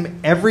told him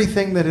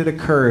everything that had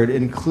occurred,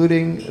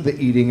 including the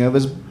eating of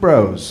his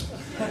bros.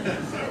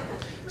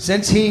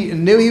 Since he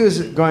knew he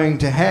was going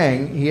to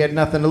hang, he had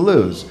nothing to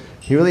lose.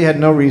 He really had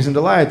no reason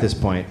to lie at this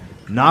point.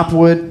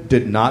 Knopwood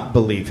did not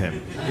believe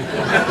him.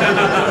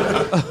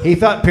 He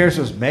thought Pearce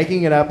was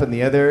making it up and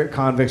the other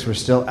convicts were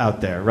still out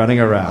there, running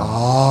around.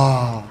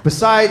 Oh.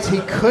 Besides, he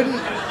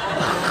couldn't...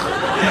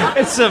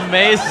 It's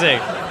amazing.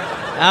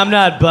 I'm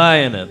not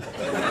buying it.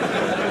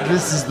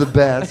 This is the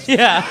best.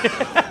 Yeah.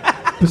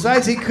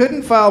 Besides, he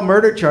couldn't file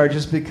murder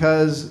charges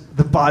because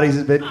the bodies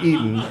had been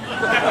eaten.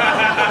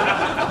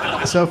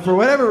 So for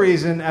whatever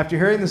reason, after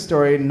hearing the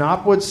story,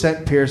 Knopwood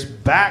sent Pearce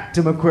back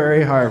to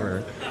Macquarie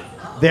Harbor.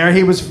 There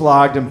he was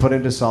flogged and put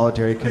into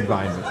solitary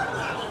confinement.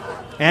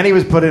 And he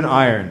was put in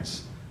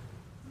irons.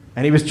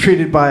 And he was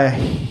treated by a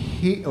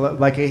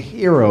like a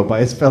hero by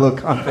his fellow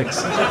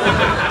convicts.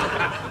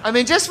 I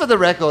mean, just for the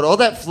record, all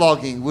that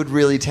flogging would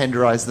really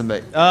tenderize the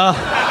meat.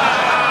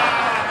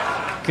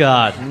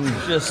 God,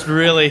 just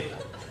really.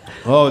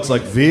 Oh, it's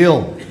like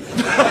veal.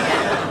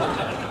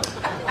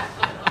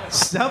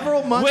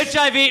 Several months. Which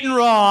I've eaten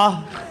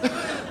raw.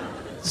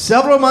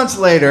 Several months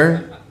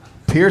later,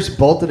 Pearce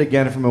bolted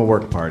again from a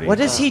work party.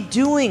 What is he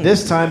doing?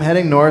 This time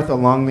heading north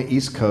along the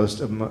east coast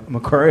of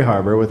Macquarie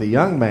Harbor with a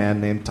young man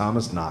named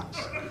Thomas Knox.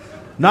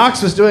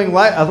 Knox was doing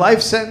a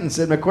life sentence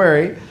at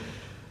Macquarie.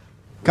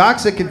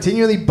 Cox had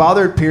continually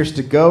bothered Pearce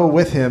to go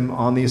with him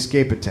on the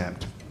escape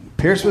attempt.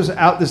 Pearce was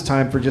out this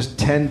time for just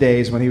 10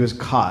 days when he was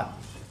caught.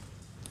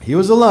 He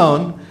was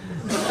alone.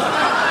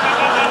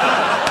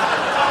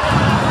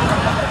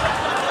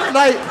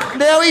 Like,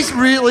 now he's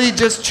really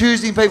just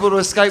choosing people to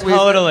escape with.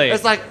 Totally.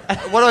 It's like,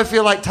 what do I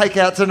feel like take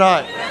out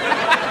tonight?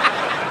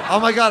 Oh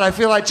my God, I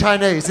feel like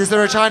Chinese. Is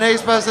there a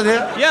Chinese person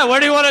here? Yeah, where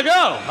do you want to go?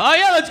 Oh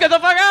yeah, let's get the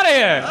fuck out of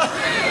here.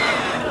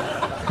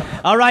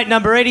 All right,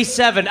 number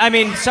 87.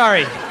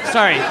 Sorry,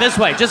 this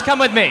way. Just come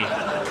with me.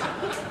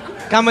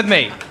 Come with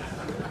me.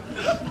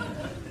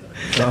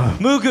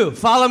 Mugu,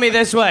 follow me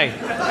this way.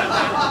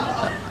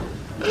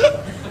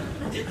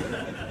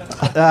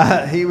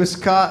 He was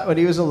caught when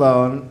he was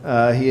alone.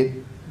 He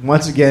had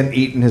once again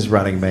eaten his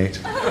running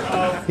mate.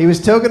 He was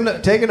taken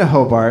to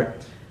Hobart.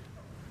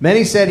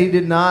 Many said he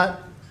did not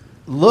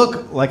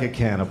look like a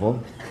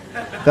cannibal.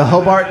 The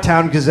Hobart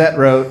Town Gazette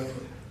wrote,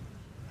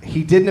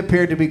 he didn't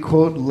appear to be,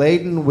 quote,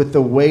 laden with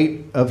the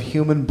weight of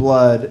human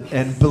blood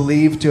and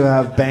believed to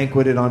have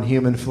banqueted on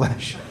human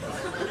flesh.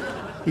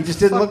 He just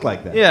didn't look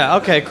like that. Yeah,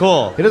 okay,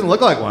 cool. He doesn't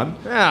look like one.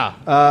 Yeah.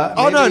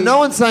 No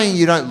one's saying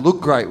you don't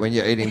look great when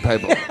you're eating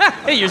people.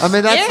 Your I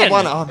mean, that's the skin.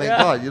 one. Oh my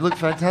God, you look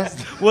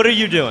fantastic. What are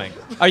you doing?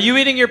 Are you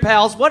eating your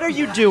pals? What are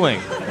you doing?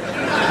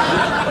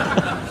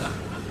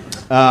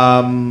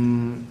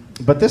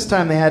 But this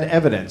time they had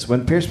evidence.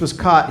 When Pearce was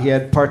caught, he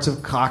had parts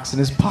of Cox in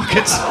his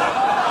pockets.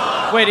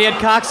 Wait, he had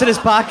cocks in his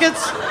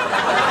pockets?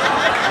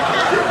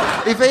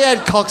 If he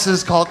had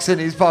Cox's cocks in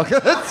his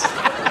pockets.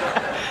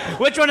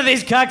 Which one of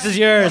these cocks is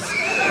yours?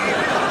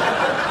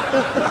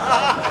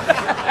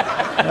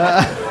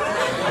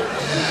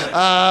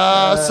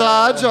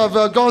 Sarge,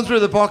 I've gone through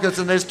the pockets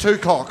and there's 2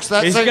 cocks.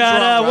 That He's seems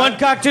got wrong, right? one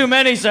cock too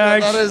many,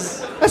 Sarge. That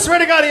is. I swear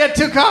to God, he had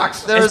 2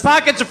 cocks. His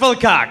pockets are full of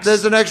cocks.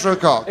 There's an extra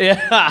cock.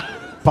 Yeah.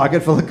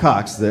 Pocket full of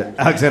cocks, the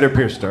Alexander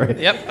Pearce story.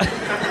 Yep.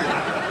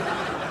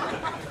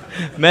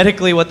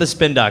 Medically, what the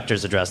spin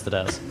doctors addressed it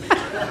as.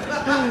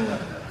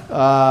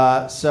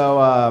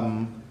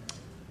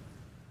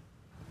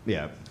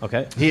 Yeah.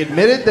 Okay. He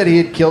admitted that he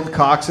had killed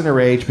Cox in a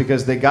rage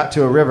because they got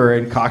to a river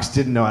and Cox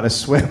didn't know how to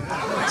swim.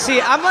 See,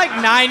 I'm like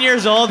 9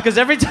 years old because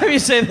every time you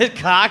say that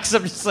cocks,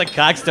 I'm just like,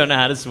 cocks don't know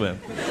how to swim.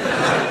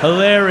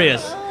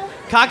 Hilarious.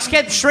 Cox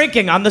kept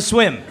shrinking on the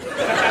swim.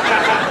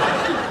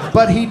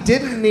 But he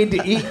didn't need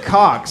to eat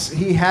Cox.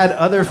 He had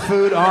other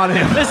food on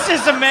him. This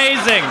is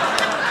amazing.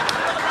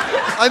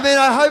 I mean,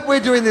 I hope we're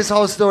doing this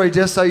whole story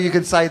just so you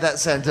can say that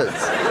sentence.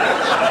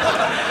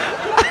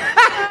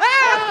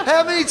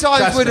 How many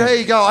times would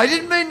he go, I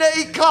didn't mean to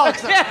eat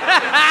cocks? Okay,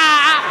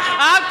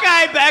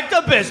 back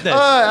to business.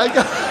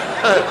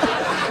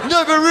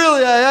 No, but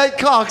really, I ate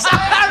cocks.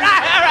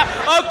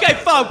 Okay,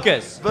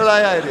 focus. But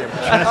I ate him.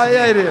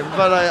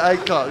 But I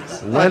ate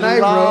cocks. When I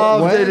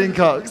loved eating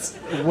cocks.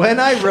 When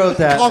I wrote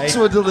that, Cocks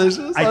were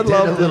delicious. I did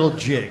a little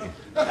jig.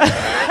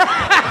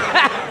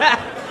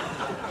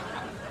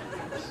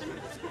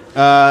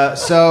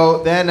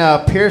 So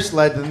then Pearce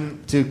led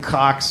them to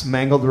Cox's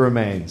mangled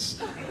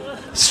remains.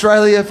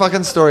 Australia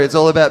fucking story. It's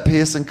all about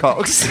Pearce and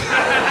Cox.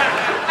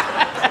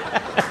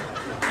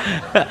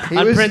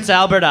 On Prince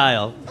Albert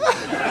Isle.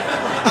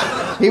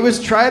 He was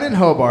tried in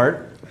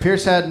Hobart.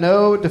 Pearce had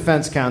no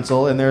defense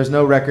counsel, and there is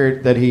no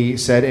record that he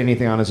said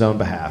anything on his own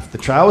behalf. The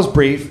trial was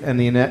brief, and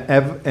the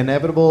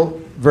inevitable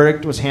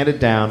verdict was handed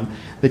down.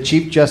 The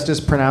Chief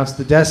Justice pronounced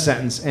the death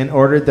sentence and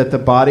ordered that the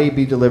body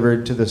be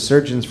delivered to the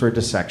surgeons for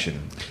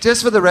dissection.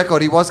 Just for the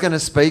record, he was going to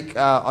speak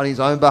on his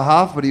own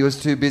behalf, but he was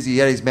too busy. He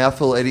had his mouth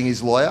full eating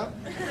his lawyer.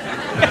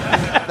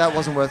 That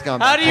wasn't worth going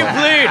back How do you for.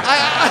 plead?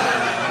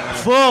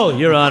 Full,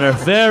 Your Honor.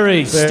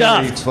 Very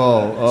stuffed.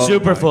 Full. Oh,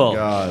 Super my full.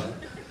 God.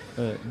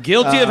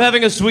 Guilty of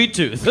having a sweet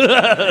tooth.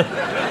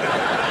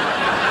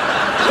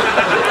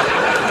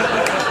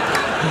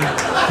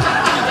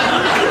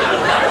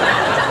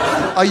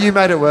 Oh, you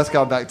made it worth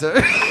going back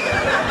to.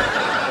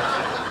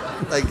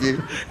 Thank you.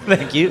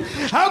 Thank you.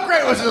 How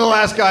great was it the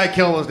last guy I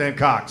killed was named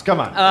Cox? Come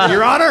on.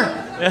 Your Honor?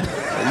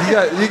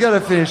 You got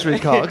to finish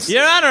with Cox.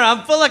 Your Honor,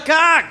 I'm full of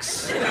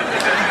cocks.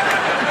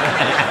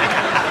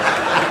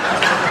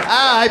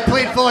 I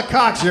plead full of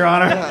Cox, Your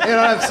Honor. You know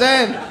what I'm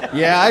saying?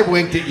 Yeah, I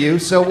winked at you,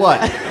 so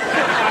what?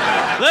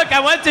 Look, I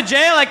went to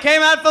jail. I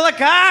came out full of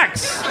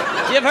cocks.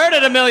 You've heard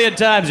it a million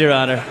times, Your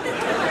Honor.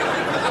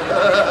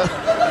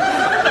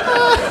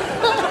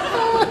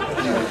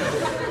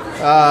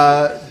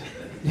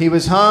 He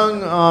was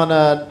hung on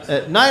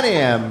at 9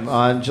 a.m.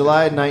 on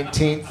July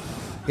 19th,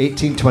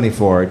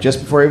 1824. Just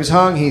before he was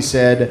hung, he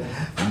said,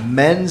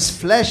 "Men's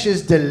flesh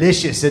is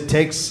delicious. It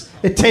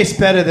tastes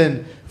better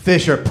than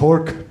fish or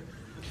pork."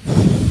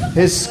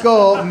 His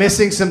skull,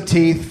 missing some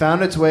teeth,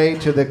 found its way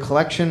to the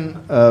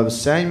collection of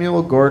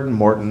Samuel Gordon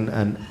Morton,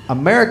 an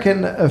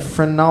American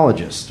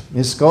phrenologist.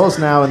 His skull is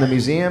now in the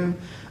Museum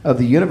of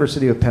the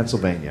University of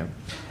Pennsylvania.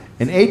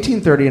 In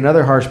 1830,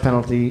 another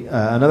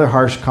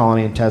harsh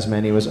colony in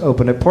Tasmania was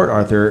opened at Port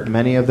Arthur.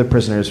 Many of the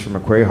prisoners from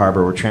Macquarie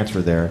Harbour were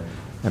transferred there,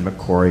 and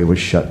Macquarie was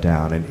shut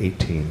down in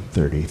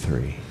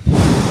 1833.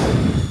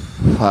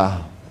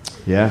 Wow.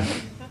 Yeah.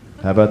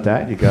 How about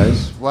that, you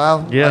guys?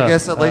 Well, Yeah. I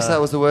guess at least that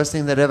was the worst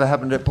thing that ever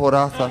happened at Port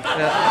Arthur.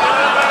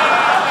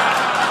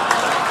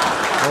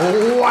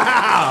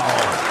 Wow.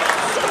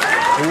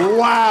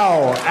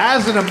 Wow.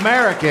 As an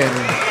American,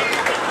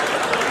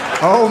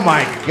 oh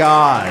my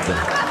God.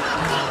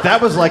 That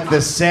was like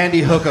the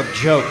Sandy Hook of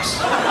jokes.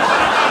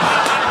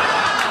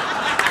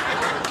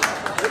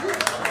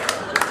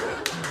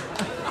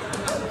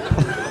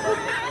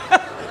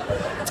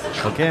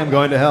 Okay, I'm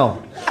going to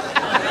hell.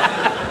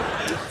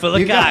 For the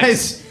You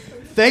guys,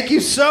 thank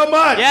you so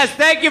much. Yes,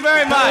 thank you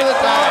very much. All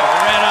right,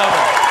 we ran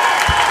over.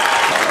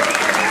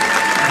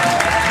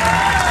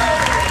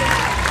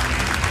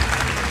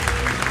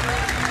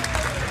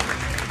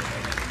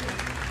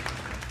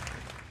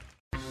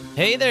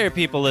 Hey there,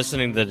 people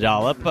listening to The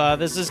Dollop.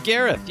 This is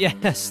Gareth.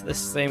 Yes, this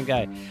same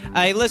guy.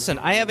 Listen,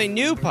 I have a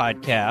new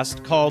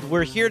podcast called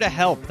We're Here to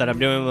Help that I'm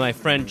doing with my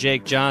friend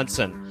Jake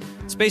Johnson.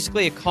 It's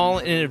basically a call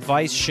and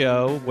advice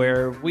show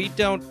where we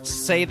don't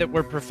say that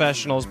we're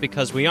professionals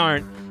because we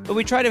aren't, but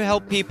we try to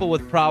help people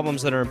with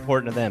problems that are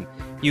important to them.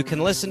 You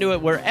can listen to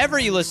it wherever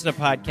you listen to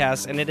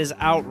podcasts, and it is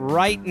out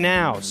right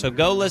now. So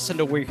go listen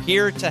to We're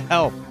Here to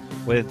Help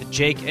with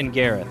Jake and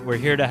Gareth. We're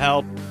Here to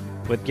Help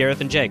with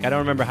Gareth and Jake. I don't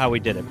remember how we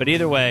did it, but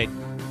either way,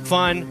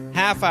 fun,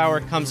 half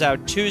hour, comes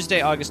out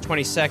Tuesday, August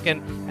 22nd,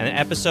 and the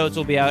episodes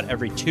will be out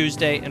every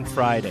Tuesday and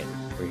Friday.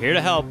 We're here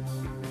to help.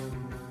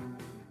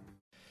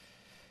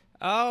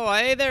 Oh,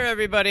 hey there,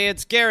 everybody.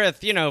 It's Gareth,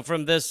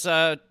 from this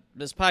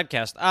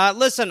podcast.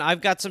 Listen,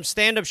 I've got some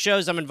stand-up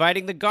shows I'm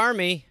inviting the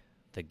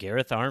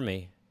Gareth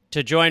Army,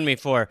 to join me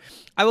for.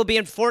 I will be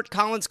in Fort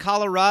Collins,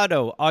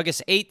 Colorado,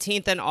 August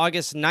 18th and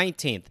August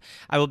 19th.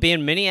 I will be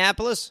in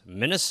Minneapolis,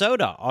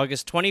 Minnesota,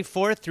 August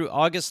 24th through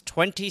August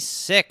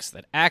 26th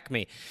at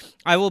Acme.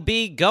 I will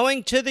be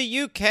going to the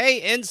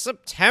UK in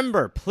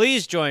September.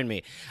 Please join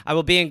me. I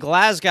will be in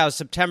Glasgow,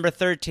 September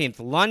 13th,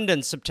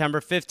 London,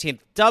 September 15th,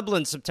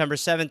 Dublin, September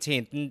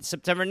 17th, and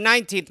September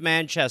 19th,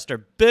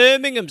 Manchester,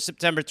 Birmingham,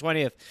 September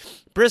 20th,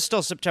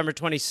 Bristol, September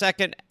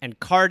 22nd,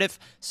 and Cardiff,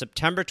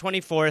 September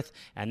 24th.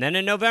 And then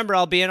in November,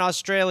 I'll be in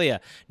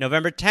Australia.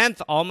 November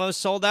 10th, almost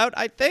sold out,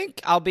 I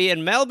think. I'll be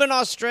in Melbourne,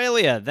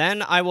 Australia.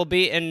 Then I will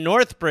be in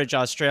Northbridge,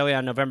 Australia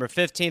on November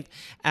 15th.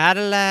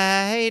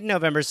 Adelaide,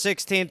 November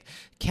 16th.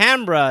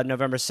 Canberra,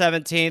 November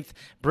 17th.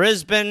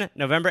 Brisbane,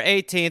 November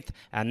 18th.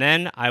 And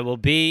then I will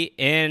be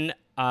in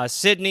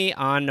Sydney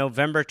on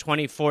November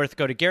 24th.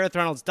 Go to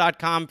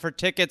GarethReynolds.com for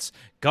tickets.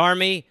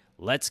 Garmy,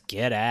 let's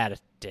get at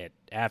it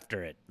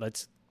after it.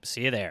 Let's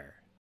see you there.